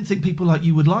 oh, I didn't think people like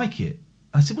you would like it.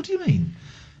 I said, what do you mean?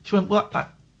 She went, well, I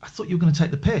thought you were going to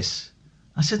take the piss.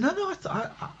 I said, no, I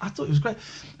thought it was great.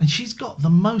 And she's got the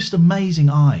most amazing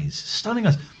eyes, stunning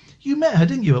eyes. You met her,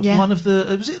 didn't you, at one of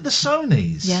the, was it the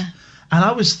Sonys? Yeah. And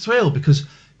I was thrilled because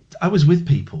I was with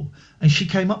people and she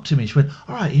came up to me and she went,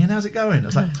 all right, Iain, how's it going? I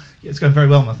was like, yeah, it's going very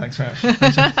well, man, thanks very much.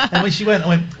 And when she went, I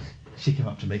went, she came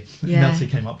up to me. Yeah. Melty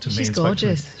came up to me. She's and spoke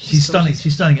gorgeous. to me. She's stunning.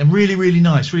 She's stunning and really, really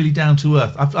nice, really down to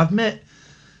earth. I've met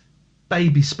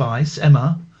Baby Spice,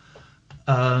 Emma,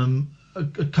 a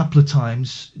couple of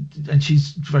times, and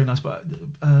she's very nice. But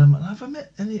have I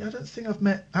met any? I haven't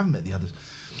met the others.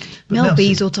 But Mel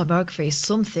B's autobiography is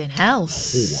something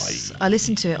else. Hawaii. I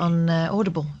listened to it on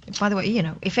Audible. By the way, you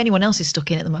know, if anyone else is stuck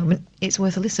in at the moment, it's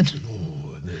worth a listen.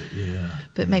 Yeah.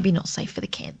 But maybe not safe for the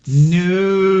kids.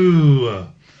 No.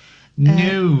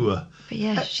 But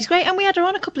yeah, she's great, and we had her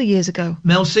on a couple of years ago.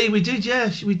 Mel C, we did,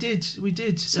 yeah, we did.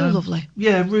 So lovely.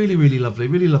 Yeah, really, really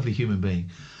lovely human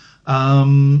being,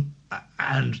 and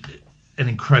an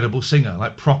incredible singer,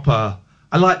 like proper.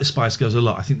 I like the Spice Girls a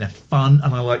lot. I think they're fun,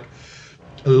 and I like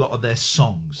a lot of their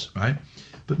songs, right?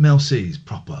 But Mel C's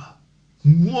proper.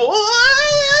 Yeah,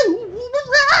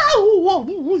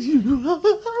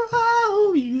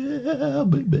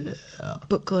 baby.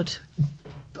 But good.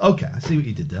 Okay, I see what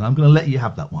you did then. I'm going to let you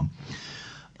have that one.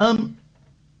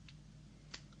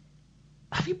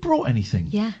 Have you brought anything?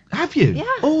 Yeah. Have you? Yeah.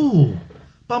 Oh,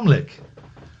 bumlick.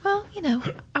 Well, you know,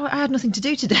 I had nothing to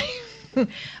do today.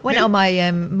 Went out on my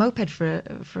moped for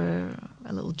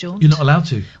a little jaunt. You're not allowed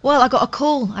to. Well, I got a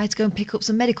call. I had to go and pick up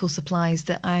some medical supplies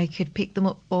that I could pick them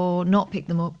up or not pick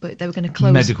them up, but they were going to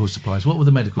close. Medical supplies. What were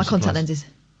the medical supplies? My contact lenses.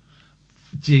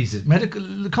 Jesus, contact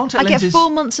lenses. I get 4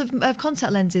 months of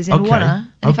contact lenses in water,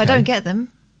 and if I don't get them.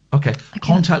 Okay,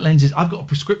 contact lenses. I've got a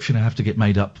prescription I have to get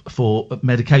made up for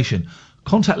medication.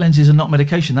 Contact lenses are not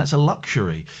medication. That's a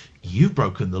luxury. You've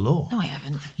broken the law. No, I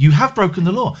haven't. You have broken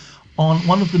the law. On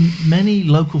one of the many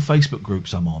local Facebook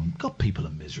groups I'm on, God, people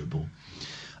are miserable.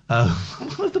 One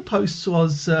of the posts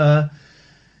was,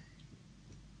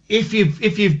 if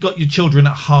you've got your children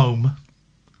at home,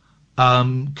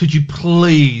 could you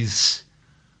please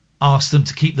ask them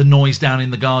to keep the noise down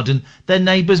in the garden? Their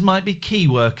neighbours might be key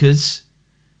workers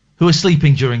who are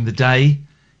sleeping during the day.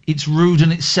 It's rude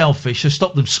and it's selfish, so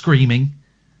stop them screaming.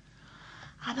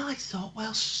 And I thought,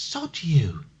 well, sod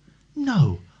you.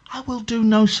 No, I will do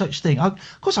no such thing. Of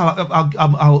course,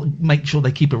 I'll make sure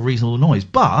they keep a reasonable noise,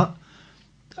 but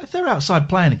if they're outside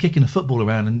playing and kicking a football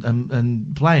around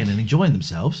and playing and enjoying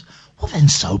themselves, well, then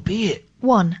so be it.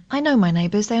 1, I know my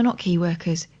neighbours. They are not key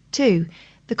workers. 2,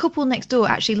 the couple next door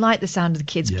actually like the sound of the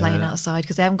kids playing outside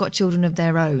because they haven't got children of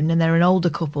their own, and they're an older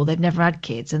couple. They've never had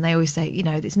kids, and they always say, you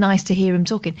know, it's nice to hear them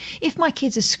talking. If my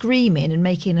kids are screaming and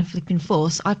making a flipping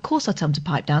fuss, of course I tell them to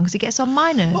pipe down because it gets on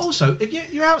my nerves. But also, if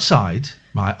you're outside,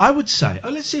 right, I would say,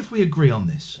 let's see if we agree on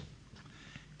this.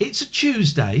 It's a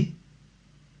Tuesday.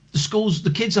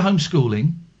 The kids are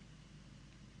homeschooling.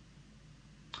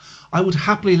 I would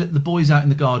happily let the boys out in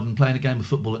the garden playing a game of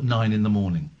football at 9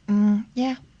 a.m.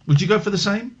 Yeah. Would you go for the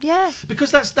same? Yeah.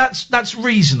 Because that's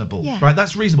reasonable, right?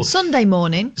 That's reasonable. Sunday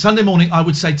morning, I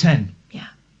would say 10. Yeah.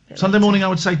 Sunday morning, I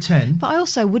would say 10. But I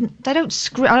also wouldn't. They don't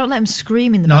scream. I don't let them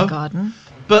scream in the back garden.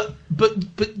 But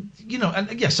you know,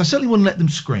 and yes, I certainly wouldn't let them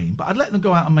scream. But I'd let them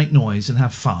go out and make noise and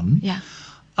have fun. Yeah.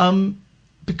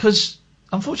 Because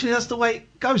unfortunately, that's the way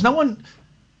it goes. No one.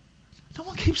 No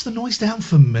one keeps the noise down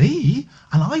for me,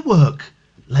 and I work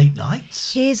late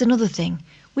nights. Here's another thing.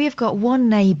 We have got one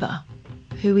neighbour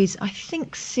who is, I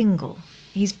think, single.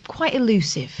 He's quite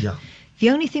elusive. Yeah. The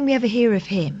only thing we ever hear of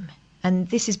him, and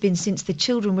this has been since the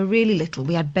children were really little,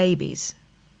 we had babies,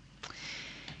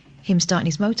 him starting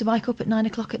his motorbike up at 9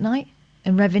 o'clock at night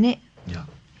and revving it. Yeah.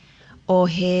 Or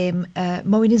him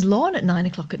mowing his lawn at 9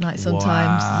 o'clock at night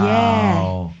sometimes.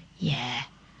 Wow. Yeah.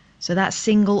 So that's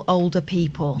single older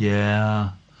people.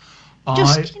 Yeah.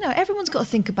 Just, everyone's got to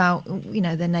think about,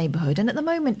 their neighbourhood. And at the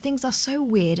moment, things are so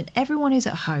weird, and everyone who's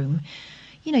at home,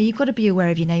 you've got to be aware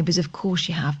of your neighbours, of course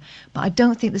you have. But I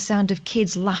don't think the sound of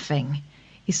kids laughing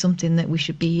is something that we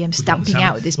should be stamping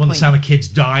out at this point. Want the sound of kids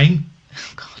dying?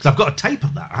 Because I've got a tape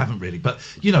of that. I haven't really. But,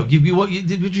 do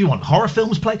you want horror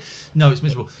films play? No, it's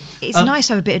miserable. It's nice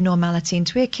to have a bit of normality and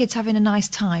to hear kids having a nice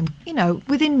time,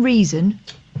 within reason.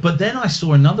 But then I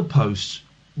saw another post,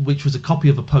 which was a copy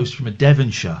of a post from a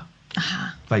Devonshire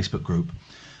Facebook group,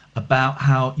 about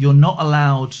how you're not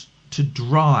allowed to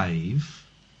drive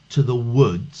to the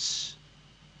woods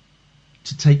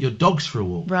to take your dogs for a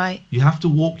walk. Right. You have to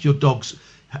walk your dogs.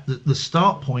 The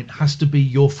start point has to be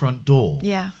your front door.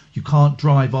 Yeah. You can't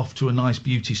drive off to a nice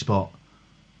beauty spot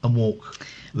and walk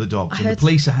the dogs. And the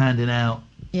police are handing out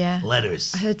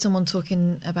letters. I heard someone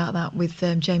talking about that with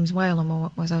James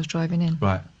Whale as I was driving in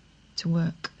to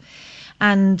work.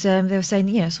 And they were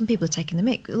saying, some people are taking the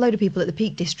mick. A load of people at the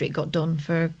Peak District got done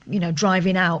for,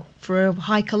 driving out for a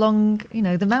hike along,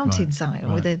 the mountainside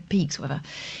or the peaks, whatever.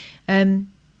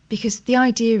 Because the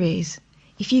idea is,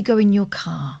 if you go in your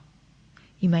car,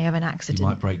 you may have an accident. You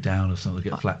might break down or something,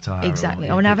 get a flat tyre. Exactly.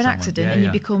 Or have an accident and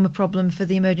you become a problem for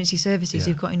the emergency services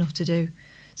who've got enough to do.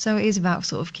 So it is about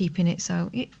sort of keeping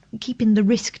the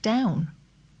risk down.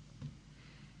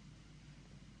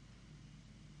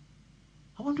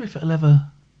 I wonder if it'll ever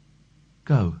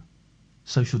go.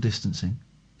 Social distancing.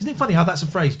 Isn't it funny how that's a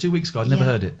phrase? 2 weeks ago, I'd never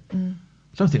heard it. I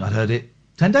don't think I'd heard it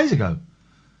 10 days ago.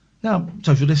 Now,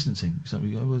 social distancing. So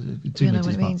we go, 2 minutes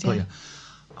what it means, yeah.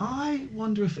 I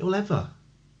wonder if it'll ever.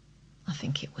 I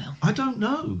think it will. I don't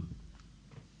know.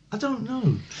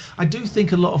 I do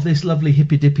think a lot of this lovely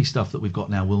hippy-dippy stuff that we've got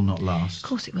now will not last. Of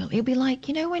course it will. It'll be like,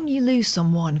 when you lose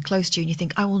someone close to you and you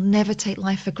think, I will never take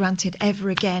life for granted ever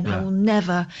again. Yeah. I will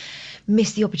never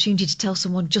miss the opportunity to tell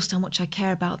someone just how much I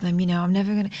care about them.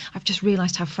 I've just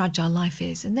realised how fragile life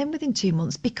is. And then within 2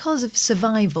 months, because of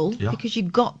survival, because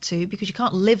you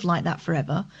can't live like that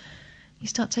forever, you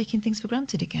start taking things for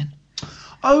granted again.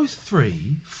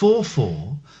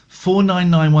 0344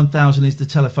 499 1000 is the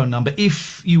telephone number.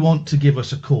 If you want to give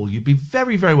us a call, you'd be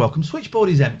very, very welcome. Switchboard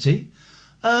is empty.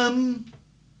 Let's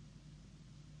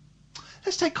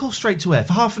take calls straight to air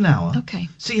for half an hour. Okay.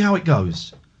 See how it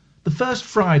goes. The first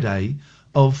Friday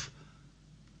of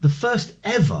the first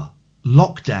ever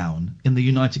lockdown in the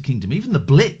United Kingdom. Even the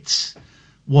Blitz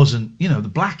wasn't, the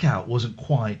blackout wasn't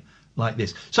quite like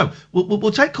this. So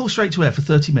we'll take calls straight to air for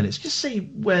 30 minutes. Just see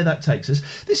where that takes us.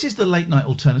 This is the Late Night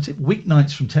Alternative,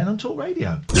 weeknights from 10 on Talk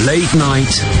Radio. Late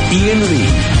Night Iain Lee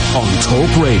on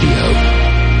Talk Radio.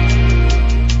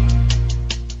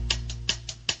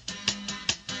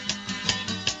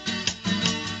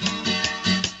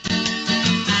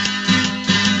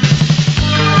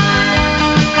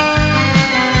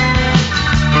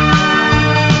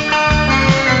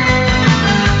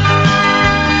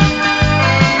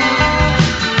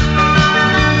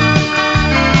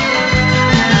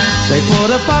 Put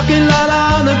a parking lot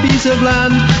on a piece of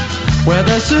land where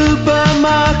the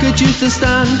supermarket used to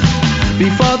stand.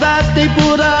 Before that they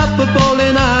put up a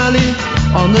bowling alley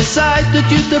on the site that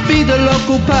used to be the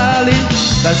local pally.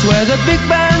 That's where the big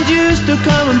band used to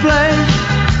come and play.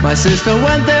 My sister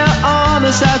went there on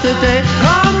a Saturday.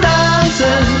 Come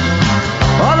dancing,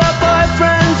 all her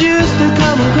boyfriends used to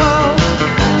come and call.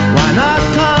 Why not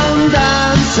come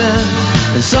dancing?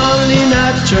 It's only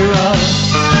natural.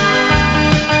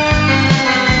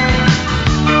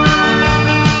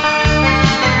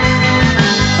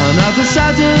 Another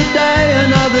Saturday,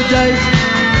 another date.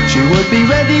 She would be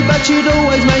ready, but she'd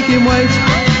always make him wait.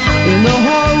 In the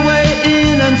hallway,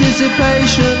 in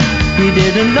anticipation. He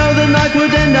didn't know the night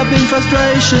would end up in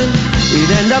frustration.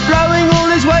 He'd end up blowing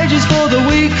all his wages for the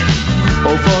week,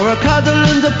 or for a cuddle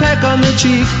and a peck on the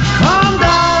cheek. Come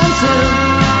dancing,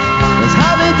 that's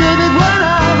how they did it when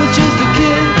I was just a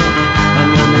kid. And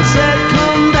when they said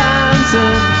come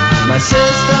dancing, my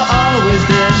sister always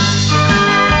did.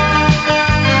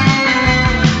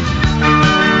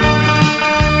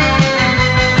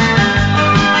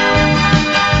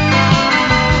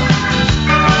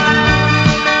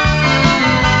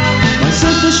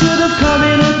 Should have come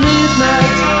in at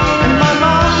midnight, and my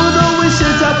mom would always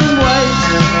sit up and wait.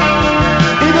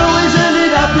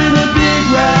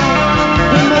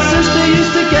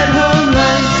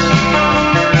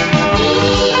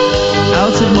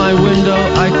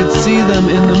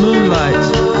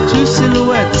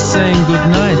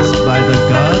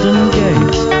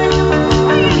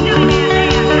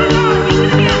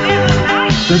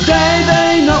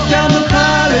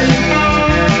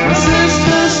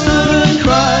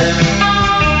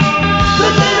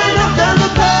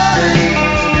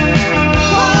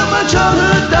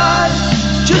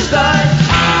 just like.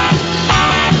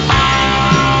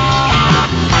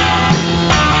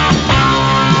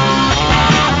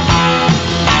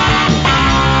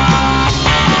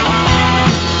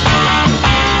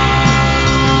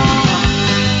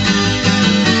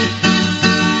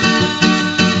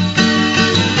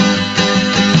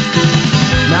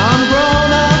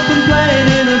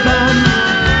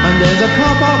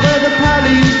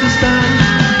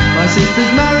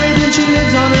 Sister's married and she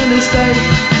lives on an estate.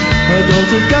 Her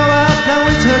daughters go out, now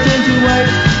it's her turn to wait.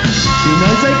 She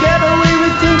knows they get away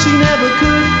with things she never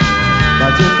could.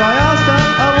 But if I asked her,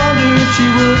 I wonder if she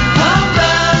would. Come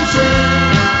dancing,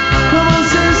 come on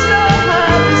sister,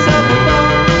 have yourself a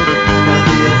ball. Don't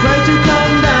be afraid to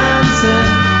come dancing,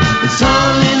 it's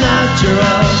only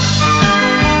natural.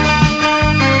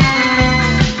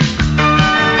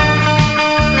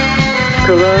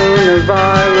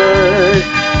 Coronavirus,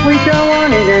 we don't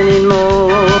want it anymore.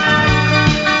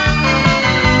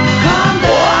 Come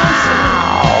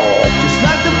dancing, just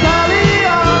like the party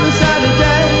on a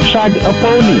Saturday. Shag a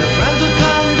pony. Friends will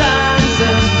come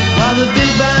dancing while the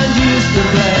big band used to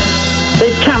play.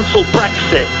 They cancelled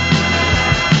Brexit.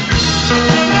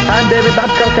 I'm David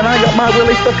Babcock and I got my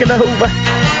willy stuck in a hoover.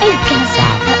 Ooga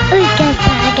zaga, ooga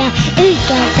zaga,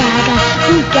 ooga zaga,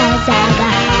 ooga zaga,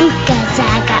 ooga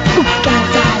zaga, ooga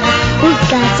zaga,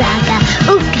 ooga zaga,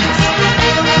 ooga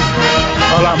zaga. I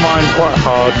like mine quite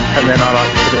hard, and then I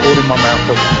like to put it all in my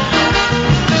mouth.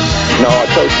 No, I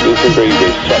totally disagree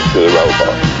with sex with a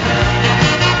robot.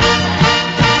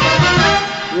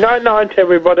 Night night,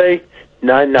 everybody.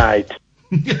 Night night.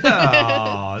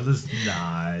 Oh, that's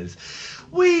nice.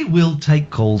 We will take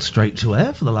calls straight to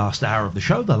air for the last hour of the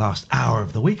show, the last hour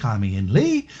of the week. I'm Iain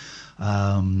Lee.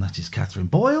 That is Catherine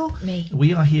Boyle. Me.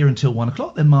 We are here until 1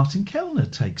 o'clock. Then Martin Kellner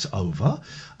takes over.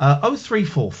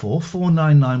 0344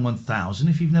 499 1000.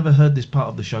 If you've never heard this part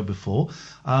of the show before,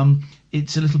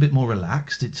 it's a little bit more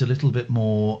relaxed. It's a little bit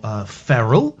more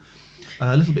feral.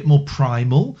 A little bit more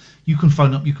primal. You can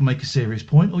phone up, you can make a serious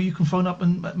point, or you can phone up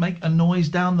and make a noise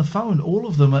down the phone. All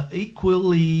of them are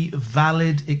equally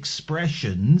valid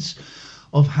expressions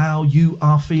of how you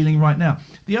are feeling right now.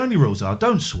 The only rules are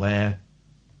don't swear,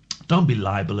 don't be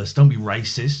libelous, don't be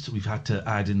racist. We've had to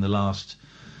add in the last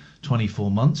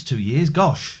 24 months, 2 years.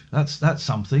 Gosh, that's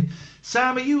something.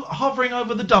 Sam, are you hovering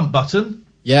over the dump button?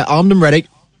 Yeah, armed and ready.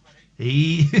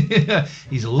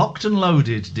 He's locked and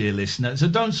loaded, dear listener. So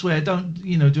don't swear, don't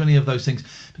do any of those things,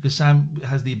 because Sam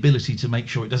has the ability to make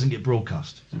sure it doesn't get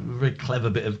broadcast. It's a very clever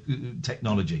bit of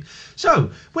technology. So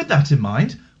with that in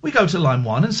mind, we go to line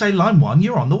 1 and say, line 1,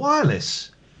 you're on the wireless.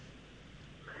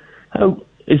 Oh,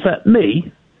 is that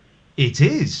me? It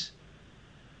is.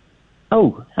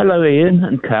 Oh, hello Iain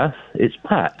and Kath. It's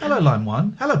Pat. Hello, line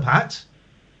 1. Hello, Pat.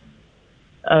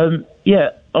 Yeah,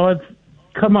 I've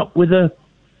come up with a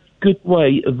good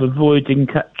way of avoiding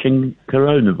catching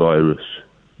coronavirus.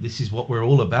 This is what we're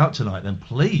all about tonight, then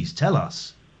please tell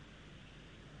us.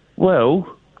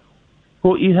 Well,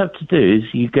 what you have to do is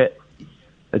you get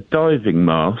a diving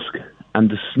mask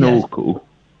and a snorkel.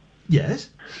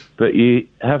 Yes. But you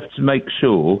have to make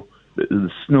sure that the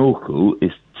snorkel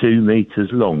is 2 meters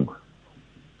long.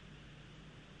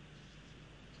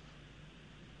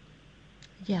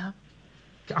 Yeah.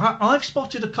 I've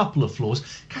spotted a couple of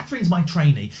flaws. Catherine's my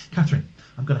trainee. Catherine,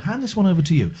 I'm going to hand this one over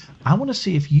to you. I want to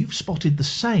see if you've spotted the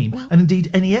same, and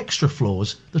indeed any extra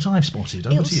flaws that I've spotted.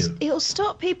 Over to you. It'll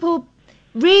stop people,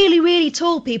 really, really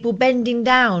tall people, bending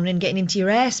down and getting into your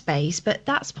airspace, but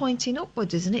that's pointing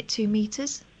upwards, isn't it? 2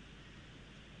 meters?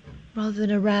 Rather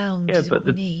than around is what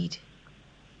we need.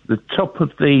 The top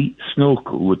of the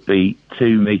snorkel would be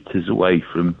 2 meters away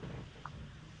from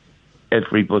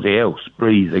everybody else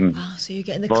breathing so you're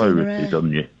getting the cleaner viruses air.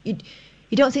 on you.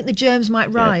 You don't think the germs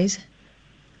might rise?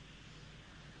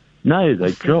 No,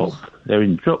 they drop. They're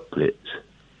in droplets.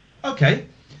 Okay.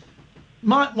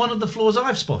 One of the flaws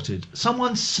I've spotted.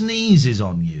 Someone sneezes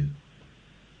on you.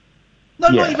 No,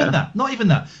 not even that. Not even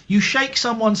that. You shake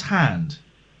someone's hand.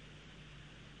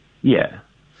 Yeah.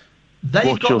 They've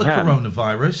Wash got your the hands.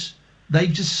 coronavirus.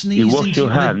 They've just sneezed You wash into your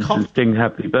you. and hands they've and sing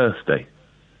happy birthday.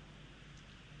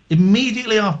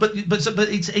 Immediately after, but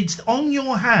it's on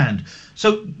your hand,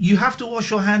 so you have to wash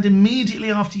your hand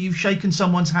immediately after you've shaken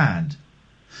someone's hand.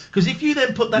 Because if you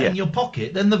then put that in your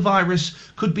pocket, then the virus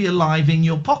could be alive in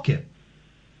your pocket.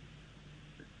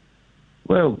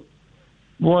 Well,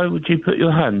 why would you put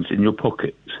your hands in your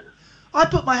pockets? I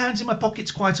put my hands in my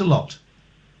pockets quite a lot.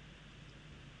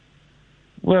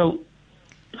 Well,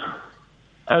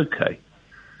 okay.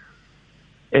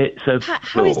 It's a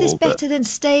How is this flaw, but better than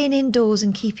staying indoors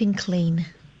and keeping clean?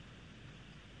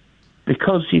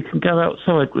 because you can go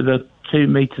outside with a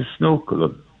 2-metre snorkel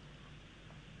on?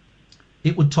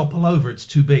 It would topple over. It's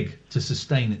too big to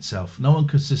sustain itself. No one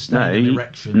could sustain an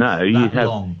erection that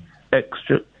long.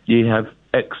 You have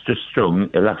extra strong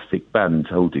elastic bands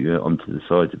holding it onto the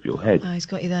side of your head. Oh, he's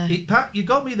got you there. Pat, you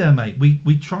got me there, mate.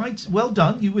 We tried. Well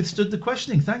done. You withstood the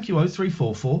questioning. Thank you.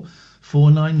 0344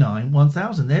 499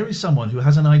 1000. There is someone who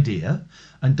has an idea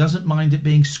and doesn't mind it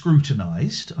being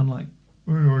scrutinised, unlike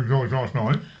last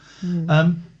night.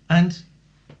 And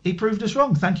he proved us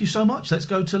wrong. Thank you so much. Let's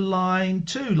go to line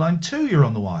 2. Line 2, you're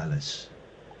on the wireless.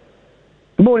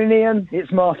 Good morning, Ian.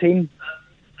 It's Martin.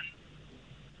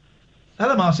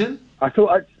 Hello, Martin.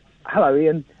 Hello,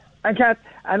 Ian. And Kath,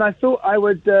 and I thought I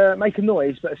would make a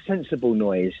noise, but a sensible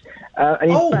noise.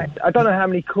 And in fact, I don't know how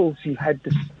many calls you've had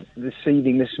this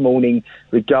evening, this morning,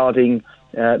 regarding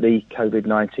the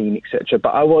COVID-19, etc.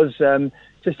 But I was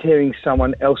just hearing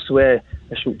someone elsewhere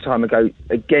a short time ago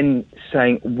again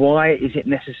saying, why is it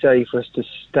necessary for us to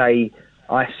stay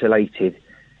isolated?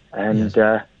 And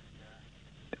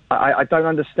I don't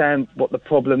understand what the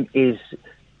problem is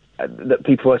that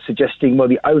people are suggesting. Well,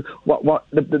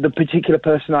 the particular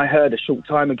person I heard a short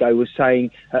time ago was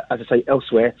saying, as I say,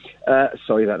 elsewhere,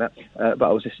 sorry about that, but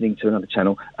I was listening to another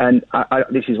channel, and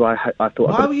this is why I thought...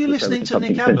 Why were you listening to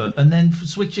Nick Abbott and then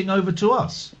switching over to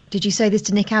us? Did you say this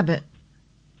to Nick Abbott?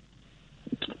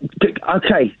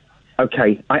 Okay.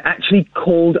 I actually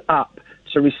called up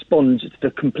to respond to the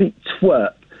complete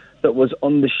twerp that was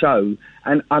on the show,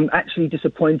 and I'm actually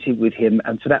disappointed with him,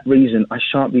 and for that reason I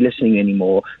shan't be listening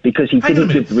anymore, because he didn't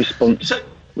give the response.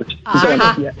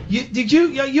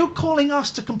 You're calling us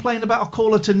to complain about a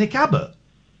caller to Nick Abbott?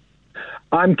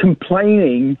 I'm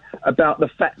complaining about the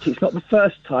fact it's not the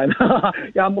first time.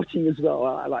 Yeah, I'm watching as well.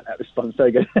 I like that response.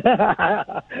 Very good.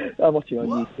 I'm watching on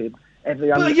YouTube.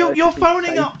 But you're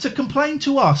phoning up to complain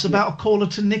to us about a caller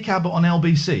to Nick Abbott on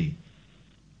LBC?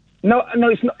 No,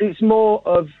 it's not. It's more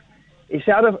of... It's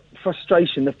out of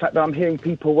frustration, the fact that I'm hearing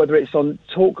people, whether it's on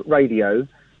talk radio,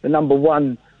 the number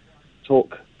one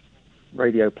talk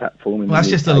radio platform in the that's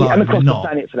UK, just a line, and across we're the not.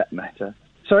 planet for that matter.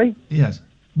 Sorry? Yes.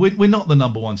 We're not the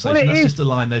number one station. That's just a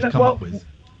line they've come up with.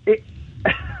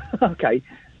 Okay.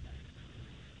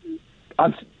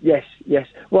 Yes.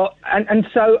 Well, and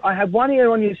so I had one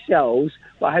ear on yourselves,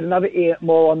 but I had another ear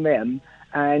more on them.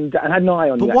 And I had an eye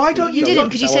on you. But why don't you didn't,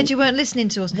 because you said you weren't listening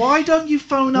to us. Why don't you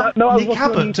phone up Nick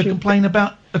Abbott to complain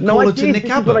about a caller to Nick Abbott?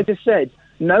 This is what I just said.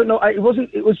 No, it wasn't.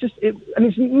 It was just, and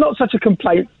it's not such a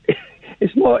complaint.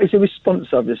 It's a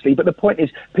response, obviously. But the point is,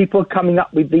 people are coming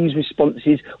up with these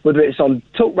responses, whether it's on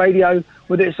talk radio,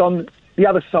 whether it's on the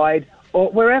other side,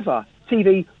 or wherever,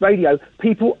 TV, radio.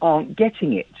 People aren't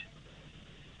getting it.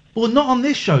 Well, not on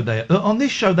this show. On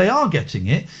this show, they are getting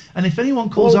it. And if anyone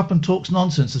calls up and talks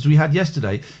nonsense, as we had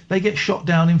yesterday, they get shot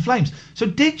down in flames. So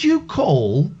did you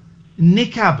call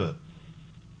Nick Abbott?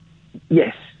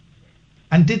 Yes.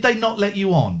 And did they not let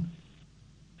you on?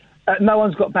 No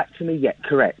one's got back to me yet,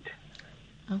 correct.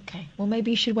 Okay. Well,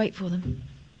 maybe you should wait for them.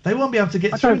 They won't be able to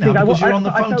get through now because you're on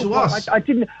the phone to us. I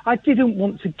didn't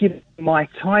want to give my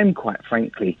time, quite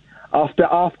frankly,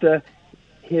 after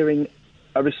hearing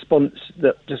a response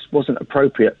that just wasn't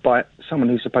appropriate by someone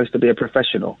who's supposed to be a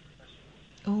professional.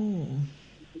 Oh.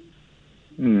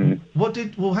 Hang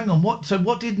on.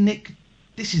 What did Nick...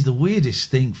 This is the weirdest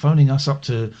thing, phoning us up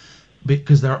to...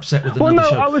 Because they're upset with another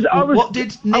show. What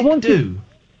did Nick do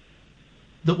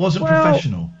that wasn't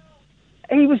professional?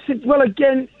 He was... Well,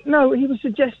 again, no, he was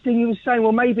saying,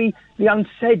 well, maybe the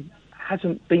unsaid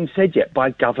hasn't been said yet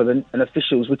by government and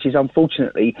officials, which is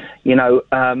unfortunately,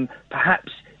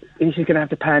 perhaps... This is going to have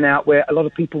to pan out where a lot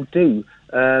of people do,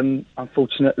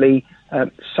 unfortunately,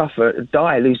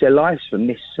 lose their lives from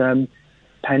this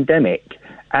pandemic.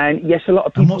 And yes, a lot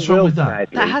of people. And what's wrong with that?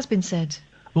 That has been said.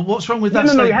 But what's wrong with that?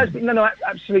 No, it has been. No,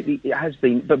 absolutely, it has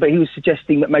been. But he was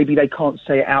suggesting that maybe they can't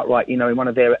say it outright, in one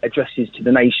of their addresses to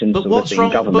the nation. But what's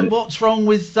wrong? Government. But what's wrong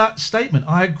with that statement?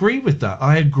 I agree with that.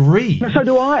 I agree. No, so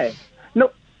do I. No.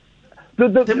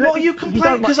 Then what are you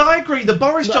complaining? Because I agree that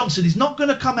Boris Johnson is not going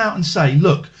to come out and say,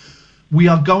 look, we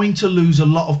are going to lose a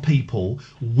lot of people.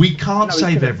 We can't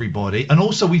save everybody. And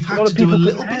also we've had to do a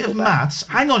little bit of maths.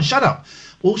 Hang on, shut up.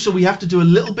 Also, we have to do a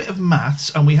little bit of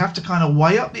maths, and we have to kind of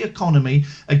weigh up the economy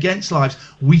against lives.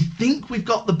 We think we've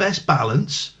got the best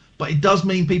balance, but it does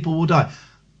mean people will die.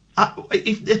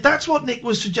 If that's what Nick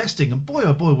was suggesting, and boy,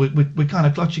 oh boy, we're kind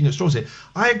of clutching at straws here,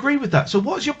 I agree with that. So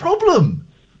what's your problem?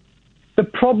 The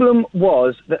problem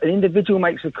was that an individual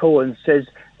makes a call and says,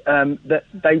 that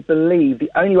they believe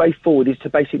the only way forward is to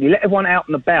basically let everyone out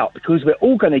and about, because we're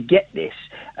all going to get this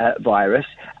virus,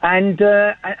 and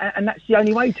that's the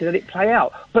only way to let it play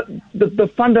out. But the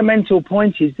fundamental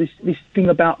point is this thing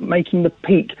about making the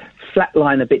peak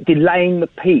flatline a bit, delaying the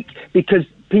peak, because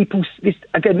people,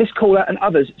 this caller and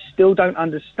others still don't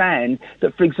understand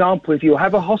that, for example, if you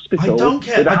have a hospital... I don't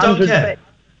care.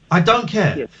 I don't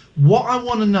care. Yes. What I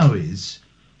want to know is,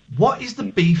 what is the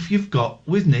beef you've got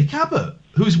with Nick Abbott,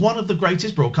 who's one of the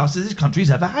greatest broadcasters this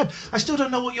country's ever had? I still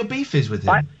don't know what your beef is with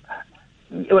him.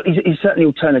 Well, he's certainly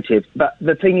alternative, but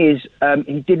the thing is,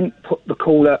 he didn't put the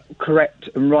caller correct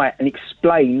and right and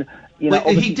explain.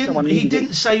 He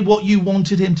didn't say what you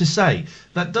wanted him to say.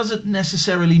 That doesn't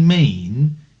necessarily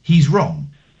mean he's wrong.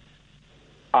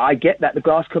 I get that. The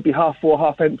glass could be half full,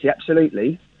 half empty.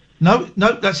 Absolutely. No,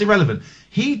 that's irrelevant.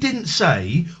 He didn't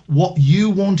say what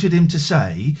you wanted him to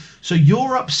say, so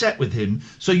you're upset with him,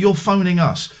 so you're phoning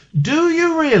us. Do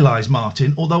you realise,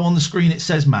 Martin, although on the screen it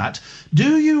says Matt,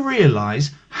 do you realise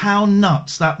how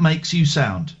nuts that makes you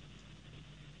sound?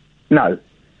 No.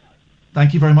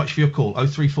 Thank you very much for your call.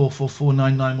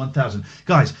 03444991000.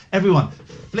 Guys, everyone,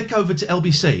 flick over to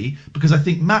LBC, because I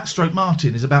think Matt /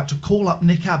 Martin is about to call up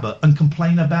Nick Abbott and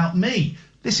complain about me.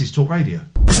 This is Talk Radio.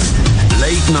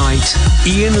 Late night,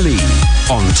 Iain Lee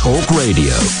on Talk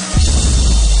Radio.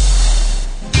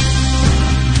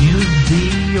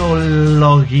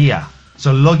 Museologia.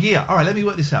 So logia. All right, let me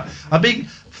work this out. I'm being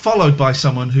followed by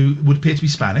someone who would appear to be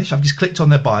Spanish. I've just clicked on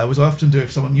their bio, as I often do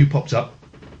if someone new pops up.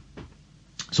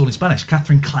 It's all in Spanish.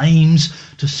 Catherine claims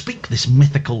to speak this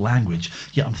mythical language.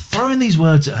 Yeah, I'm throwing these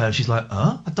words at her. She's like,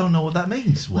 I don't know what that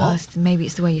means. What? Well, maybe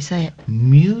it's the way you say it.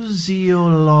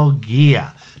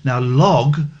 Museologia. Now,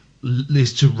 log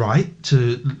is to write,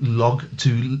 to log,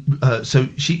 to... so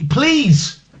she...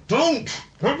 Please! Don't!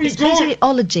 It's basically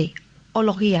ology.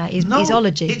 Ologia is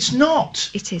ology. It's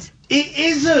not. It is. It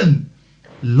isn't.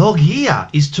 Logia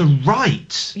is to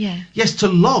write. Yeah. Yes, to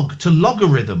log, to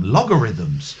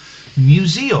logarithms.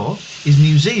 Museo is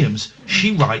museums.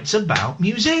 She writes about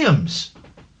museums.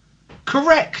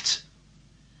 Correct.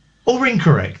 Or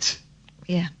incorrect?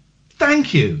 Yeah.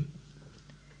 Thank you.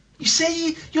 You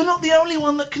see, you're not the only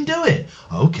one that can do it.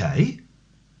 Okay.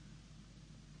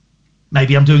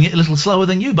 Maybe I'm doing it a little slower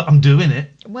than you, but I'm doing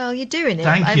it. Well, you're doing it.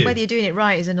 Thank you. Whether you're doing it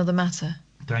right is another matter.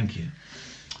 Thank you.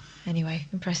 Anyway,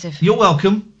 impressive. You're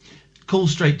welcome. Call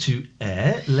straight to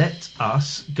air. Let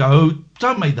us go.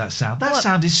 Don't make that sound. That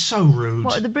sound is so rude.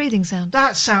 What, the breathing sound?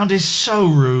 That sound is so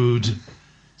rude.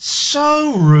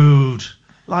 So rude.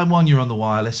 Line 1, you're on the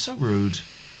wireless. So rude.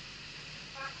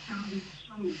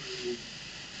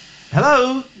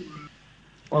 Hello?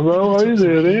 Hello, are you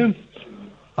there, Ian?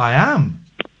 I am.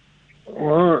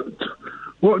 Right.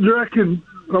 What do you reckon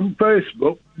on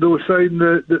Facebook? They were saying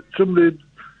that somebody had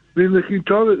been licking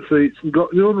toilet seats and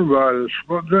got the coronavirus.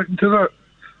 What do you reckon to that?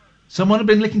 Someone had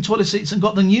been licking toilet seats and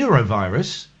got the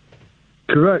neurovirus?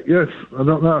 Correct, yes. I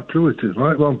don't know how true it is.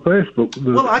 Like on Facebook.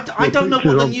 Well, I don't know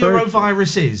what the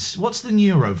neurovirus is. What's the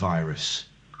neurovirus?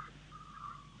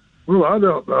 Well, I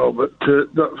don't know, but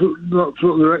that's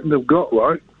what they reckon they've got,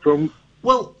 like, from...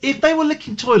 Well, if they were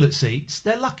licking toilet seats,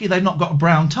 they're lucky they've not got a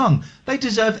brown tongue. They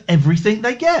deserve everything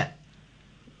they get.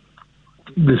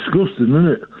 Disgusting, isn't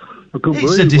it?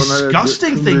 It's a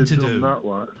disgusting thing to do.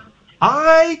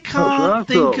 I can't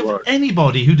think of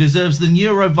anybody who deserves the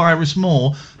neurovirus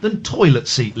more than toilet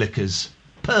seat lickers.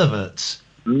 Perverts.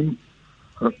 Disgusting,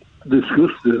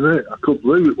 isn't it? I couldn't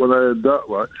believe it when I heard that,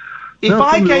 like... If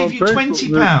I gave you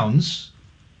 £20,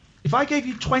 if I gave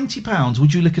you £20,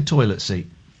 would you lick a toilet seat?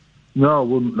 No, I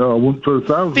wouldn't. No, I wouldn't for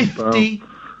 £1,000. 50?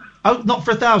 Oh, not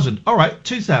for 1,000. All right,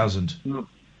 2,000. No,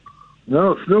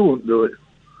 I still wouldn't do it.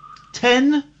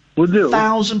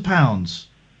 £10,000.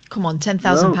 Come on,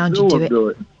 £10,000 you'd do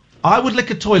it. I would lick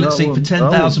a toilet seat for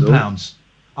 £10,000.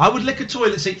 I would lick a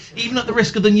toilet seat, even at the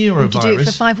risk of the neurovirus. Would you do it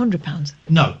for £500?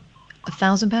 No.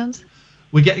 £1,000?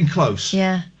 We're getting close.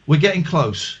 Yeah. We're getting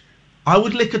close. I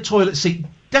would lick a toilet seat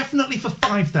definitely for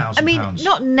 £5,000. I mean,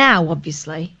 not now,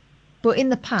 obviously, but in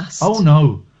the past. Oh,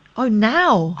 no. Oh,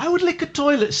 now? I would lick a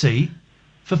toilet seat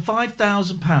for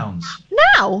 £5,000.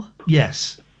 Now?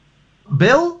 Yes.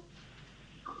 Bill?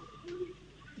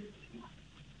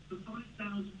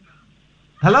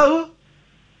 Hello?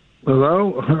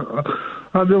 Hello?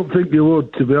 I don't think you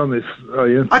would, to be honest,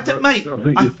 Ian. Mate,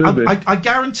 I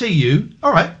guarantee you...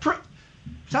 All right,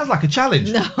 sounds like a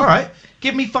challenge. All right,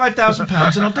 give me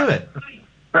 £5,000 and I'll do it.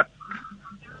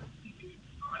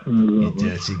 You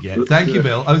dirty git. Thank you,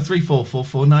 Bill. 0344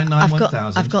 499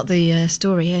 1000. I've got the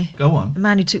story here. Go on. A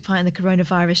man who took part in the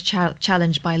coronavirus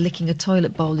challenge by licking a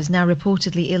toilet bowl is now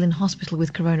reportedly ill in hospital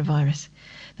with coronavirus.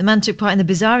 The man took part in the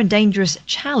bizarre and dangerous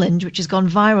challenge, which has gone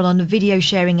viral on the video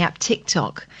sharing app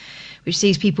TikTok, which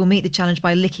sees people meet the challenge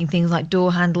by licking things like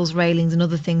door handles, railings and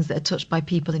other things that are touched by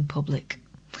people in public.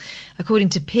 According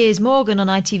to Piers Morgan on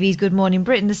ITV's Good Morning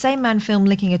Britain, the same man filmed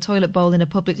licking a toilet bowl in a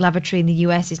public lavatory in the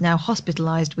US is now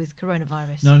hospitalised with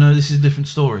coronavirus. No, this is a different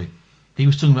story. He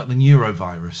was talking about the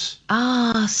neurovirus.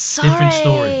 Ah,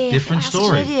 sorry. Different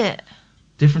story. Idiot.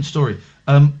 Different story.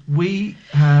 We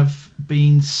have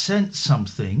been sent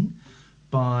something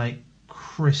by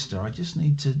Krista. I just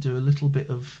need to do a little bit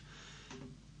of...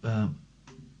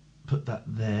 put that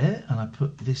there, and I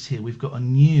put this here. We've got a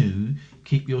new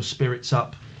Keep Your Spirits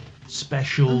Up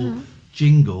special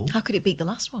jingle. How could it beat the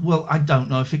last one? Well, I don't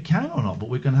know if it can or not, but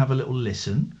we're going to have a little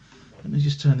listen. Let me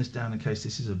just turn this down in case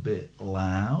this is a bit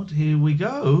loud. Here we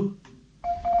go.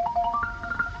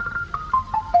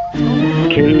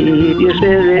 Keep your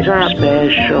spirits up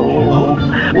special.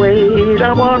 We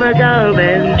don't want to go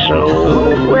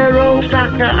mental. We're all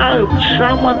stuck at home.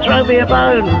 Someone throw me a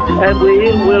bone, and we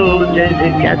will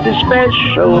get the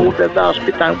special. The last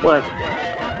bit don't work.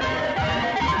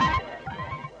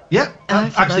 Yep,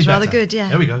 actually that was rather better. good, yeah.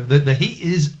 There we go. The heat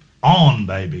is on,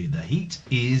 baby. The heat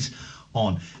is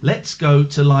on. Let's go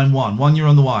to line one. One, you're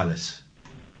on the wireless.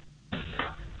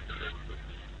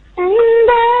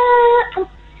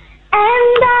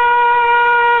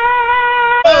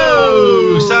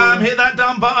 Oh, Sam, hit that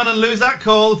dump button and lose that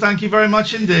call. Thank you very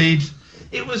much indeed.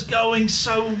 It was going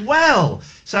so well.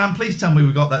 Sam, please tell me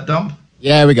we got that dump.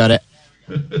 Yeah, we got it.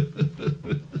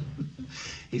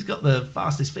 He's got the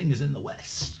fastest fingers in the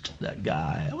West, that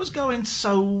guy. It was going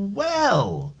so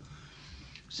well. I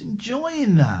was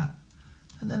enjoying that.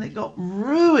 And then it got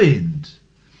ruined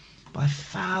by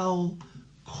foul,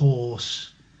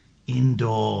 coarse,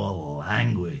 indoor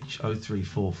language.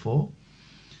 0344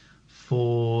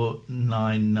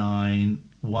 499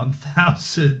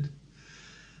 1000.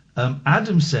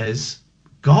 Adam says,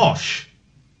 gosh,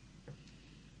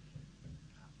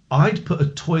 I'd put a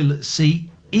toilet seat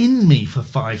in me for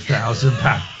 £5,000.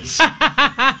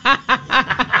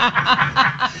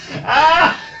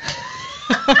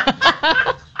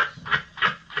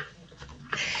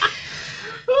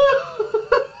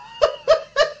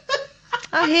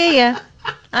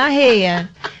 I hear you.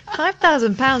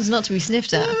 £5,000 not to be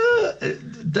sniffed at.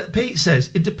 Pete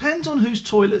says, it depends on whose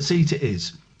toilet seat it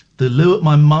is. The loo at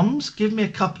my mum's, give me a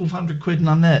couple of £100 and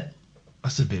I'm there.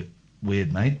 That's a bit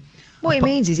weird, mate. What he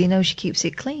means is he knows she keeps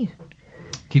it clean.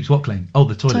 Keeps what clean? Oh,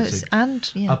 the toilet seat. And,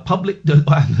 yeah. A public...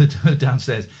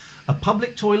 downstairs. A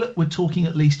public toilet, we're talking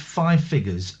at least 5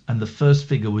 figures, and the first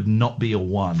figure would not be a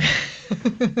 1.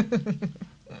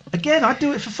 Again, I'd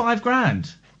do it for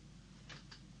 £5,000.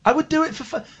 I would do it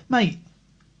for... Mate,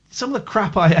 some of the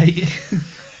crap I ate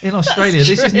in Australia,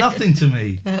 this is nothing to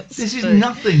me. This is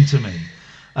nothing to me.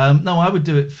 No, I would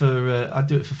do it for... I'd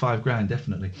do it for £5,000,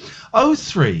 definitely.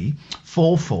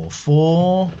 0344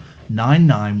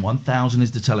 499 1000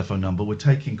 is the telephone number. We're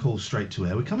taking calls straight to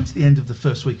air. We're coming to the end of the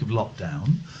first week of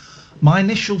lockdown. My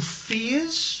initial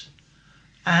fears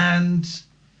and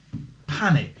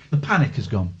panic. The panic has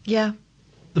gone. Yeah.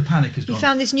 The panic has You gone.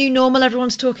 found this new normal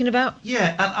everyone's talking about?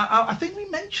 Yeah, and I think we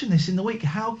mentioned this in the week,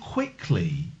 how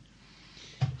quickly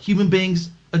human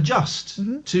beings adjust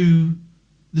to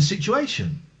the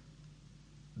situation.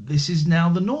 This is now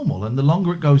the normal, and the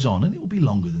longer it goes on, and it will be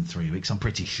longer than 3 weeks, I'm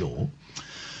pretty sure,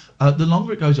 the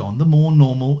longer it goes on, the more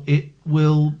normal it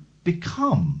will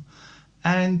become.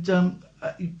 And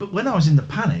but when I was in the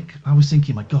panic, I was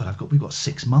thinking, my God, we've got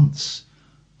 6 months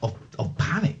of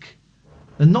panic.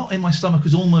 The knot in my stomach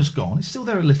was almost gone. It's still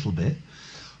there a little bit.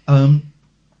 I've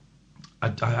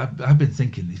been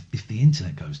thinking, if the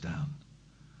internet goes down,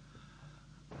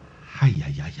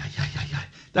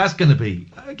 that's going to be...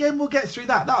 Again, we'll get through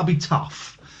that. That'll be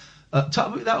tough.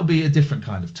 That'll be a different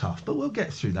kind of tough, but we'll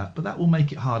get through that. But that will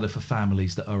make it harder for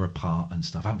families that are apart and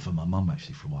stuff. I haven't for my mum,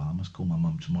 actually, for a while. I must call my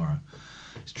mum tomorrow.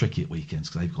 It's tricky at weekends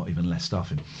because they've got even less staff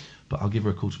in. But I'll give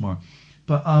her a call tomorrow.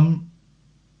 But I'm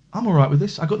all right with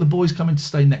this. I got the boys coming to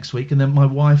stay next week, and then my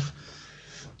wife,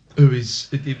 who is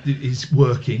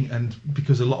working, and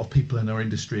because a lot of people in our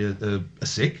industry are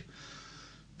sick,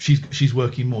 she's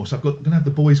working more. So I'm going to have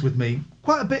the boys with me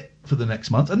quite a bit for the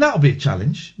next month, and that'll be a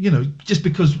challenge, just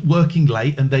because working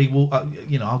late, and they will,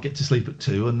 I'll get to sleep at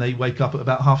 2 and they wake up at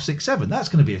about 6:30, 7. That's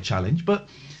going to be a challenge, but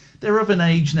they're of an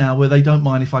age now where they don't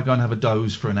mind if I go and have a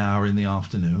doze for an hour in the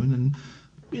afternoon, and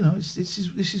this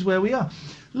is where we are.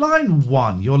 Line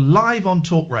 1, you're live on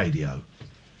Talk Radio.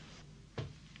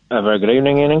 A very good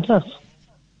evening, Ian and Kath.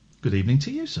 Good evening to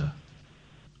you, sir.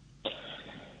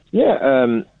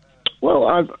 Yeah,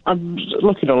 well, I'm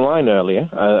looking online earlier,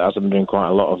 as I've been doing quite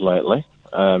a lot of lately,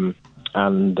 and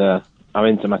I'm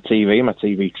into my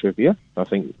TV trivia. I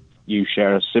think you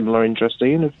share a similar interest,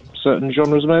 Ian, of certain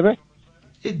genres, maybe?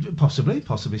 Possibly,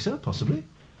 sir, possibly.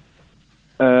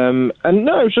 And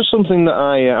no, it's just something that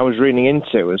I was reading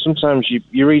into, and sometimes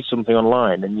you read something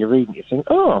online and you read and you think,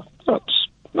 oh,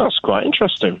 that's quite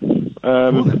interesting.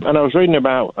 And I was reading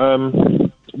about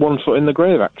One Foot in the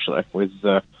Grave, actually, with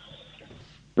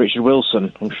Richard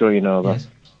Wilson. I'm sure you know that,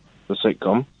 the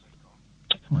sitcom.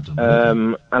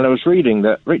 And I was reading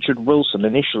that Richard Wilson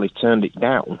initially turned it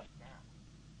down,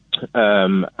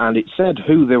 and it said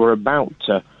who they were about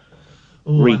to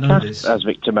recast as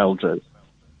Victor Meldrew.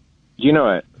 Do you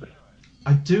know it?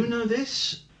 I do know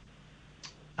this,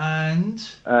 and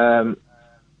I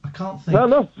can't think.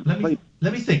 No.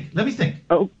 Let me think.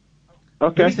 Oh,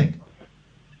 okay. Let me think.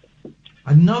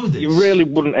 I know this. You really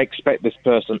wouldn't expect this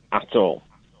person at all.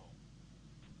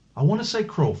 I want to say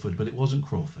Crawford, but it wasn't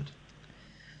Crawford.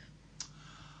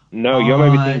 No, you're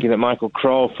maybe thinking that Michael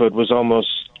Crawford was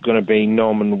almost going to be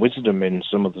Norman Wisdom in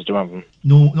Some Others Do Haven't.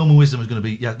 Norman Wisdom was going to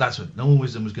be, yeah, that's it. Norman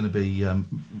Wisdom was going to be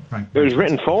Frank. It was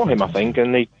written for him, I think,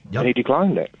 and he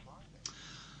declined it.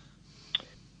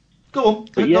 Go on.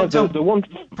 But yeah, the one.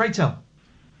 Pray tell.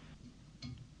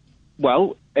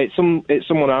 Well, it's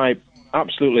someone I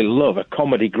absolutely love, a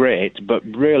comedy great, but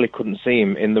really couldn't see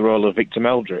him in the role of Victor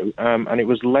Meldrew, and it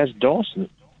was Les Dawson.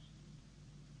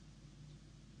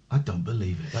 I don't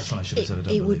believe it. That's what I should have said.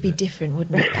 It would be different,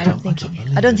 wouldn't it? I don't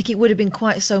think it would have been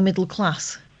quite so middle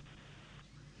class.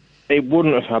 It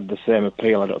wouldn't have had the same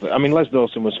appeal, I don't think. I mean, Les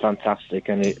Dawson was fantastic,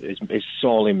 and it's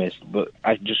sorely missed, but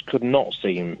I just could not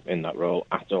see him in that role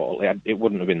at all. It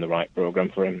wouldn't have been the right programme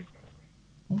for him.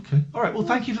 Okay. All right. Well,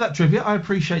 thank you for that trivia. I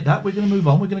appreciate that. We're going to move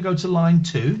on. We're going to go to line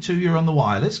 2. 2, you're on the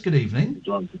wireless. Good evening.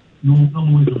 Oh,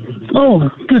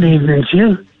 good evening to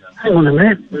you. Hang on a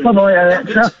minute. Bye-bye,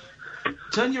 Alexa.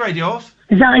 Turn your radio off.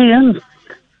 Is that Ian?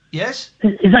 Yes.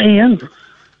 Is that Ian?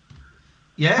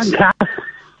 Yes. And Kath.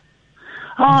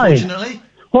 Hi. Unfortunately.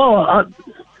 Well,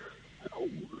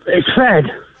 it's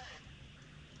Fred.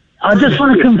 I just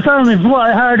want to confirm if what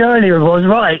I heard earlier was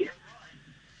right.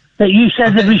 That you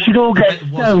said that we should all get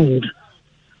stoned.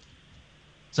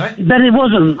 Sorry? But it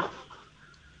wasn't.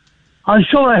 I'm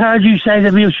sure I heard you say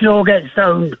that we should all get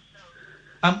stoned.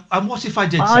 And what if I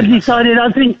did I say decided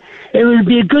I think it would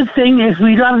be a good thing if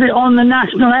we'd have it on the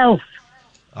National Health.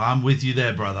 I'm with you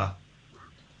there, brother.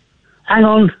 Hang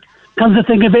on. Come to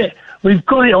think of it, we've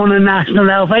got it on the National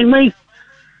Health, ain't we?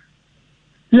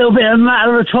 A little bit of a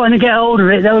matter of trying to get hold of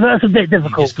it, though. That's a bit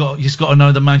difficult. You just got to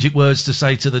know the magic words to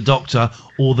say to the doctor,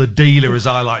 or the dealer, as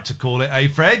I like to call it. Eh,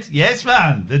 Fred? Yes,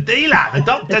 man. The dealer. The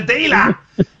doctor dealer.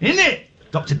 Isn't it?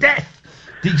 Dr. Death.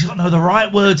 You just got to know the right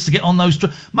words to get on those.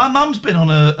 My mum's been on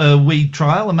a weed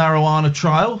trial, a marijuana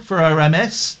trial for her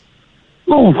MS.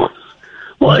 Oh.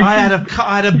 What I had a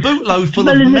bootload full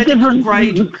of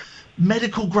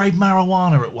medical grade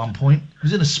marijuana at one point. It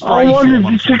was in a spray. I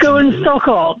wanted to go and stock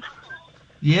up.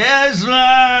 Yes,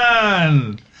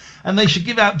 man. And they should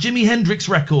give out Jimi Hendrix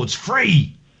records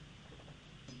free.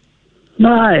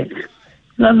 Right.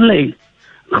 Lovely.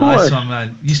 Of course. Nice one,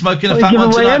 man. You smoking a fat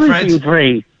one tonight, Fred?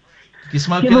 Free. You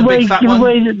smoking a big fat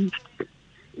one?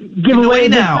 Give away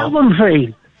the now. fat one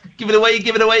free. Give it away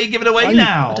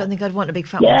now. I don't think I'd want a big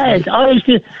fat one. Yes,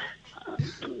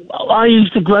 I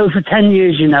used to grow for 10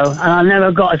 years, you know, and I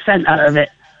never got a cent out of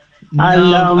it.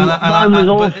 Mine was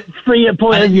all free at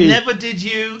point of use. Never did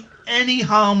you any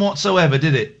harm whatsoever,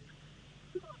 did it?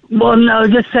 Well, no,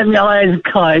 just sent me away as a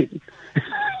kite.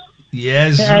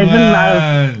 Yes,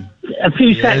 man. A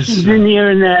few sections in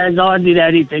here and there, and I did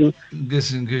anything.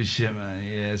 Some good shit, man.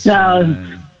 Yes. No.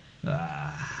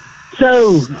 Man.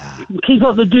 So, keep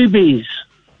up the doobies.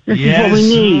 This is what we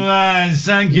need. Yes, man.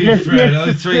 Thank you,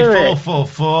 Fred.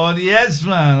 03444. Yes,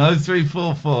 man.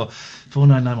 0344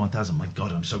 499 1000. My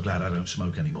God, I'm so glad I don't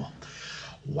smoke anymore.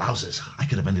 Wowzers. I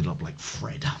could have ended up like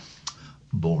Fred.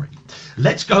 Boring.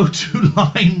 Let's go to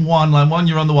line 1. Line 1,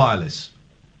 you're on the wireless.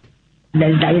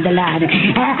 Stay the line.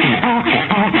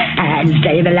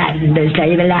 Stay the line.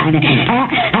 Stay the line.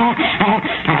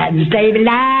 Stay the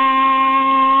line.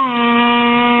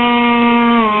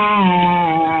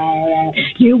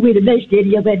 You with the best in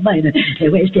your bed, man. The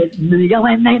West End, no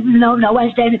one name, no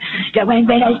West End. The West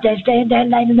End, stand that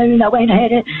line, no one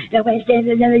head. The West End,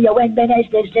 your West End,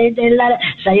 stand that line.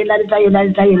 Say it, say it, say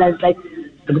it, say it.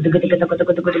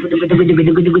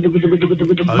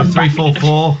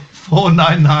 0344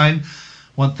 499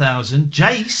 1000.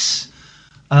 Jace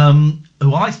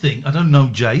who I don't know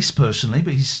Jace personally,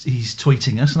 but he's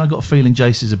tweeting us, and I got a feeling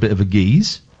Jace is a bit of a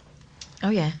geese. Oh,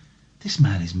 yeah. This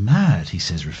man is mad, he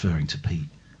says, referring to Pete.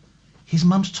 His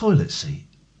mum's toilet seat,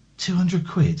 200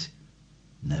 quid.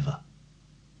 Never.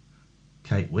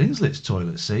 Kate Winslet's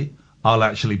toilet seat, I'll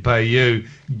actually pay you.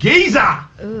 Geezer!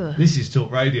 Ugh. This is Talk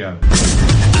Radio.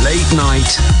 Late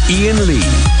night, Iain Lee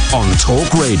on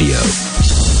Talk Radio.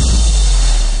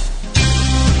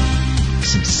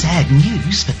 Some sad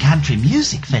news for country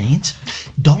music fans.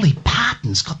 Dolly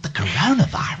Parton's got the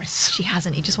coronavirus. She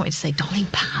hasn't. He just wanted to say Dolly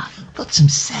Parton. Got some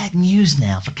sad news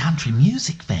now for country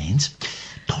music fans.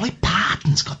 Dolly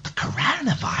Parton's got the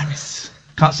coronavirus.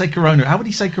 Can't say corona. How would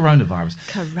he say coronavirus?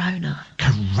 Corona.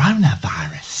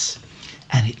 Coronavirus.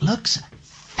 And it looks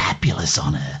fabulous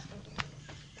on her.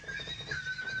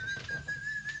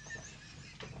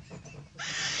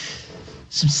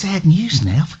 Some sad news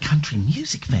now for country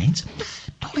music fans.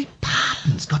 Dolly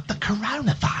Parton's got the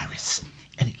coronavirus,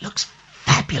 and it looks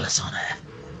fabulous on her.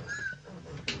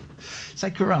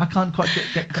 Say corona. I can't quite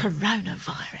get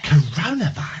coronavirus.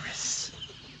 Coronavirus,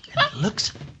 and it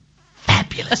looks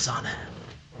fabulous on her.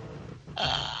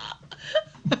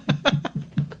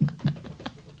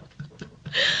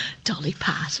 Dolly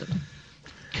Parton.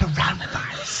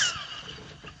 Coronavirus.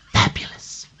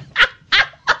 Fabulous.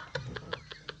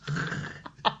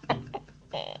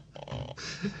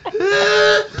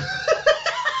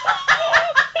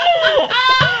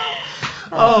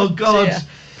 Oh God! Dear.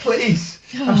 Please,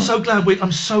 I'm so glad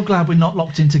we're not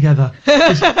locked in together.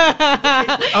 Honestly,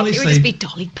 it would just be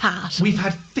Dolly Parton. We've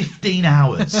had 15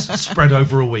 hours spread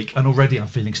over a week, and already I'm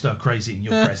feeling stir crazy in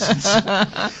your presence.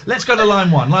 Let's go to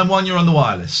line one. Line one, you're on the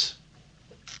wireless.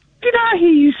 Did I hear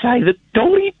you say that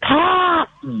Dolly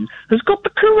Parton has got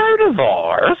the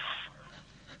coronavirus?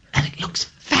 And it looks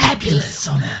fabulous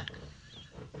on her.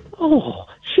 Oh,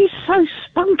 she's so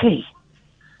spunky.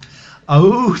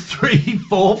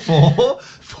 0344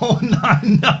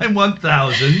 499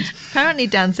 1000. Apparently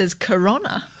Dan says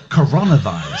Corona.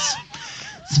 Coronavirus.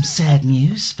 Some sad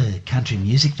news for country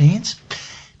music fans.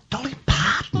 Dolly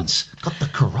Parton's got the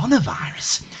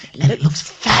coronavirus, and it looks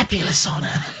fabulous on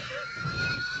her.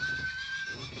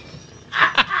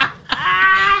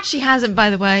 She hasn't, by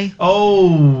the way.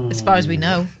 Oh. As far as we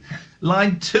know.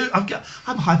 Line two. I'm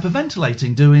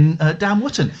hyperventilating doing Dan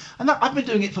Wootton. And I've been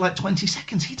doing it for like 20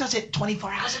 seconds. He does it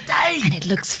 24 hours a day. And it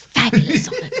looks fabulous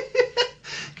on it.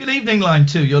 Good evening, line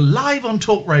two. You're live on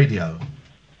Talk Radio.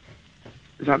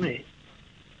 Is that me?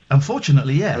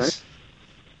 Unfortunately, yes.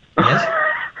 Hello? Yes?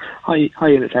 Hi,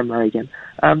 Iain, it's Emre again.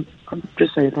 I'm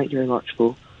just saying thank you very much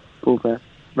for the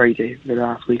radio for the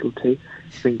last week or two.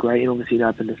 It's been great, and obviously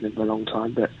I've been listening for a long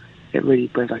time, but it really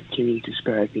brings like a community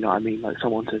spirit, you know what I mean? Like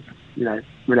someone to,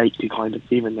 relate to, kind of,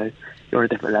 even though you're on a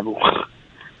different level.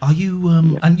 Are you,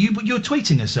 and you were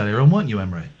tweeting us earlier on, weren't you,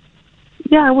 Emre?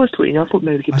 Yeah, I was tweeting. I thought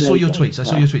maybe we could I saw play your a tweets. game. I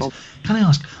saw your tweets. Can I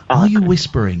ask, are you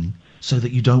whispering so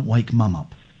that you don't wake Mum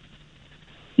up?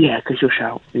 Yeah, because you'll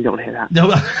shout. You don't want to hear that.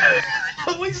 No, I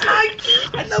know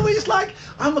what it's like.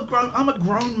 I'm a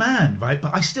grown man, right?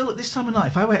 But I still, at this time of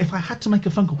night, if I had to make a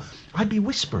phone call, I'd be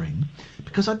whispering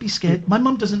because I'd be scared. My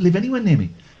mum doesn't live anywhere near me.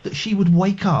 That she would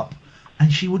wake up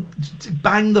and she would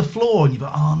bang the floor, and you'd be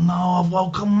like, "Oh no, I've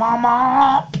woken Mum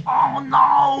up! Oh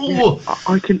no!" Yeah,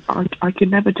 I can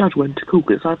never judge when to call,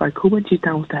 because either I call when she's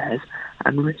downstairs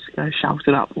and risk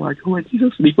shouting up, or I call when she's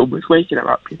asleep and risk waking her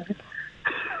up.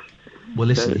 Well,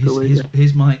 listen,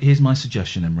 here's my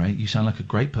suggestion, Emre. You sound like a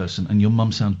great person, and your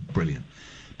mum sounds brilliant.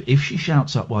 But if she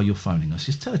shouts up while you're phoning us,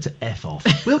 just tell her to F off.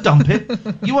 We'll dump it.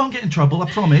 You won't get in trouble,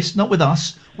 I promise. Not with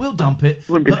us. We'll dump it.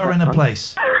 Put her in her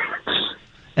place.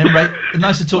 Emre,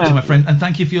 nice to talk to you, my friend, and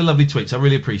thank you for your lovely tweets. I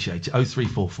really appreciate it.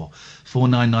 0344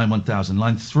 499 1000.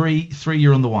 Line 3,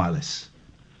 you're on the wireless.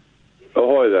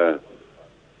 Ahoy there.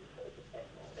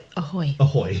 Ahoy.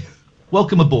 Ahoy.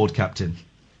 Welcome aboard, Captain.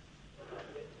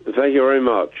 Thank you very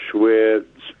much. We're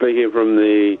speaking from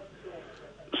the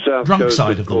south Drunk coast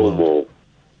side of the world.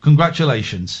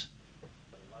 Congratulations.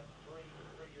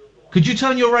 Could you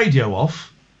turn your radio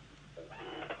off?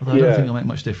 Although I don't think it'll make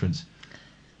much difference.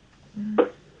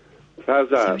 How's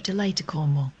that? Sorry to later,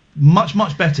 Cornwall. Much,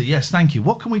 much better. Yes, thank you.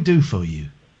 What can we do for you?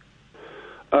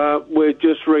 We're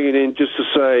just ringing in just to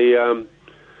say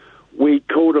we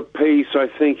called a piece, I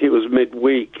think it was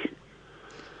midweek,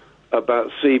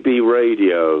 about CB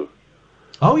radio.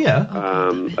 Oh, yeah.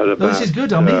 And about, this is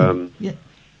good. I mean, yeah.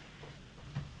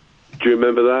 Do you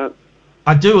remember that?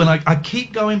 I do, and I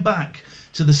keep going back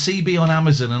to the CB on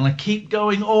Amazon, and I keep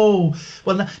going, oh,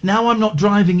 well, now I'm not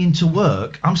driving into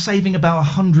work. I'm saving about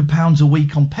 £100 a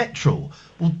week on petrol.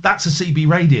 Well, that's a CB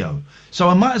radio. So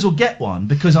I might as well get one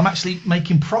because I'm actually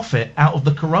making profit out of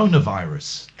the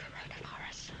coronavirus.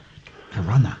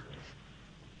 Corona.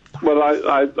 Well,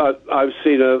 I've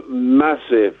seen a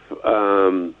massive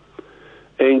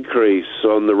increase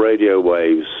on the radio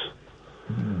waves.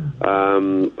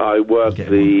 I work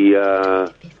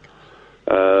the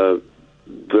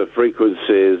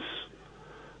frequencies,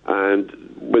 and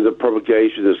with the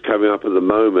propagation that's coming up at the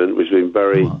moment, which has been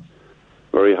very,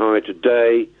 very high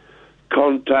today,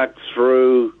 contacts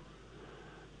through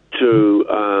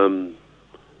to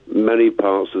many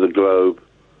parts of the globe.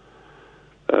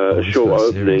 A short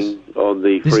opening on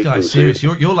the frequency. This guy's serious.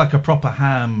 You're like a proper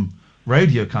ham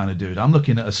radio kind of dude. I'm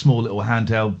looking at a small little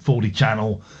handheld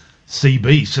 40-channel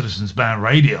CB, Citizens Band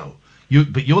radio.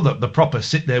 But you're the proper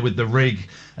sit there with the rig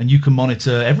and you can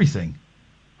monitor everything.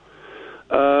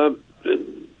 To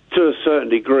a certain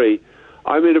degree.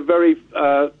 I'm in a very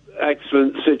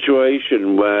excellent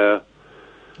situation where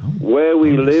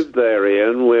we live there,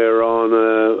 Ian, we're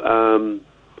on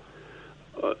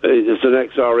it's an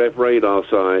XRF radar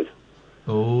site.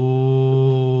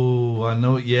 Oh, I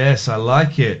know. Yes, I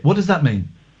like it. What does that mean?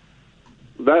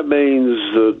 That means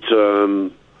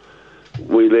that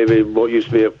we live in what used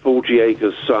to be a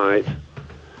 40-acre site,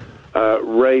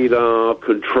 radar,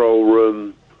 control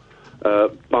room,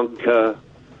 bunker,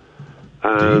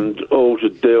 and all to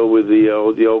deal with the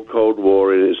old Cold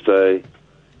War in its day.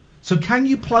 So can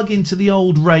you plug into the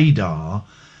old radar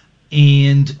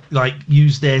and like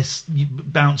use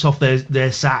bounce off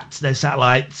their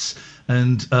satellites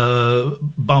and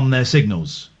bum their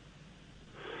signals?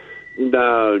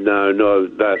 No.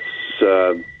 That's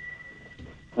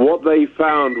what they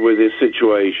found with this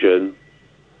situation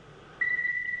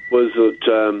was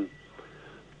that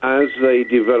as they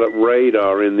developed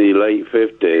radar in the late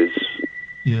 50s,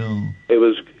 it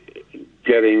was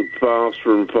getting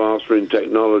faster and faster in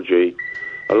technology.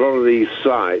 A lot of these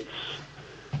sites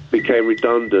became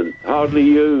redundant, hardly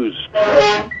used.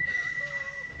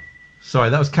 Sorry,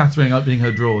 that was Catherine opening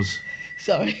her drawers.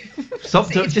 Sorry.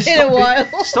 Stop. It's been a while.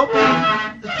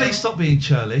 Please stop being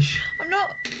churlish. I'm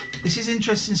not. This is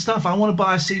interesting stuff. I want to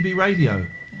buy a CB radio, and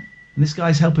this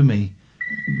guy's helping me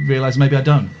realise maybe I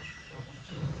don't.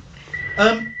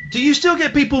 Do you still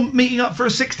get people meeting up for a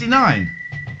 69?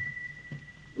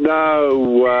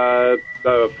 No,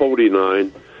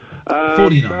 49.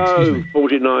 49. No,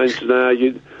 49s now.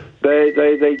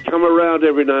 They come around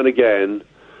every now and again,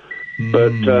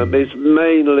 but it's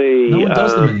mainly. No one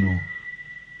does them anymore.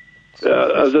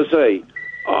 As I say,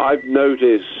 I've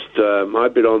noticed.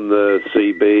 I've been on the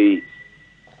CB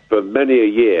for many a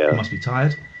year. You must be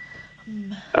tired.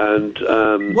 And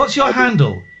what's your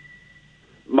handle?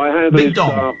 My handle Big is Dom.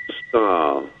 Dark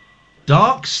Star.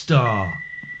 Dark Star.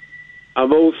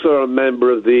 I'm also a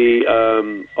member of the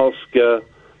Oscar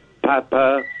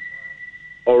Papa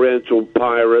Oriental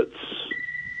Pirates,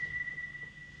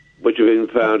 which have been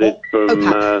founded from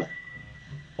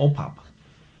OPAP.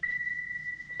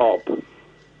 OP.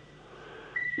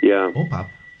 Yeah. OPAP.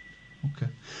 Okay.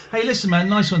 Hey, listen, man,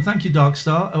 nice one. Thank you, Dark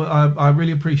Star. I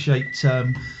really appreciate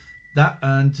that.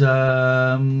 And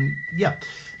yeah,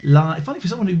 funny for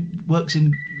someone who works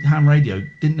in ham radio,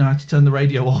 didn't know how to turn the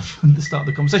radio off at the start of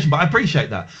the conversation, but I appreciate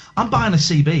that. I'm buying a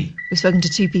CB. We've spoken to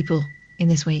 2 people in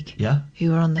this week. Yeah.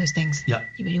 Who are on those things. Yeah.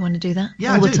 You really want to do that?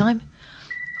 Yeah, all I the do. time?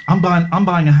 I'm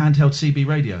buying a handheld CB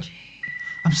radio. Jeez.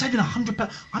 I'm saving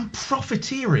 £100. I'm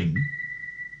profiteering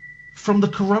from the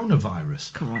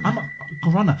coronavirus.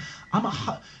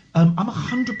 I'm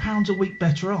 £100 a week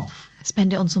better off.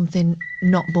 Spend it on something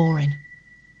not boring.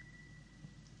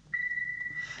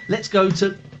 Let's go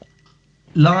to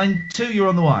line 2. You're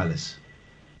on the wireless.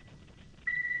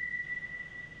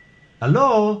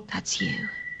 Hello? That's you.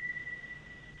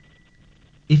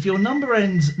 If your number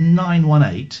ends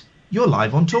 918, you're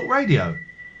live on Talk Radio.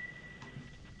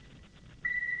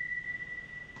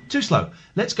 Too slow.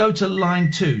 Let's go to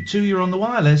line 2. 2, you're on the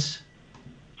wireless.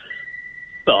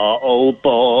 Bottle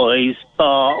boys,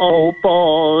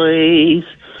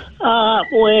 up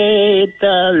with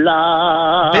the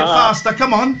love. Bit faster,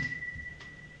 come on.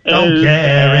 Don't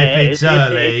care if it's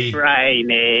early. If it's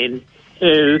raining.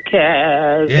 Who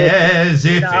cares? Yes,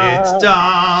 if it's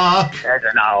dark. There's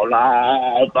an old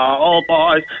love, bottle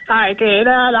boys, taking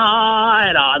a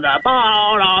line on the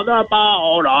boat, on the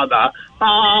boat, on the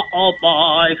bottle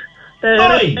boys.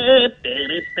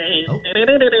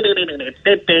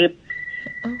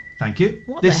 Thank you.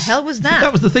 What the hell was that?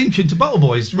 That was the theme tune to Bottle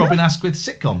Boys, Robin Askwith's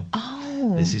sitcom.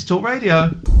 Oh. This is Talk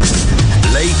Radio.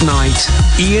 Late Night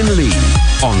Iain Lee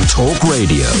on Talk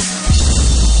Radio.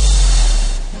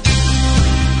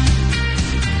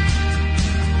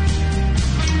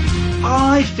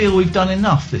 I feel we've done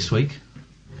enough this week.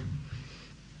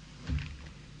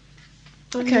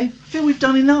 Okay. I feel we've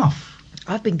done enough.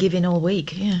 I've been giving all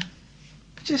week, yeah.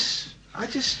 It's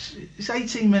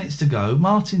 18 minutes to go.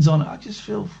 Martin's on it. I just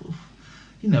feel,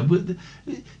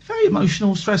 very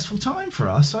emotional, stressful time for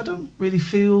us. I don't really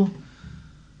feel,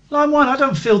 line one, I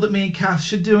don't feel that me and Kath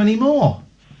should do any more.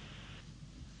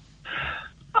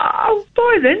 Oh,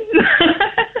 bye then.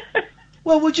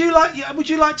 Well, would you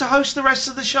like to host the rest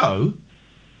of the show?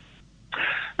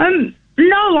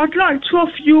 No, I'd like to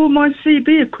offer you all my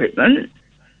CB equipment.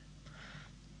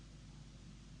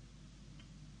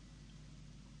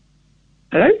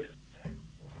 Hello?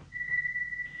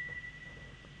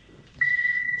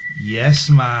 Yes,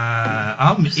 man.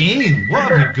 I'm in. What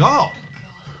have you got?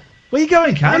 Where are you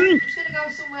going, Kath? I'm just going to go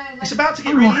somewhere. It's about to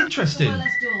get really interesting.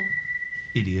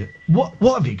 Idiot. What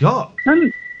have you got?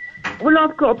 Well,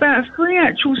 I've got about 3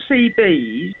 actual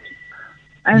CBs,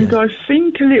 and I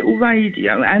think a little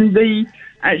radio, and the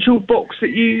actual box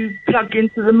that you plug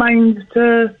into the mains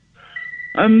to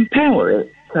power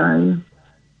it. So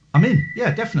I'm in.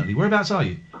 Yeah, definitely. Whereabouts are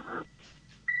you?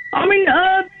 I mean,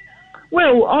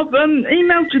 well, I've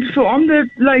emailed you before. I'm the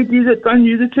lady that done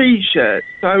you the T-shirt.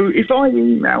 So if I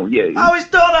email you... Oh, it's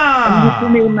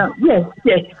Donna!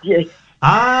 Yes.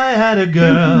 I had a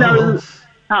girl. No.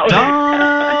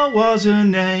 Donna was her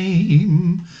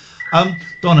name.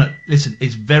 Donna, listen,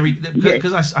 it's very...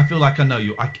 Because I feel like I know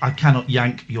you. I cannot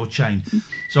yank your chain.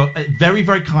 So, very,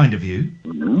 very kind of you.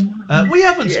 We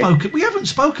haven't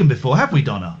spoken before, have we,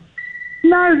 Donna?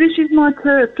 No, this is my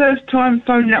first time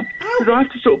phoning up because I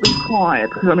have to sort of be quiet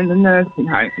because I'm in the nursing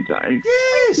home today.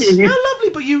 Yes, how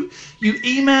lovely. But you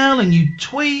email and you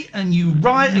tweet and you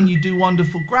write and you do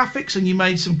wonderful graphics and you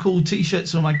made some cool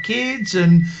T-shirts for my kids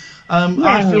and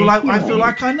I feel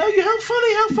like I know you. How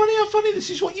funny. This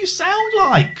is what you sound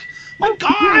like. My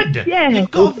God,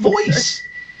 you've got a voice.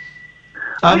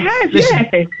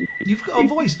 You've got a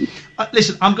voice.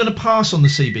 Listen, I'm going to pass on the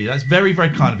CB. That's very, very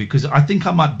kind of you because I think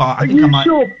I might buy. Are you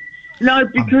sure? No,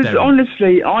 because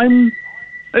honestly, I'm,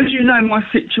 as you know, my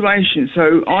situation,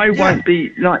 so I won't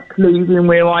be like leaving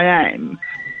where I am.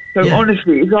 So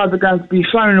honestly, it's either going to be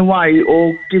thrown away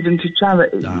or given to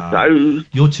charity. So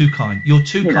you're too kind. You're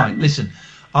too kind. Listen,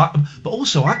 but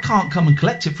also I can't come and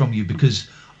collect it from you because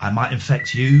I might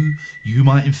infect you. You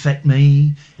might infect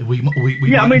me. We might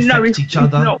infect each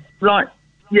other. It's not like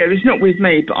it's not with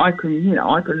me, but I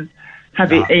can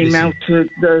have it emailed to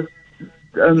the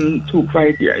Talk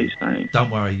Radio. So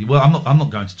don't worry. Well, I'm not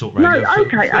going to Talk Radio. No,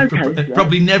 okay.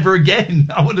 Probably never again.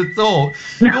 I would have thought.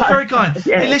 You're very kind.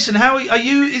 Hey, listen, how are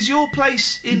you? Is your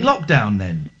place in lockdown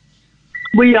then?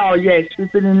 We are. Yes,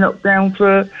 we've been in lockdown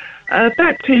for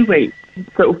about 2 weeks,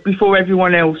 sort of before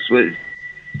everyone else was.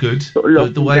 Good.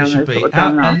 The way it should be.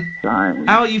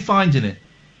 How are you finding it?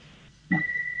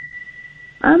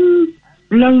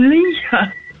 Lonely.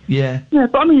 Yeah. Yeah,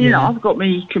 but I mean, I've got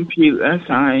my computer,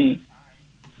 so.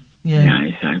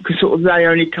 So because sort of they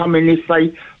only come in if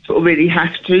they sort of really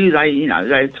have to. They,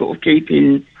 they're sort of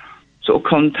keeping sort of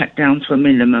contact down to a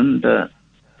minimum, but.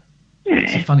 Yeah.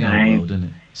 It's a funny old world, isn't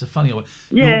it? It's a funny old world.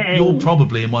 Yeah. You're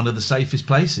probably in one of the safest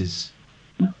places.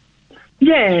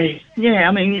 Yeah.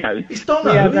 I mean, it's not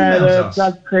we have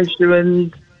blood pressure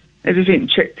and everything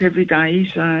checked every day.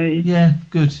 So yeah,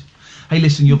 good. Hey,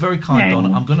 listen, you're very kind,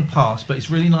 Donna. I'm going to pass, but it's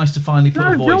really nice to finally put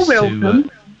a voice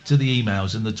to the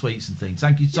emails and the tweets and things.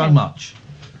 Thank you so much.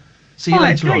 See you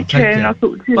later on. Take care.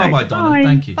 Bye, Donna. Bye.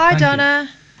 Thank you. Bye, Donna.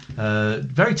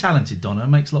 Very talented, Donna.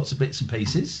 Makes lots of bits and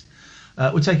pieces.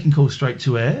 We're taking calls straight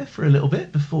to air for a little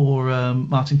bit before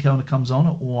Martin Kellner comes on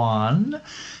at 1.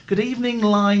 Good evening,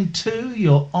 line 2.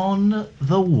 You're on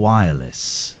the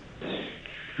wireless.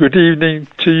 Good evening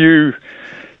to you.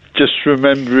 Just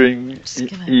remembering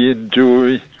Ian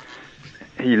Dury.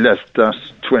 He left us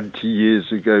 20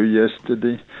 years ago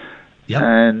yesterday. Yep.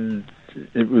 And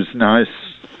it was nice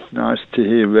to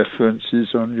hear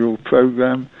references on your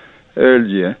programme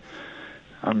earlier.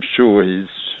 I'm sure his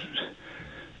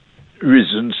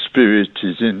risen spirit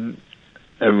is in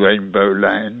a rainbow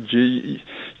land. You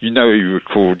know he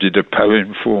recorded a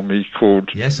poem for me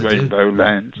called Rainbow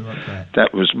Land.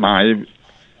 That was my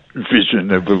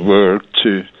vision of a world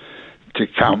to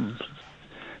come.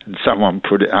 And someone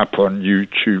put it up on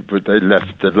YouTube, but they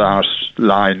left the last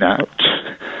line out.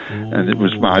 And it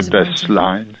was my best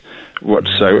line.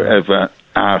 Whatsoever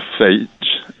our fate,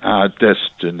 our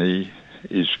destiny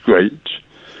is great.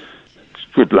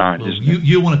 Good line, isn't it?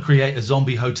 You want to create a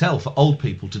zombie hotel for old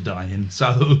people to die in,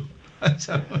 so I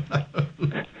don't know.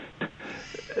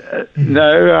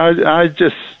 No, I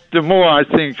just, the more I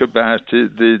think about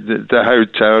it, the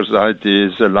hotel's idea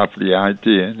is a lovely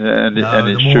idea. And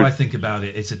the more I think about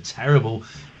it, it's a terrible,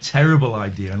 terrible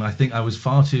idea. And I think I was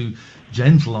far too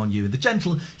gentle on you. It's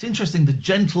interesting, the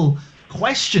gentle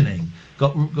questioning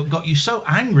got you so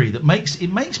angry that makes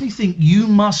me think you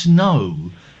must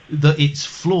know that it's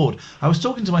flawed. I was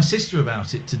talking to my sister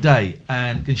about it today,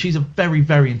 and she's a very,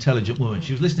 very intelligent woman.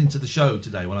 She was listening to the show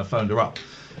today when I phoned her up,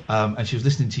 and she was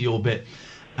listening to your bit,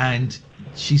 and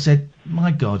she said,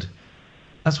 my God,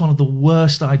 that's one of the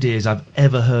worst ideas I've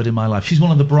ever heard in my life. She's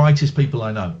one of the brightest people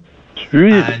I know.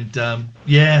 Really? And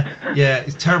yeah,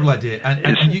 it's a terrible idea.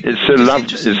 It's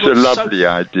a lovely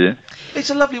idea. It's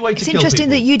a lovely way to It's kill interesting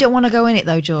people. that you don't want to go in it,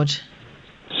 though, George.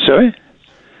 Sorry?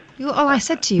 All I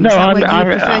said to you No, was I'm- where you I'm-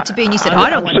 prefer to be, and you said, I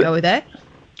don't want to go there.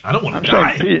 I don't want I'm to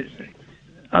die.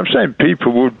 I'm saying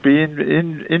people would be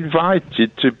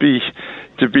invited to be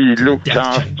looked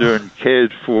after and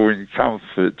cared for in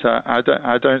comfort. I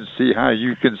don't see how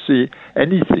you can see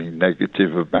anything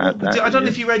negative about that. I don't know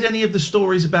if you read any of the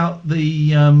stories about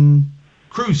the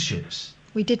cruise ships.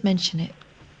 We did mention it.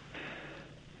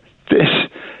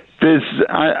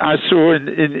 I saw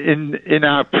in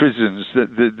our prisons that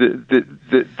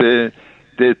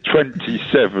there are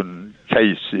 27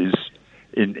 cases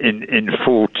in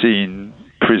 14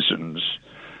 prisons.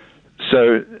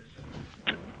 So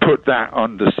put that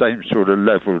on the same sort of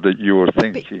level that you're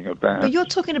thinking about. But you're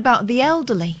talking about the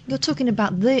elderly. You're talking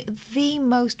about the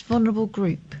most vulnerable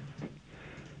group.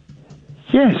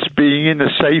 Yes, being in a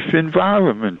safe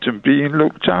environment and being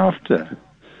looked after.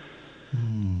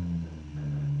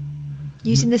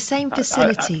 Using the same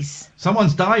facilities.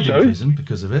 Someone's died in prison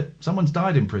because of it. Someone's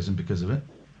died in prison because of it.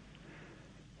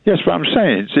 Yes, but I'm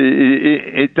saying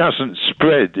it doesn't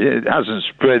spread. It hasn't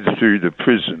spread through the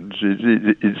prisons.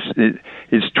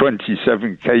 It's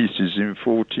 27 cases in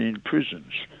 14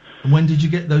 prisons. And when did you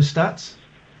get those stats?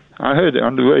 I heard it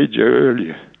on the radio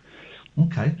earlier.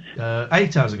 Okay,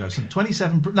 8 hours ago. So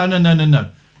 27.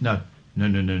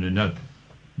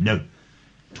 No.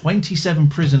 27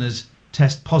 prisoners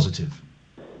test positive.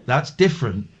 That's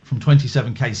different from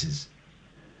 27 cases.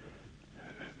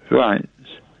 Right.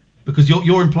 Because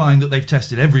you're implying that they've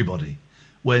tested everybody,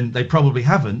 when they probably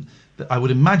haven't. I would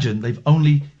imagine they've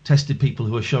only tested people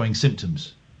who are showing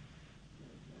symptoms.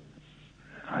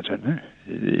 I don't know.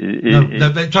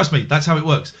 No, trust me, that's how it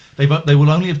works. They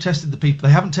will only have tested the people.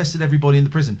 They haven't tested everybody in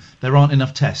the prison. There aren't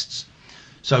enough tests.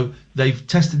 So they've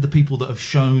tested the people that have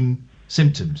shown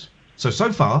symptoms. So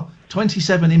far,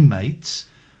 27 inmates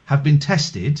have been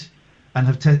tested and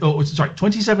have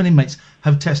 27 inmates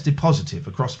have tested positive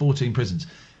across 14 prisons,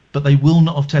 but they will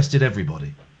not have tested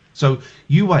everybody. So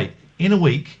you wait. In a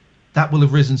week, that will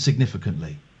have risen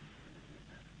significantly.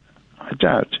 I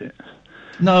doubt it.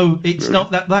 No, it's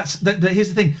not. Here's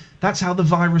the thing. That's how the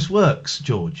virus works,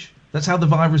 George. That's how the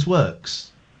virus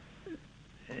works.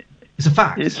 It's a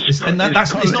fact. It's not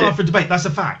up for debate. That's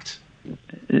a fact.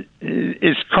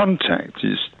 It's contact.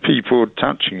 It's people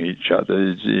touching each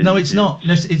other. No, it's not.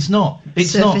 No, it's not.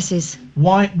 It's surfaces.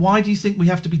 Not. Why do you think we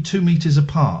have to be 2 meters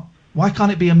apart? Why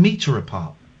can't it be a metre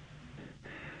apart?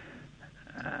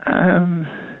 And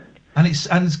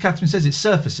as Catherine says, it's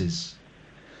surfaces.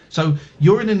 So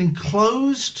you're in an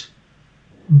enclosed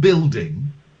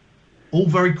building, all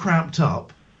very cramped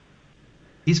up.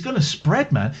 It's going to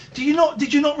spread, man. Did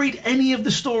you not read any of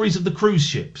the stories of the cruise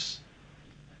ships?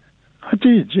 I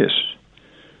did, yes.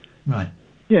 Right.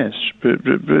 Yes, but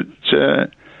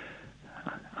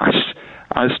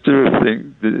I still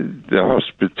think the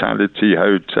hospitality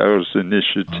hotels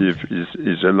initiative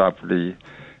is a lovely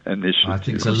initiative. I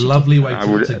think it's a lovely way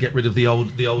to get rid of the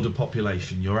older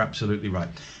population. You're absolutely right.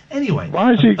 Anyway,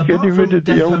 why is it getting rid of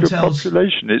the older hotels,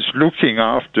 population? It's looking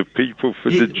after people for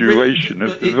the duration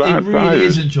of the virus. It really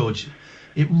isn't, George.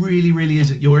 It really, really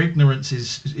isn't. Your ignorance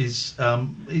is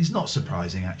not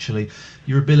surprising, actually.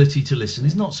 Your ability to listen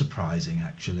is not surprising,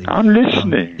 actually. I'm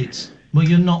listening. Well,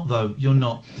 you're not, though. You're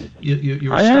not.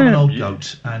 You're a stubborn old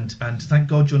goat, and thank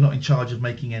God you're not in charge of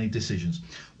making any decisions.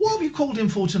 What have you called in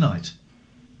for tonight?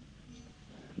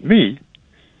 Me?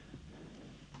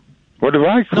 What have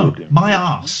I called in? My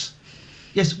arse.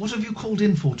 Yes, what have you called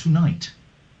in for tonight?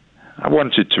 I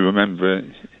wanted to remember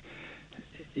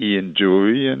Iain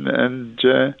Jory, and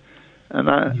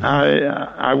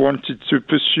I wanted to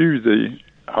pursue the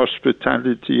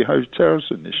hospitality hotels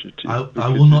initiative. I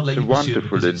will not let you pursue it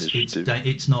because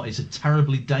it's not. It's a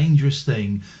terribly dangerous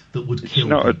thing that would kill. It's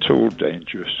not people. at all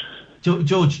dangerous.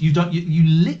 George, you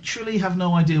literally have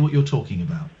no idea what you're talking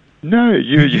about. No,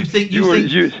 you think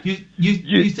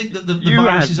that the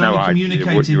virus is only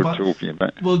communicated what you're by... talking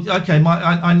about. Well, okay,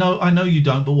 I know you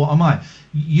don't, but what am I?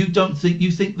 You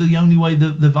think the only way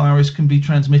the virus can be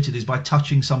transmitted is by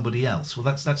touching somebody else? Well,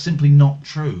 that's simply not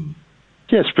true.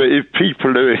 Yes, but if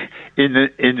people are in an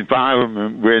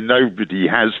environment where nobody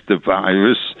has the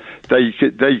virus, they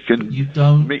can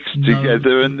mix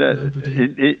together and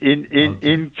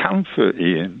in comfort,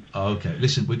 Ian. Okay,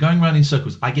 listen, we're going round in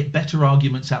circles. I get better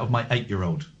arguments out of my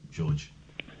 8-year-old, George.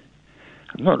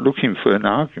 I'm not looking for an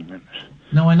argument.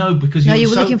 No, I know, because you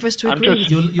were looking for us to agree.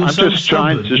 I'm just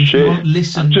trying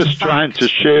to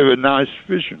share a nice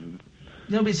vision.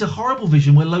 No, but it's a horrible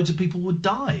vision where loads of people would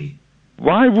die.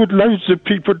 Why would loads of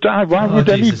people die? Why would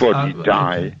anybody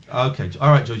die? Okay, all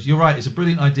right, George, you're right. It's a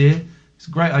brilliant idea. It's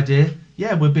a great idea.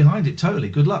 Yeah, we're behind it totally.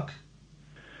 Good luck.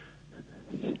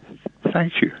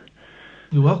 Thank you.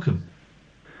 You're welcome.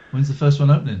 When's the first one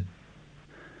opening?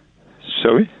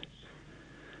 Sorry?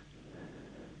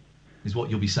 Is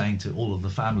what you'll be saying to all of the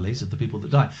families of the people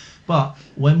that die. But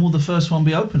when will the first one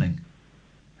be opening?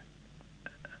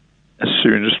 As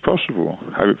soon as possible,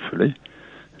 hopefully.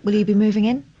 Will you be moving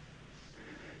in?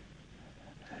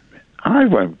 I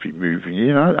won't be moving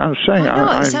in. I'm saying... Why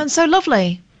not? It sounds so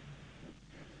lovely.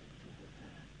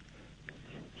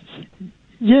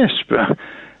 Yes, but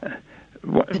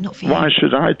why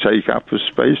should I take up a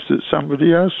space that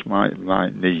somebody else might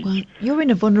need? Well, you're in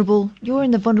the vulnerable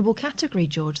category,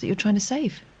 George, that you're trying to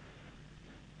save.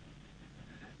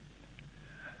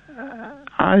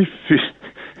 I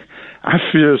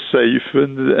feel safe,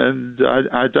 and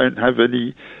I don't have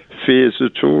any fears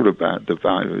at all about the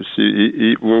virus.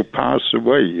 It will pass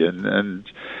away, and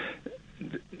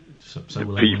so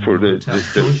will people that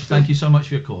George, thank you so much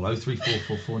for your call.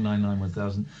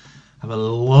 03444991000. Have a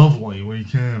lovely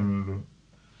weekend.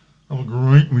 Have a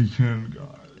great weekend,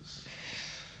 guys.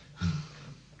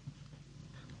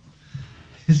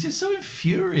 It's just so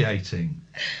infuriating.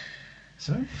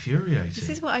 So infuriating. This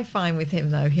is what I find with him,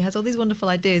 though. He has all these wonderful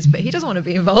ideas, but he doesn't want to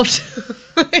be involved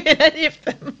in any of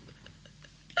them.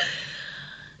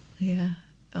 Yeah.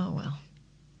 Oh, well.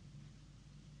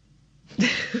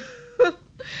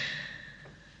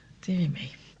 Dear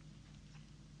me.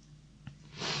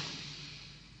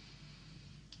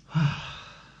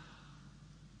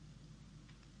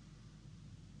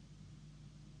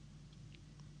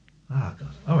 Ah,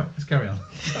 God. All right, let's carry on.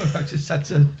 I just had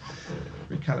to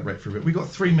recalibrate for a bit. We've got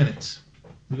 3 minutes.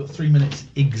 We've got 3 minutes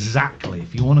exactly.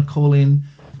 If you want to call in,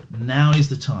 now is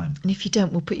the time. And if you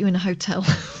don't, we'll put you in a hotel.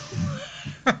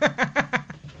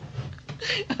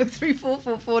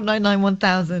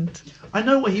 03444991000. I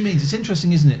know what he means. It's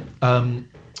interesting, isn't it?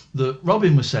 That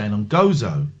Robin was saying on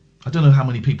Gozo. I don't know how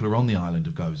many people are on the island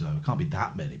of Gozo. It can't be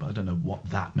that many, but I don't know what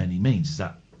that many means. Is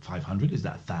that 500? Is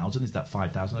that 1,000? Is that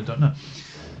 5,000? I don't know.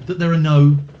 That there are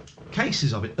no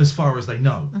cases of it, as far as they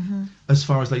know. Mm-hmm. As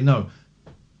far as they know.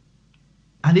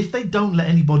 And if they don't let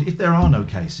anybody, if there are no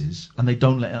cases and they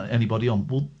don't let anybody on,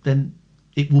 well, then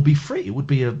it will be free. It would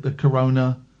be a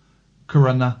corona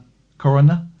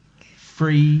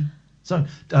free zone.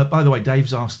 By the way,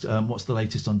 Dave's asked, what's the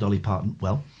latest on Dolly Parton?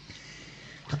 Well,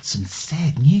 got some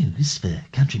sad news for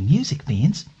country music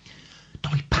fans.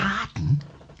 Dolly Parton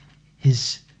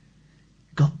has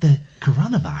got the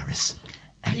coronavirus,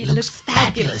 and it looks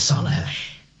fabulous on her.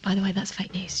 By the way, that's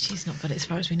fake news. She's not got it as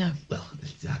far as we know. Well,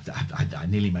 I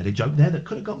nearly made a joke there that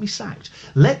could have got me sacked.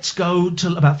 Let's go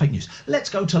to, about fake news, let's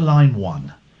go to line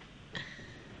 1.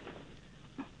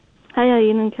 Hi,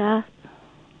 Iain and Kath.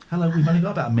 Hello, we've only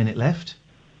got about a minute left.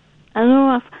 I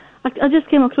know, I just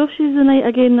came across you tonight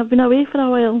again. I've been away for a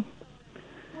while.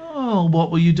 Oh,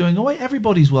 what were you doing away?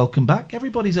 Everybody's welcome back.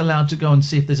 Everybody's allowed to go and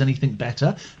see if there's anything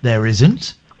better. There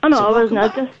isn't. I know, I wasn't.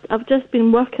 I've just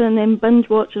been working and then binge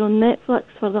watching on Netflix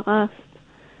for the last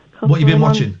couple What have you been of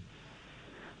months. watching?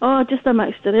 Oh, just a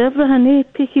mixture of everything,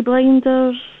 Peaky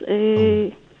Blinders,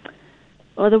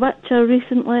 or The Witcher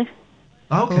recently.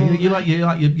 Okay, you like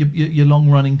your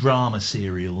long-running drama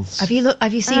serials. Have you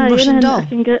seen Russian Doll?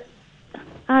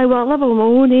 Well, I live on my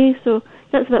own, so it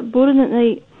gets a bit boring at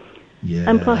night. Yeah.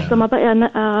 And plus, I'm a bit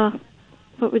of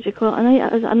what would you call it?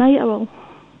 A night owl.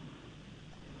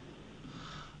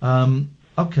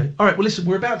 Okay. All right. Well, listen,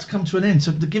 we're about to come to an end,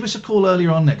 so give us a call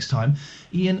earlier on next time.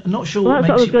 Ian, I'm not sure Well, what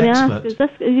that's makes what I you was going expert. to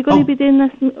ask. Are you going to be doing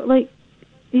this, are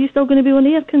you still going to be on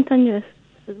the air continuous?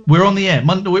 We're on the air.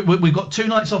 Monday, we've got 2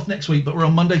 nights off next week, but we're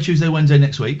on Monday, Tuesday, Wednesday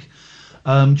next week.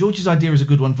 George's idea is a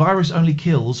good one. Virus only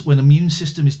kills when immune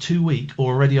system is too weak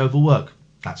or already overworked.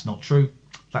 That's not true.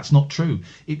 That's not true.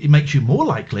 It makes you more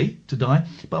likely to die,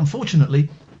 but unfortunately,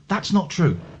 that's not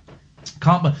true.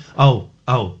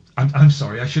 I'm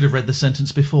sorry, I should have read the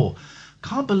sentence before.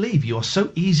 Can't believe you are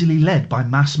so easily led by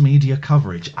mass media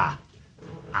coverage.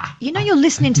 You know you're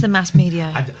listening to the mass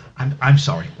media. I'm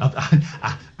sorry.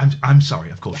 I'm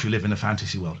sorry. Of course, you live in a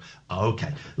fantasy world.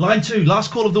 Okay. Line 2,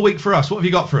 last call of the week for us. What have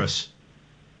you got for us?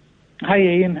 Hi,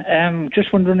 Ian.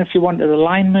 Just wondering if you wanted a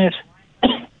line, mate.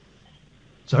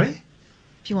 Sorry?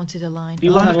 If you wanted a line. A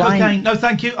line of cocaine? No,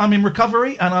 thank you. I'm in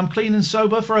recovery and I'm clean and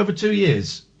sober for over 2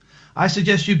 years. I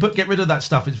suggest you get rid of that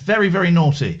stuff. It's very, very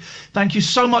naughty. Thank you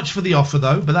so much for the offer,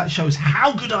 though, but that shows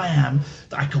how good I am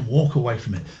that I can walk away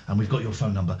from it. And we've got your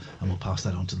phone number, and we'll pass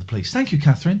that on to the police. Thank you,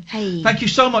 Catherine. Hey. Thank you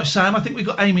so much, Sam. I think we've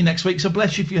got Amy next week, so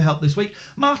bless you for your help this week.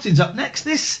 Martin's up next.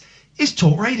 This is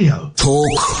Talk Radio.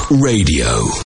 Talk Radio.